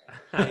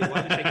 Aye, what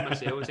I was thinking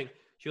myself, I was thinking,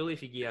 surely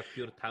if you give a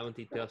pure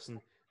talented person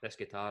this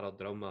guitar or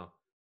drum or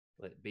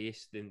like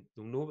bass, then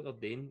they'll know what they're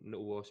doing and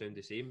it'll all sound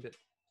the same, but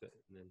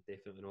then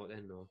definitely not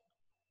then, no.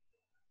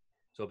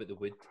 It's all about the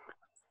wood.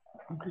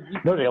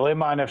 Not really,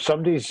 man. If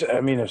somebody's,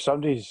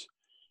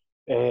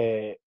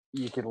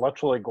 you could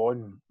literally go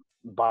and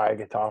buy a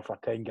guitar for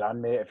 10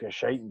 grand, mate. If you're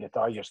shiting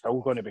guitar, you're still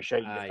going to be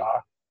shiting Aye.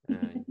 guitar.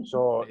 Aye.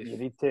 So If- you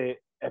need to,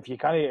 if you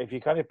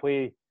can't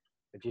play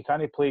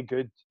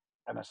good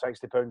in a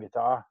 £60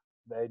 guitar,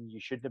 then you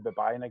shouldn't be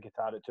buying a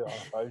guitar at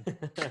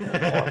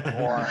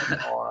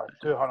 £200 or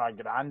 200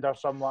 grand or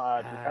something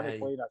like that. Aye.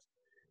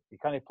 You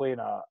can't play in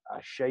a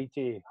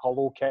shitey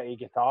Hello Kitty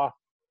guitar.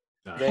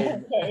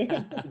 Aye.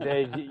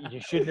 Then you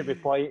shouldn't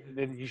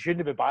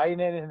be buying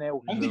anything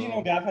else. How did you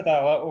know Gav had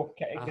a little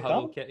kitty A guitar?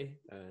 Hello Kitty.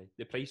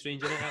 The price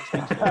range in it, that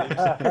speaks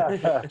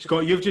volumes.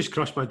 Scott, you've just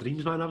crushed my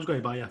dreams, man. I was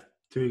going to buy a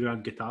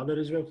 $2,000 guitar there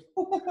as well.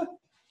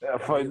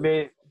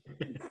 Mate,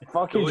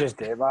 fucking just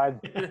do it, man.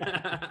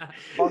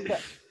 Fuck it.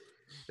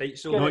 Right,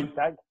 so Get it,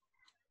 Dig.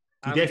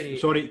 I'm Def- gonna-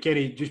 Sorry,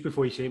 Kenny, just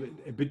before you say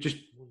it, but just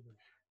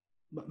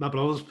my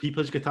brother's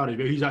Peepa's guitar as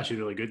well. He's actually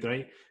really good,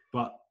 right?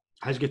 But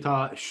his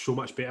guitar is so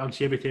much better. And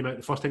see, every time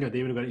the first thing I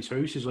do when I go to his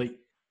house is like,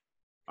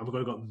 I'm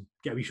going to go and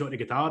get a wee shot of the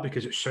guitar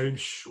because it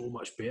sounds so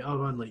much better,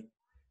 man. Like,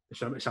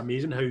 it's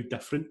amazing how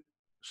different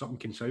something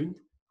can sound.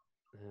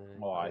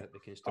 Oh, aye. the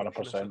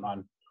construction or 100%, something.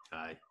 man.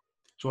 Aye.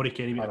 Sorry,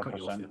 Kenny, mate, I cut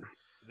you off 100%. there.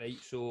 Right,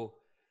 so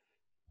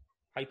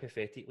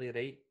hypothetically,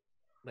 right,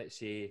 let's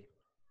say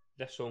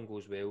this song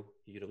goes well,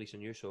 you release a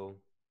new song,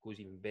 goes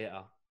even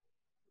better.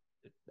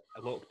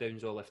 A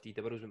lockdown's all lifted,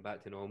 the world's went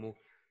back to normal.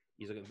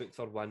 You're getting booked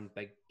for one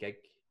big gig,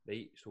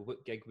 right? So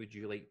what gig would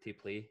you like to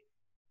play?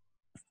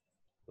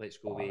 Let's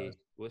go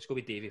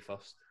with Davey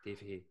first.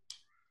 Davey,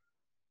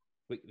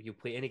 you'll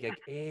play any gig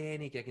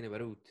in the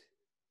world.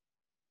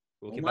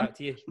 We'll get man. back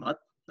to you. Mad.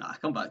 Nah,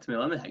 come back to me.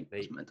 Let me think.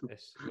 Right, It's mental.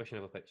 I wish I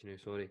never picked you now,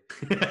 sorry.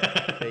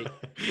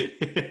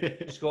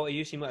 Scotty,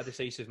 you seem like a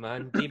decisive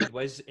man. David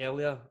was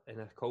earlier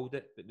and I called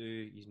it, but now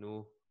he's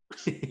no.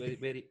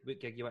 What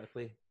gig you want to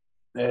play?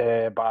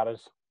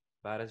 Barras.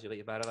 Barras, you like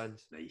your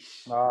Barrowlands?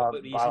 Nice. what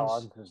reasons?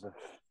 Barrowlands is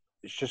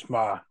it's just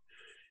my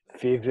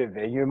favourite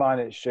venue, man.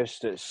 It's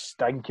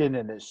stinking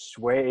and it's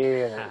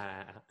sweaty and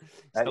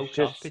Still it's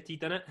just-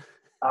 carpeted in it?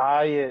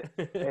 I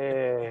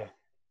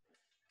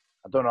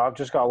don't know. I've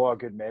just got a lot of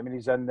good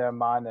memories in there,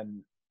 man.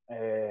 And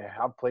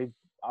I've played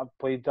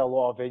a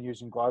lot of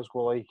venues in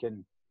Glasgow, like,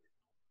 and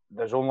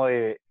there's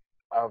only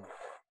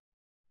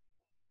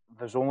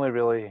there's only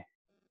really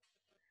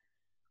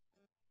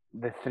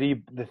the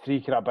three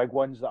kind of big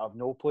ones that I've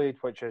no played,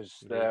 which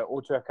is the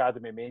O2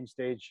 Academy main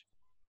stage,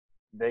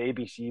 the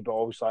ABC, but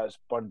obviously it's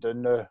burned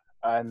down now,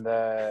 and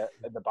the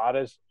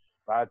Barras.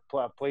 I've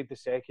played the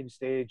second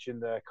stage in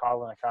the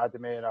Carlin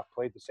Academy, and I've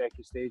played the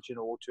second stage in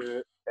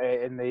O2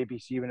 in the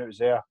ABC when it was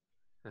there.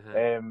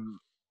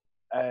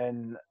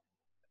 And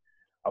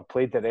I've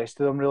played the rest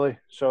of them really,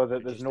 so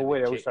that there's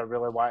nowhere else I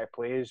really want to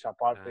play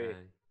apart from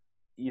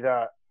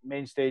either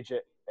main stage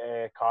at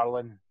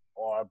Carlin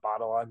or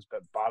Barrowlands.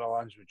 But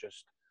Barrowlands would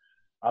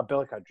that'd be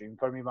like a dream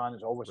for me, man.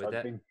 It's always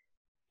has been.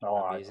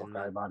 Oh, amazing,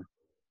 man.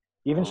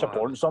 Even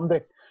supporting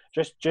somebody,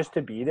 just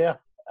to be there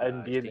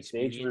and be in the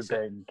stage would be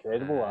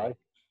incredible.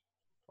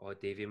 Oh,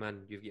 Davey,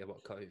 man, you've got a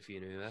lot cut out for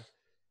you now,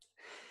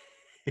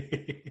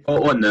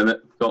 Got one now, mate.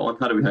 Got one.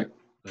 How do we think?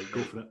 Right,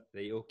 go for it.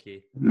 Right,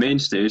 okay. Main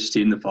stage,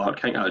 Tea in the Park.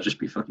 I think that would just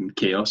be fucking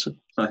chaos. I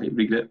think it'd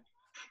be great.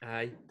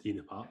 Aye. Tea in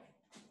the Park.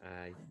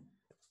 Aye.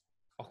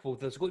 Oh, well,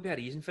 there's got to be a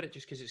reason for it,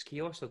 just because it's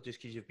chaos, or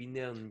just because you've been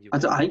there and you've...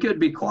 I think it would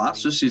be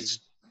class. Just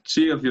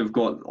see if you've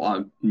got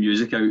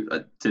music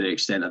out to the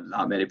extent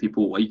that many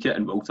people like it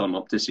and will turn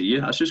up to see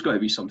you. That's just got to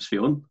be some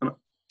feeling, isn't it?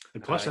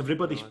 And plus,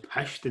 everybody's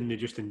pissed and they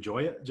just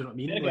enjoy it. Do you know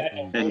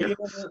what I mean?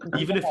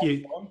 Even if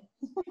you...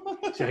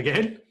 Say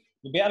again?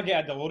 You better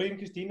get a DeLorean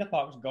because Tea in the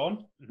Park's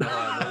gone. No,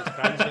 it's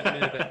transmitting me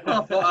a bit.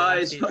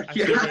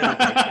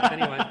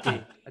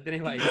 I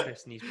didn't want to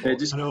piss in these pots.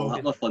 Just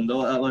clap my thunder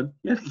like that one.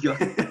 Yeah, you go.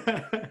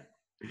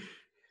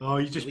 Oh,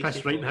 you just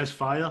pissed right in his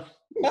fire.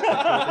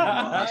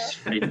 That's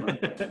fine,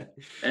 man.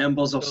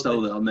 Embers are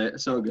still there, mate.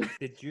 It's all good.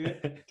 Did you,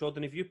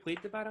 Jordan, have you played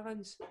the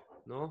Barrowlands?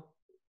 No?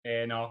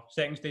 No.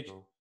 Second stage.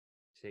 No.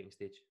 Second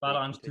stage.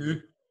 Barrowlands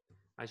 2.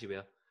 As you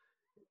were.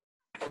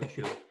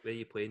 Sure. Where are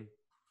you playing?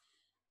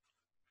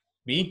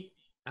 Me?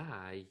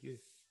 Aye, you.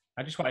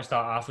 I just want to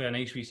start off with a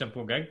nice wee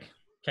simple gig.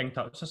 King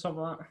Tut's or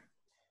something like that.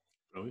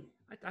 Brilliant.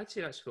 I'd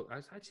say that's quite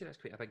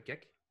a big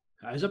gig.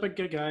 It is a big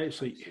gig, aye.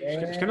 It's like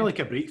it's kind of like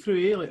a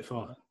breakthrough, like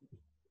for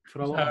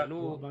a lot. I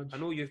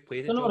know you've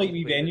played it. It's not like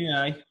wee venue,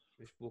 aye.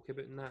 We spoke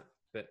about in that,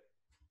 but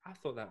I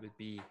thought that would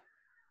be.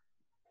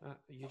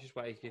 You just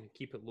want to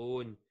keep it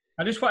low and.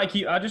 I just want to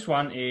keep it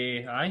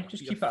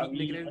a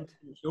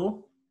wee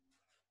show.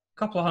 A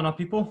couple of 100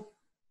 people,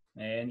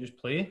 and just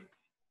play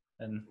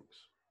and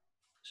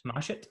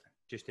smash it.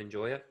 Just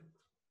enjoy it.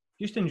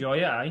 Just enjoy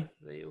it, aye.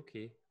 Right,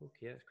 okay.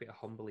 That's quite a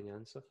humbling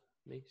answer.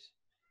 Nice.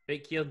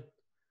 Right, Kieran.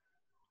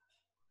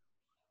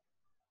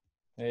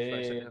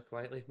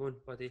 Quietly, come on,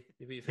 buddy.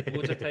 You've had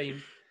loads of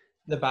time.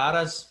 The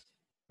Barras.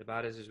 The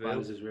Barras as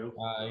well.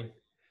 Aye.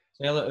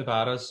 Sell it to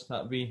Barras.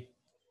 That'd be.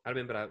 I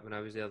remember when I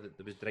was there that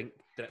there was drink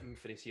dripping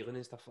for the ceiling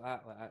and stuff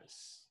like that.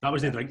 That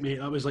was the drink, mate.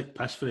 That was like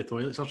piss for the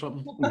toilets or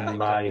something.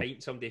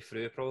 Pint somebody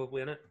threw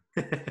probably in it.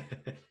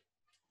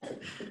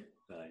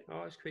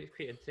 Oh, it's quite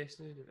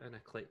interesting and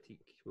eclectic.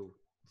 Well,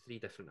 3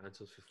 different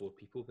answers for 4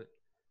 people, but.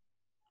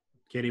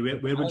 Kerry,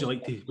 where would you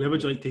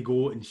like to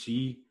go and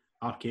see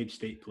Arcade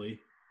State play?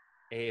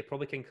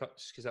 Probably King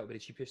Tut's because that would be the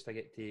cheapest I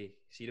get to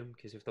see them.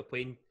 Because if they're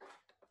playing,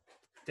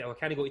 I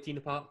can't go to Tea in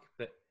the Park,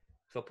 but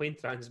if they're playing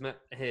Transmit,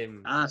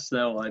 that's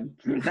the one.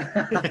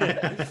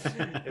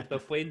 If they're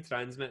playing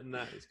Transmit and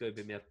that, it's going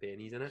to be more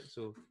pennies in it.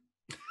 So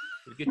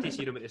it's good to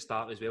see them at the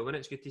start as well. And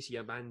it's good to see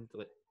a band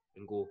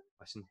and go,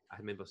 listen, I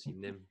remember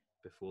seeing them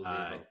before they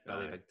were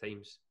really big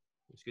times.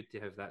 It's good to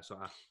have that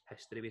sort of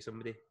history with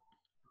somebody.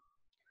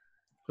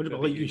 What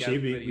about like you say?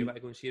 You want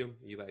to go and see them?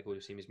 You want to go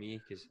the same as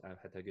me because I've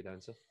had a good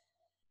answer.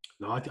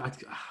 No, I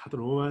don't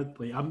know, man.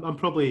 Like I'm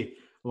probably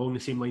along the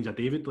same lines as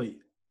David. Like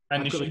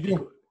in the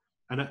studio,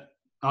 and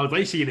I would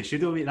like to see you in the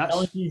studio, mate. That's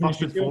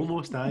first and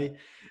foremost, aye.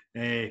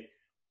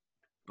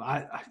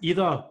 But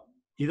either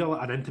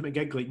an intimate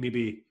gig, like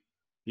maybe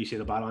you say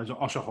the Barrowlands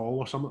or Usher Hall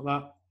or something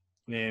like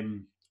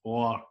that,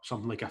 or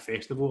something like a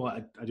festival.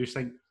 I just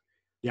think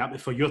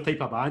for your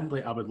type of band,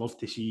 like I would love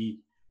to see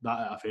that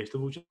at a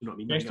festival. Do you know what I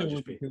mean? Festival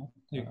would be cool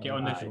to get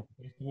on the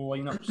festival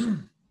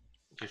lineups.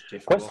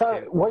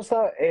 What's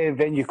that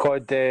venue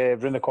called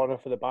around the corner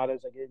for the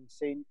Barras again?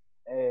 St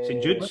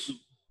Jude's?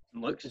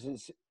 Luke's.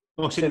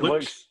 St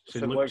Luke's.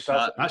 St Luke's.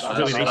 That's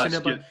really nice in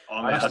there, but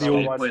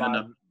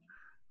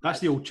that's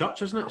the old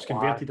church, isn't it? It's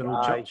converted an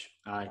old church.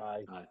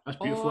 Aye. That's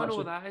beautiful. Oh,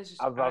 no, that is.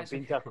 I've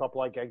been to a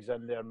couple of gigs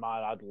in there,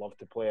 man. I'd love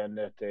to play in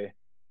there too.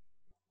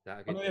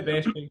 One of the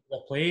best gigs I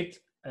played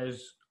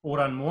is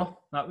Oran Moore.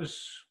 That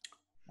was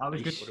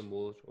good.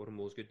 Oran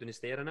Moore's good. Doing the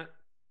stair in it.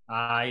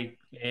 Aye,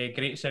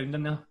 great sound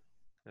in there.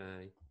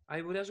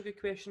 Aye, well, there's a good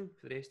question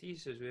for the rest of you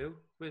as well.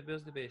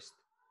 Where's the best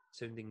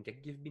sounding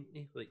gig you've been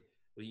to? Like,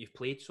 that you've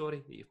played?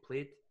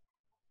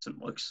 St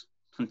Luke's.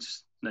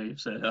 Now you've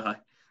said aye.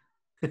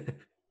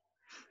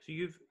 So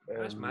you've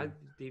that's mad.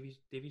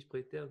 Davey's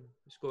played there.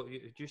 Scott, do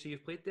you say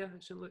you've played there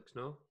at St Luke's?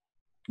 No.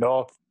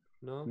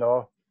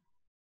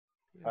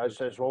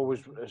 It's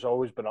always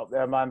been up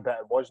there, man. But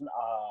it wasn't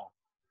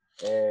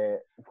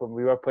when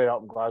we were playing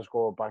up in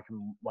Glasgow back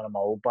in one of my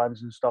old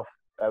bands and stuff.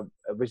 It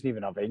wasn't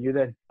even a venue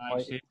then.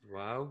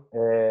 Wow.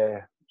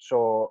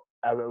 So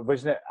it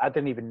wasn't. I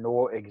didn't even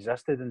know it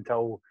existed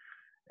until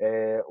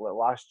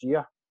last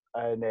year,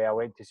 and I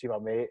went to see my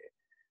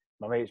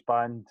mate's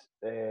band.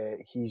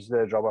 He's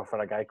the drummer for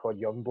a guy called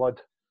Youngblood,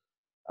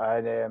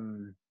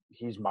 and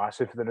he's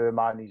massive for the new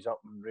man. He's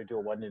up on Radio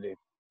 1 and he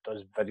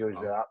does videos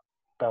with that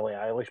Billie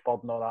Eilish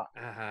bird and all that.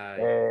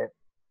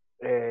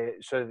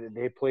 So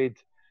they played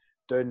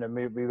down, and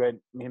we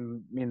went. Me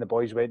and the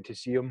boys went to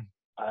see him,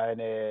 and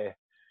it's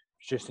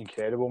just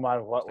incredible,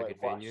 man. What a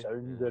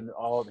sound, and it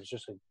was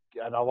just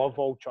and I love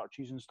all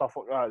churches and stuff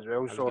like that as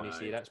well. So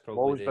that's I've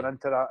always been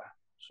into that.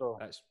 So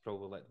that's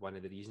probably like one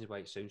of the reasons why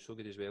it sounds so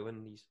good as well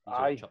in these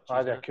churches.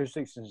 The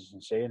acoustics is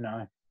insane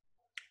now.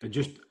 And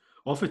just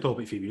off the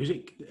topic for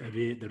music,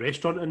 the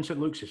restaurant in St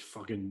Luke's is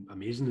fucking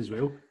amazing as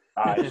well.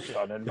 It's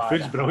stunning, the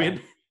food's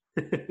brilliant.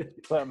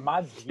 Like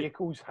mad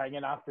vehicles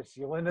hanging off the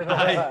ceiling and all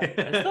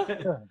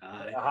that.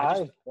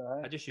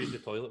 I just used the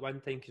toilet one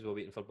time because we were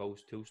waiting for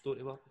Bill's tool store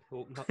to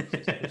open up.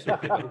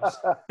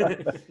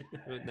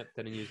 We nipped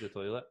in and used the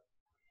toilet.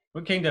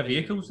 What kind of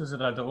vehicles? Is it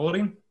a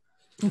DeLorean?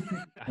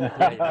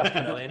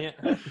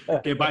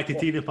 Get back to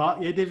Tina Park,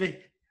 yeah, Davey?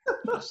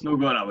 It's not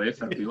going away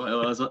for a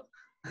while, is it?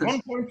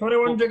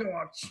 1.21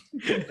 gigawatts.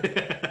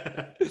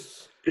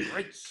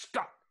 Right,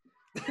 Scott.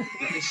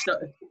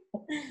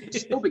 It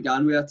still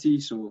began with a T,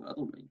 so I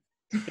don't mind.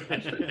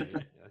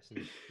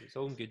 Listen, it's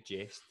all in good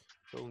jest.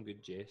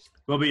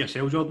 What about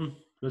yourself, Jordan?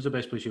 Where's the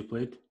best place you've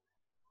played?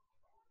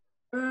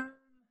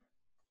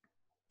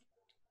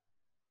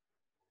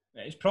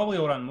 It's probably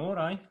Oranmore,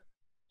 aye.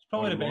 It's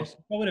probably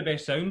the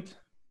best sound.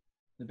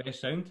 The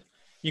best sound.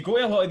 You go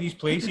to a lot of these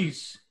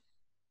places,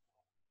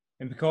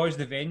 and because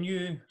the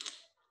venue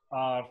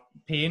are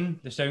paying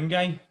the sound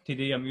guy to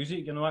do your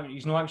music,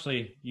 he's not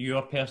actually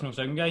your personal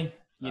sound guy.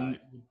 You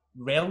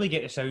rarely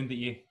get the sound that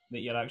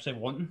you're actually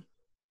wanting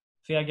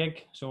for a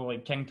gig. So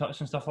like King Tut's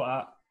and stuff like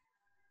that,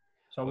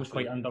 it's always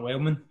quite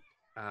underwhelming.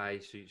 Aye,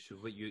 so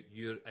what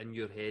you're in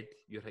your head,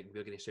 you're thinking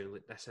we're going to sound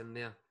like this in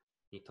there.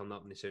 You turn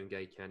up and the sound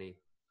guy can't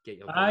get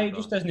your. Aye,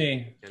 just doesn't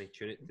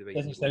tune it the way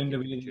doesn't sound the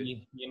way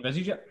you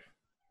envisage it.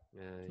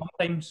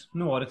 Sometimes,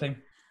 not all the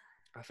time.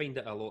 I find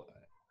it a lot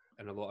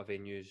in a lot of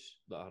venues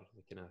that are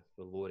kind of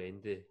the lower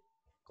end of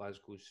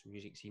Glasgow's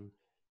music scene.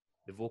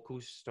 The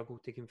vocals struggle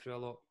to come through a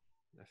lot.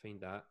 I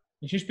find that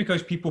it's just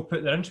because people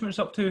put their instruments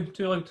up too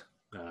loud.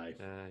 Aye,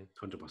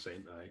 100%.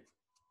 Aye.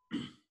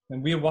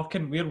 And we're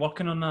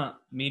working on that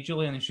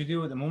majorly in the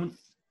studio at the moment.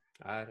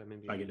 I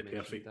remember. I get the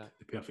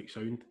perfect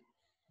sound.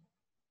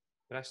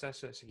 But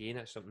that's again,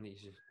 that's something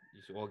that you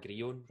all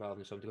agree on, rather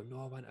than somebody going,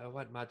 no, I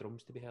want my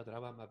drums to be heard, or I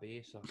want my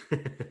bass.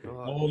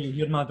 Or, you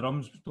hear my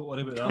drums, don't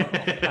worry about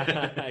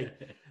that.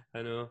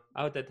 I know.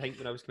 I did think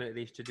when I was coming out of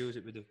these studios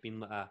it would have been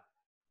like a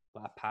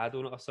pad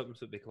on it or something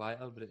so it'd be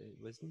quieter, but it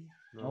wasn't.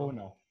 No.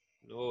 No.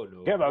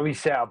 Get my wee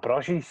set of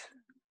brushes.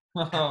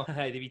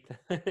 Find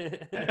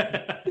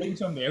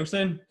somebody else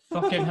then.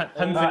 Fucking hit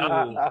him for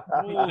that.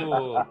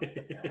 Oh.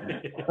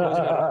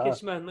 Causing a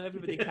ruckus, man. Let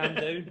everybody calm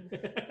down.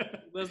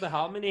 Where's the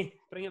harmony?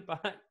 Bring it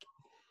back.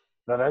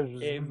 There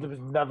was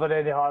never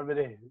any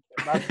harmony.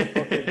 That's the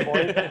fucking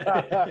point.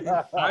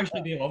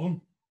 Actually, they love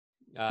him.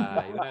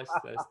 Aye,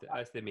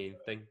 that's the main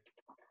thing.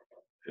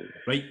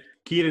 Right,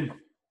 Kieran.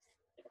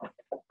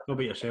 What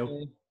about yourself?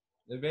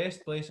 The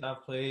best place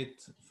I've played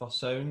for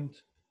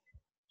sound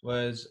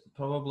was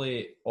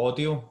probably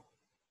Audio.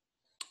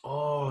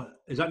 Oh,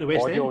 is that the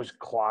West End? Audio's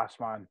class,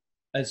 man.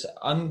 It's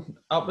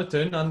up the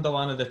town under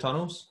one of the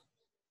tunnels.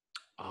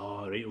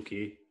 Oh, right,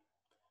 okay.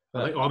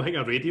 I'm thinking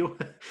of Radio.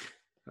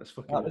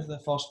 That was the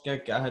first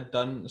gig I had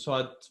done. So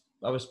I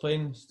was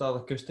playing Star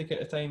Acoustic at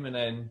the time, and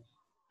then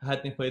I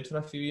hadn't played for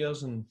a few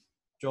years, and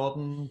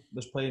Jordan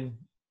was playing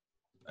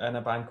in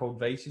a band called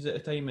Vices at the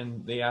time,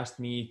 and they asked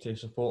me to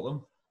support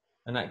them,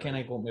 and that kind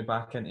of got me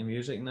back into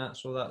music and that.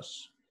 So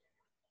that's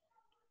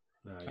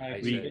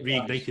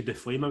reignited the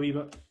flame a wee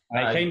bit.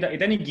 He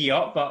didn't gear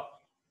up, but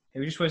he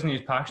just wasn't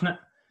as passionate.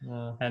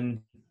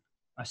 And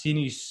I seen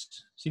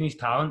his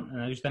talent,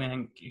 and I just didn't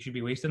think he should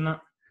be wasting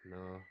that.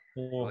 No.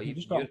 So he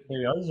just got where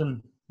he was,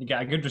 and he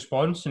got a good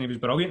response, and he was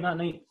brilliant that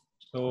night.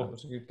 So that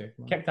was a good gig,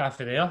 man. Kicked off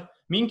of there.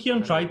 Me and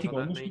Kieran tried to go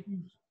in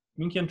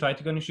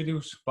the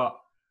studios, but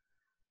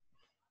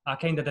I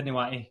kind of didn't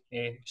want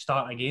to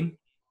start again.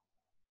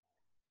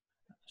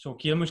 So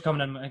Kieran was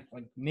coming in with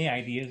like no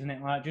ideas and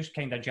it, like just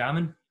kind of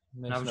jamming,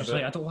 and I was just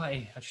like, I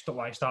just don't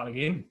want to start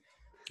again.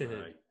 So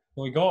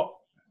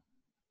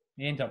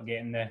he ended up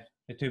getting the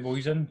two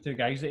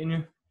guys that he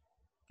knew.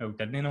 Oh,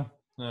 didn't he know?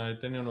 No, I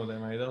didn't know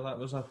them either. That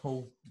was a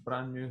whole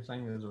brand new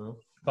thing as well.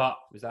 But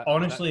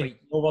honestly,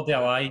 no word of a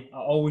lie, I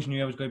always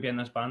knew I was going to be in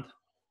this band.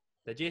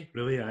 Did you?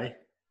 Really? Aye.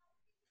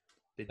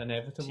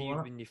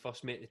 Inevitable. When you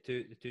first met the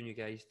two new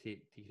guys to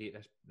create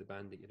the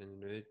band that you're in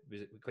now,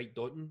 was it quite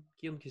daunting,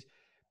 Kieran?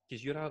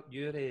 Because your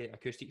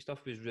acoustic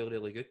stuff was really,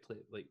 really good,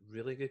 like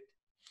really good.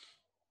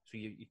 So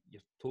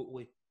you're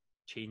totally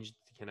changed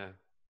kind of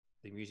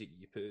the music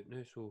you put out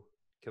now. So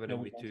coming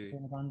in with two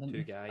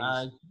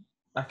guys.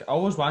 I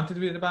always wanted to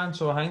be in the band,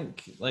 so I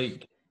think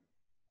like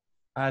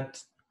I'd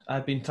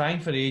been trying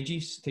for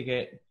ages to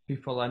get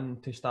people in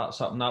to start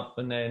something up,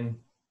 and then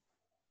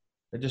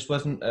it just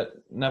wasn't.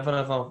 It never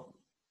ever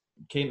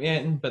came to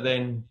anything. But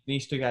then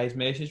these two guys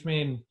messaged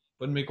me, and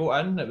when we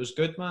got in, it was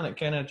good, man. It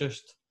kind of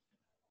just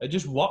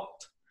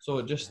worked. So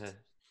it just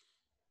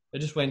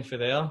went for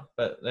there.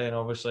 But then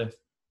obviously,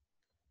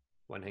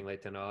 one thing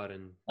led to another,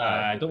 and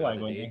I don't want to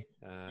go into.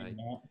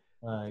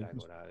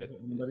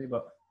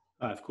 But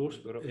of course,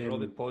 we're all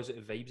the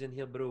positive vibes in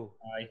here, bro.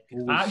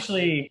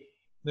 Actually,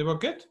 they were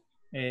good.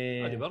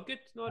 They were good.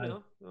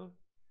 No.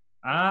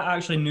 I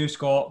actually knew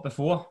Scott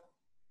before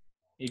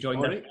he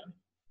joined in.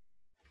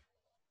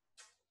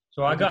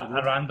 So I got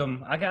a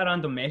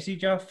random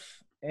message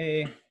off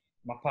my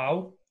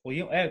pal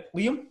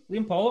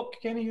Liam Pollock.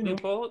 Kenny, you know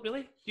Liam Pollock,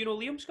 really? Do you know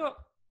Liam, Scott?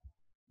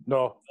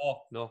 No.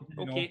 No.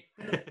 Okay.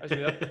 That's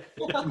weird.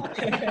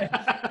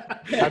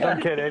 I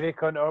don't care any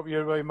cunt up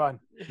your way, man.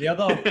 The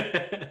other,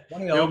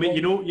 one of the other boys,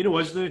 you know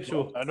us, though.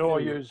 So I know I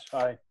use.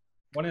 Aye.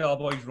 One of the other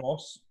boys,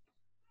 Ross.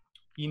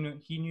 He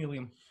knew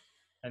Liam,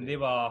 and they've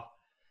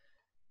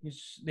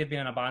been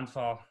in a band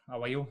for a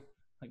while,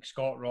 like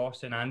Scott,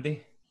 Ross, and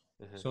Andy.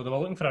 So they were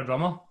looking for a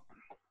drummer,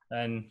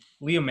 and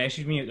Liam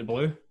messaged me out the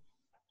blue.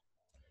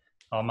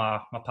 My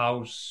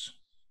pal's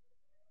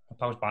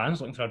band's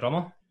looking for a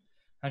drummer.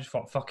 I just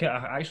thought, fuck it.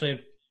 I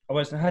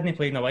hadn't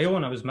played in a while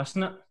and I was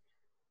missing it.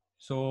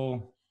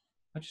 So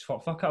I just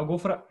thought, fuck it, I'll go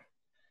for it.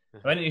 I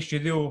went to the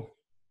studio,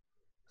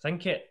 I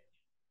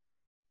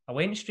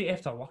went straight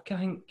after work, I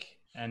think.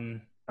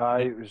 And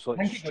it was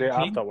like straight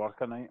after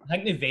work at night. I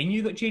think the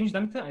venue got changed,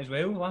 didn't it, as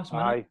well, last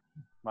minute?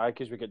 Aye,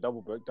 because we get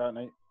double booked that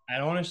night.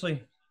 And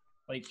honestly,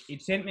 like,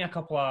 he'd sent me a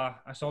couple of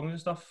songs and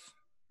stuff,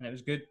 and it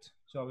was good.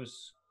 So I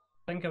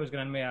think I was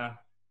going in with a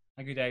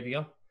good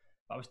idea,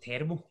 but I was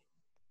terrible.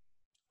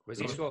 Was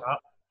he, Scott?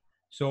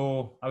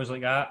 So I was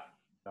like, right,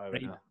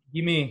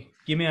 give me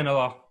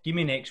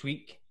next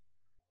week,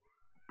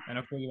 and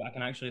I'll show you what I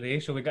can actually do.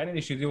 So we got into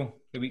the studio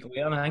the week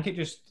later, and I think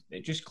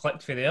it just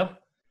clicked for there,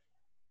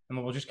 and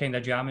we were just kind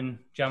of jamming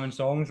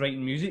songs,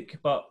 writing music.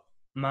 But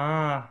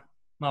my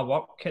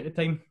work at the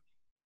time,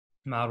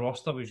 my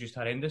roster was just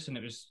horrendous, and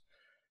it was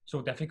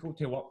so difficult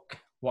to work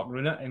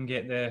around it and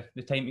get the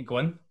time to go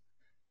in.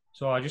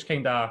 So I just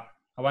I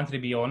wanted to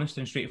be honest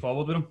and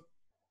straightforward with him,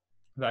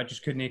 that I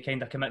just couldn't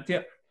kind of commit to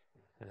it.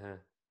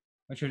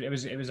 Which it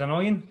was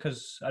annoying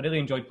because I really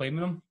enjoyed playing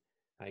with him.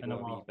 I got a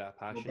wee bit of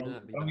passion in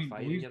it, a wee bit of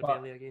fire in your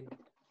belly again.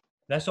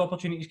 This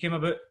opportunity came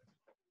about.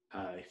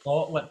 Aye.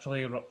 Scott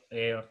literally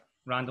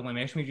randomly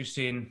messaged me just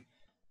saying,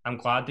 "I'm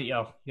glad that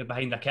you're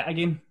behind the kit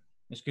again.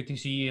 It's good to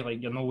see you,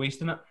 like, you're not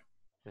wasting it."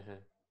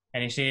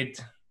 And he said,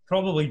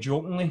 probably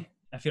jokingly,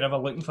 if you're ever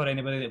looking for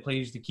anybody that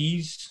plays the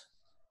keys,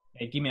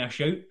 give me a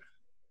shout. And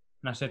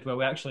I said, well,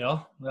 we actually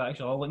are. We're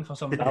actually all looking for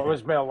somebody. I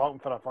was more looking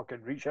for a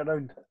fucking reach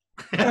around.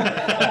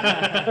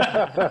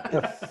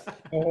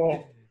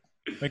 So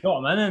we got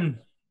him in and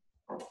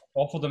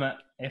offered him it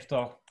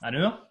after an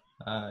hour.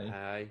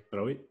 Aye.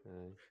 Brilliant.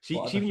 See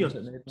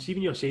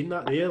when you're saying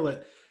that there,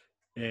 like,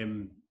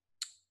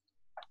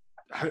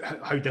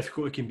 how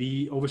difficult it can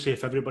be. Obviously,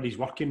 if everybody's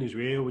working as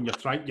well, when you're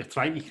trying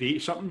to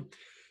create something,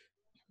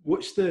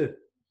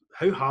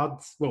 how hard?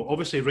 Well,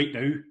 obviously, right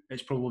now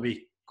it's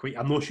probably quite.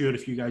 I'm not sure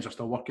if you guys are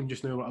still working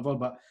just now or whatever,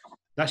 but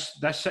this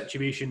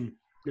situation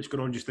that's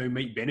going on just now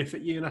might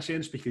benefit you in a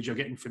sense because you're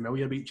getting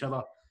familiar with each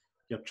other.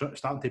 You're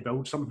starting to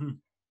build something.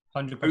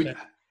 100%.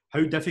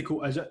 How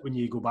difficult is it when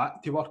you go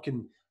back to work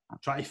and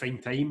try to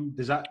find time?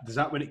 Does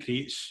that when it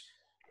creates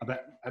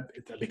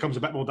it becomes a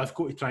bit more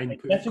difficult to try and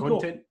put out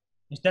content?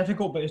 It's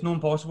difficult, but it's not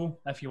impossible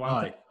if you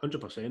want it.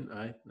 100%.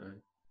 Aye.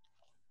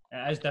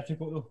 It is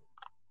difficult though,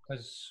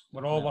 because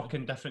we're all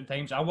working different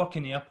times. I work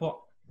in the airport.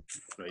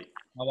 Right.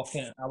 I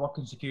work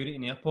in security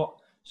in the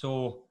airport,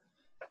 so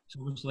it's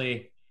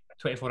obviously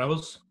 24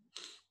 hours.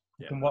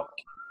 You can work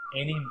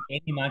any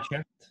mad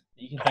shift that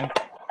you can think.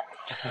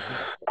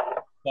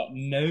 But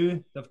now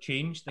they've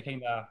changed the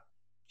kind of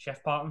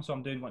shift pattern, so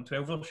I'm doing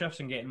 12-hour shifts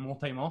and getting more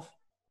time off.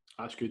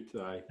 That's good.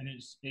 Aye. And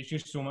it's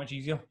just so much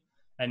easier.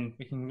 And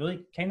we can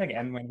really kind of get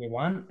in when we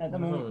want at the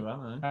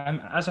moment.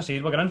 As I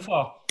said, we're going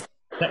for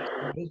 6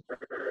 days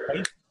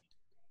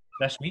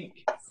this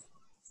week.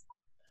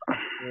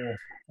 So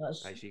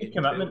that's a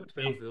commitment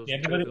to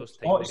everybody.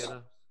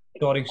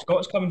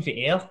 Scott's coming for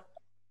air.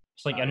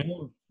 It's like, I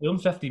know, we're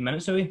only 15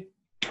 minutes away.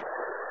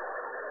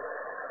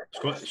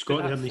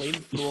 Scott and his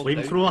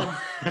flamethrower.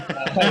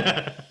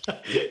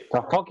 It's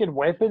a fucking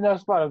weapon,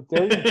 that's what I'm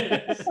telling you.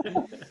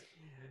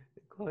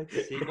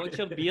 What's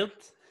your beard?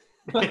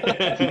 Mate,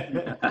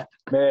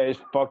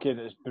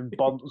 it's been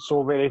burnt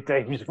so many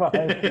times,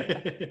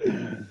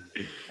 man.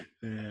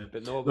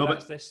 But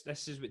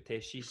this is what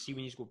tests you. See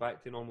when you go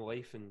back to normal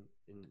life and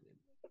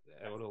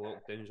all the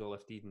lockdowns all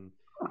lifted and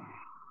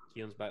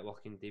Kieran's back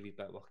working, David's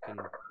back working,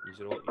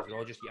 you're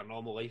all just your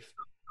normal life.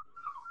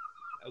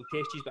 It'll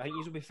test you, but I think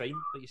you'll be fine,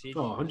 like you said.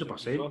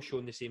 100%. You're all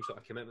showing the same sort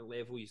of commitment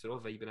level, you're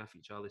all vibing off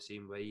each other the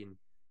same way, and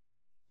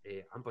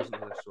I'm buzzing to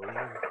this song.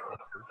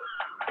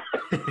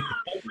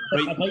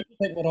 Right. I'd like to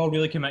think we're all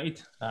really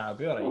committed. I'll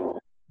be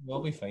alright.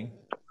 We'll be fine.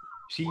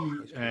 See,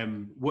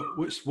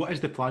 what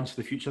is the plans for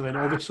the future then?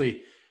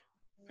 Obviously,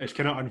 it's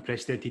kind of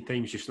unprecedented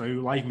times just now.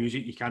 Live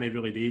music you can't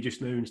really do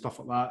just now and stuff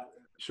like that.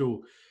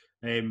 So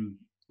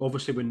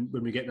obviously when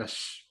we get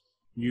this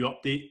new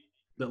update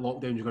that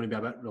lockdown is going to be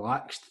a bit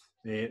relaxed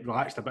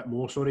a bit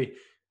more. Sorry,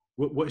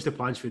 what is the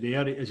plans for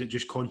there? Is it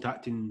just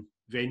contacting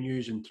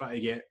venues and try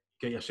to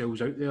get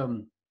yourselves out there?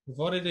 And...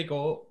 We're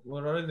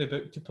already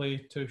booked to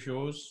play 2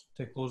 shows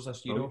to close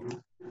this year off.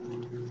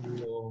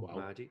 So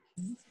Magic.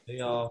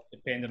 They are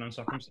Depending on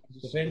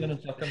circumstances.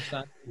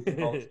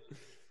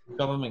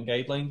 Government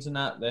guidelines and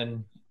that,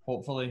 then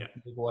hopefully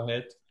they go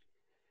ahead.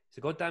 It's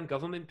the goddamn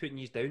government putting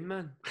you down,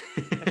 man.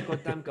 It's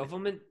goddamn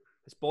government.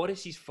 It's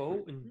Boris's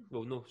fault. And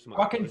well, no, so much.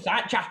 Fucking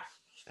Thatcher.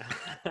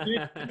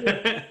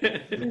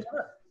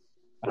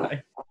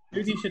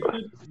 Who do you should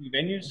do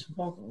venues?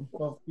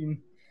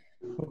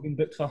 I've been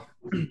booked for.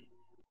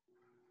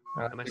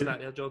 I missed that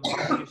there, Jordan.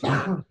 What did you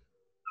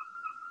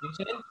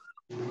say there?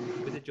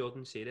 What did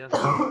Jordan say there?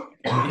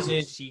 He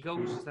said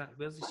seagulls. Is that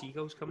where's the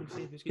seagulls coming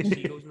from? Who's got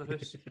seagulls in their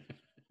house?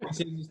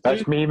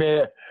 That's me,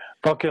 mate.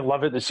 Fucking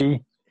live at the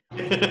sea.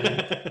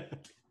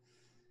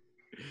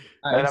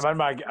 And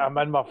I'm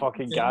in my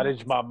fucking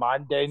garage, my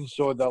man den,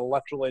 so they're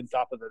literally on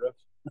top of the roof.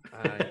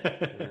 Aye,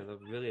 they're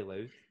really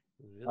loud.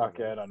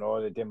 Okay, I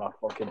know, they do my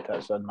fucking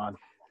tits in, man.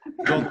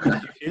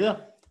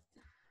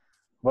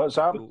 What's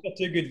that?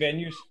 Two good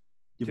venues.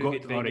 Two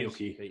good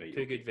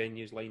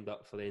venues lined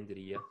up for the end of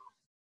the year.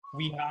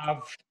 We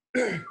have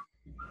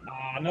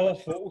another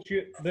photo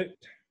shoot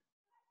booked.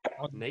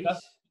 Nice.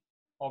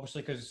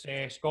 Obviously, because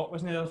Scott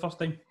wasn't there the first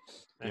time.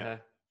 Yeah.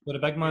 So the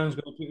big man's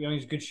going to put you on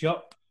his good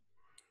shirt.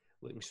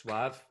 Looking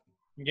suave.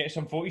 And get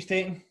some photos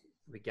taken.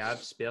 With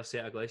Gab's spare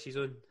set of glasses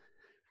on.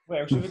 What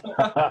else have we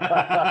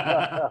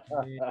got?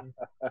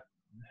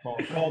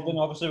 Recording,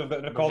 obviously, we've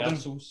got recording.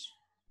 Rehearsals.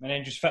 And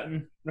then just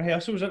fitting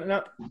rehearsals into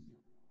that.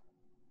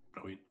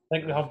 Brilliant. I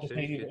think we have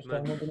decided it's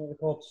still not going to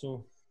record,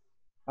 so...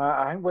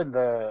 I think when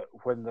the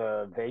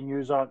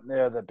venues aren't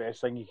there, the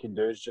best thing you can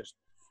do is just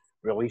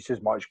release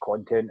as much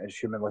content as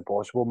humanly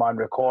possible, man.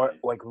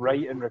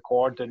 Write and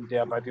record and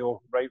do a video.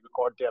 Write,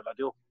 record, do a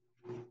video.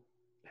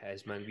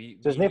 Yes, man.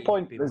 There's no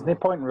point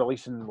in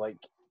releasing like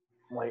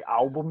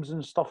albums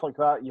and stuff like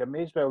that. You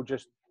may as well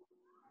just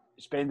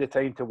spend the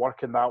time to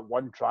work on that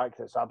one track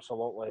that's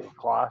absolutely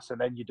class,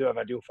 and then you do a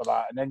video for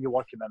that, and then you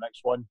work on the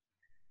next one.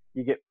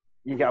 You get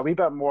a wee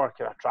bit more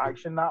kind of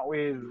traction that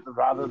way,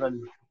 rather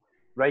than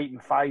writing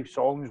 5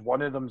 songs.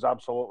 One of them's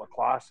absolutely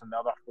class, and the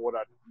other 4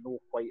 are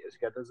not quite as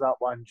good as that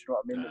one. Do you know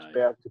what I mean? It's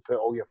better to put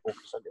all your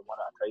focus into one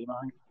at a time, I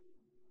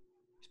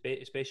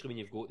think. Especially when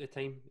you've got the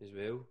time as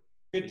well.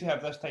 Good to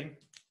have this time.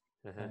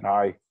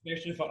 Aye.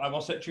 Especially for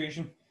our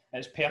situation.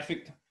 It's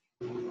perfect.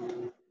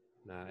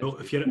 Well,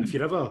 if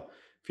you're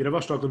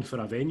ever struggling for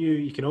a venue,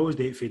 you can always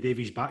do it for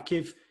Davy's Back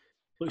Cave.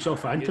 Looks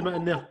awful intimate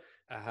in there.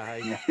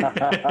 Aye.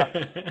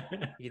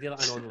 You do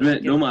like an online.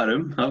 Right, no my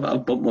room.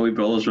 I've bumped my wee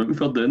brother's room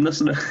for doing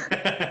this now.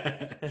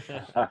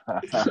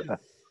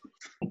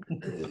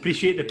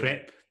 Appreciate the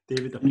prep,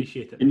 David.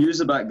 Appreciate it. You can use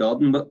the back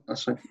garden, but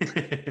that's fine.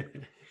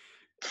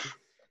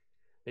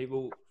 Right,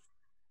 well,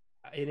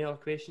 any other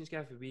questions,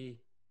 Gav?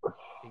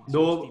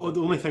 No, the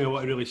only thing I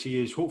want to really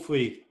see is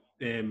hopefully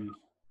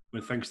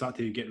when things start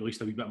to get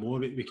released a wee bit more,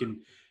 we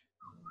can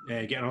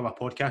get another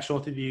podcast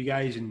sorted with you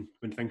guys, and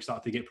when things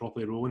start to get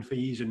properly rolling for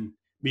you, and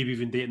maybe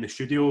even do it in the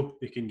studio,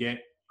 we can get,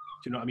 do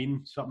you know what I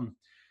mean? Something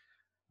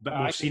a bit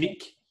more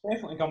scenic.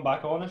 Definitely come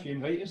back on if you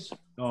invite us.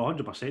 Oh,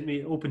 100%,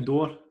 mate. Open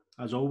door,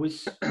 as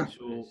always.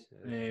 So,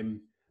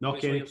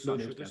 what's all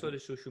the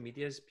social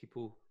medias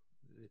people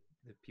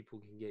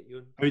can get you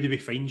on? How do we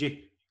find you?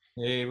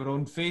 We're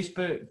on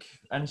Facebook,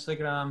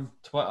 Instagram,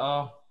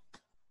 Twitter,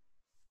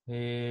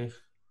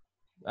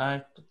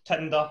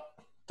 Tinder.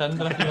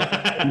 Tinder. If you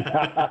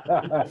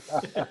want.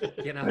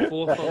 Getting a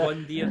 4 for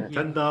 1 deer.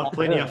 Tinder,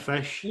 plenty of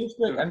fish.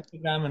 Facebook,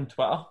 Instagram, and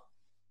Twitter.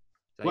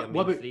 What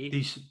about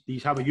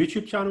these have a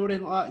YouTube channel or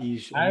anything like that?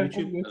 He's on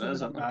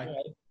YouTube.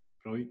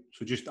 Right.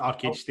 So just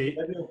Arcade State.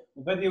 The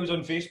video's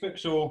on Facebook,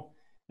 so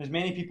as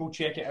many people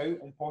check it out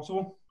as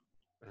possible.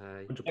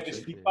 Give us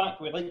feedback.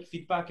 We like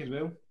feedback as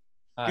well.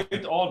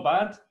 Good or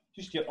bad,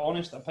 just your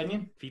honest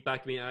opinion.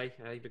 Feedback, mate.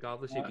 Aye,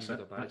 regardless if you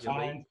good or bad.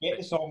 And get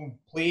the song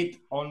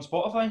played on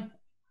Spotify.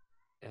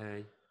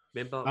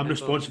 Remember, I'm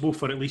responsible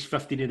for at least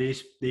 15 of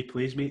they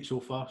plays, mate, so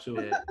far. So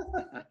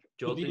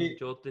Jordan.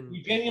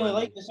 You genuinely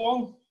like the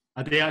song?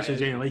 I do actually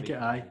genuinely like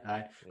it.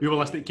 Aye. We were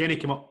listening. Kenny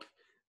came up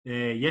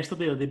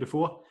yesterday or the day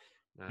before.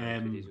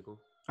 2 days ago.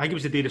 I think it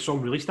was the day the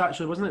song released.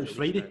 Actually, wasn't it? It was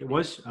Friday. It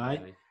was.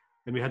 Aye.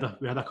 And we had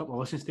a couple of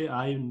listens to it.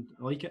 Aye, and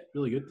I like it.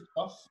 Really good.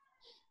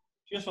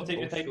 Cheers for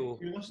taking the time to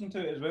listen to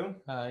it as well.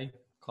 Aye,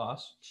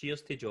 class.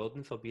 Cheers to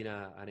Jordan for being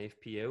an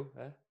FPL.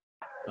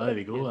 Oh, there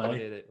we go. One of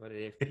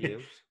the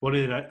FPLs. One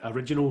of the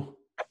original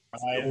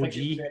OG.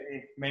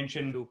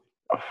 Mentioned full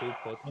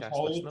podcast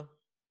listener.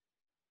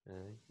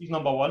 He's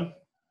number 1.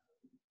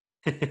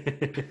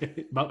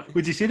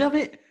 Would you say that,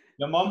 mate?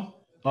 Your mum?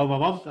 Oh, my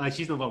mum. Aye,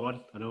 she's number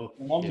 1. I know.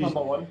 Your mum's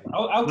number 1.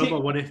 I'll number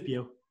take 1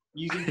 FPL.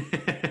 Easy.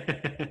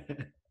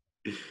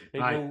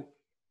 We'll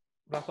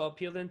wrap it up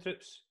here then,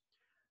 troops.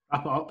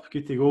 Wrap it up.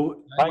 Good to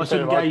go. Thanks Listen,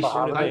 very much guys, for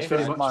having thanks us,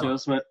 very man. much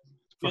Cheers, mate.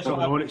 for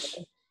coming on. It's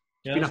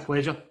been a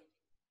pleasure.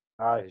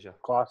 Aye,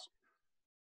 class.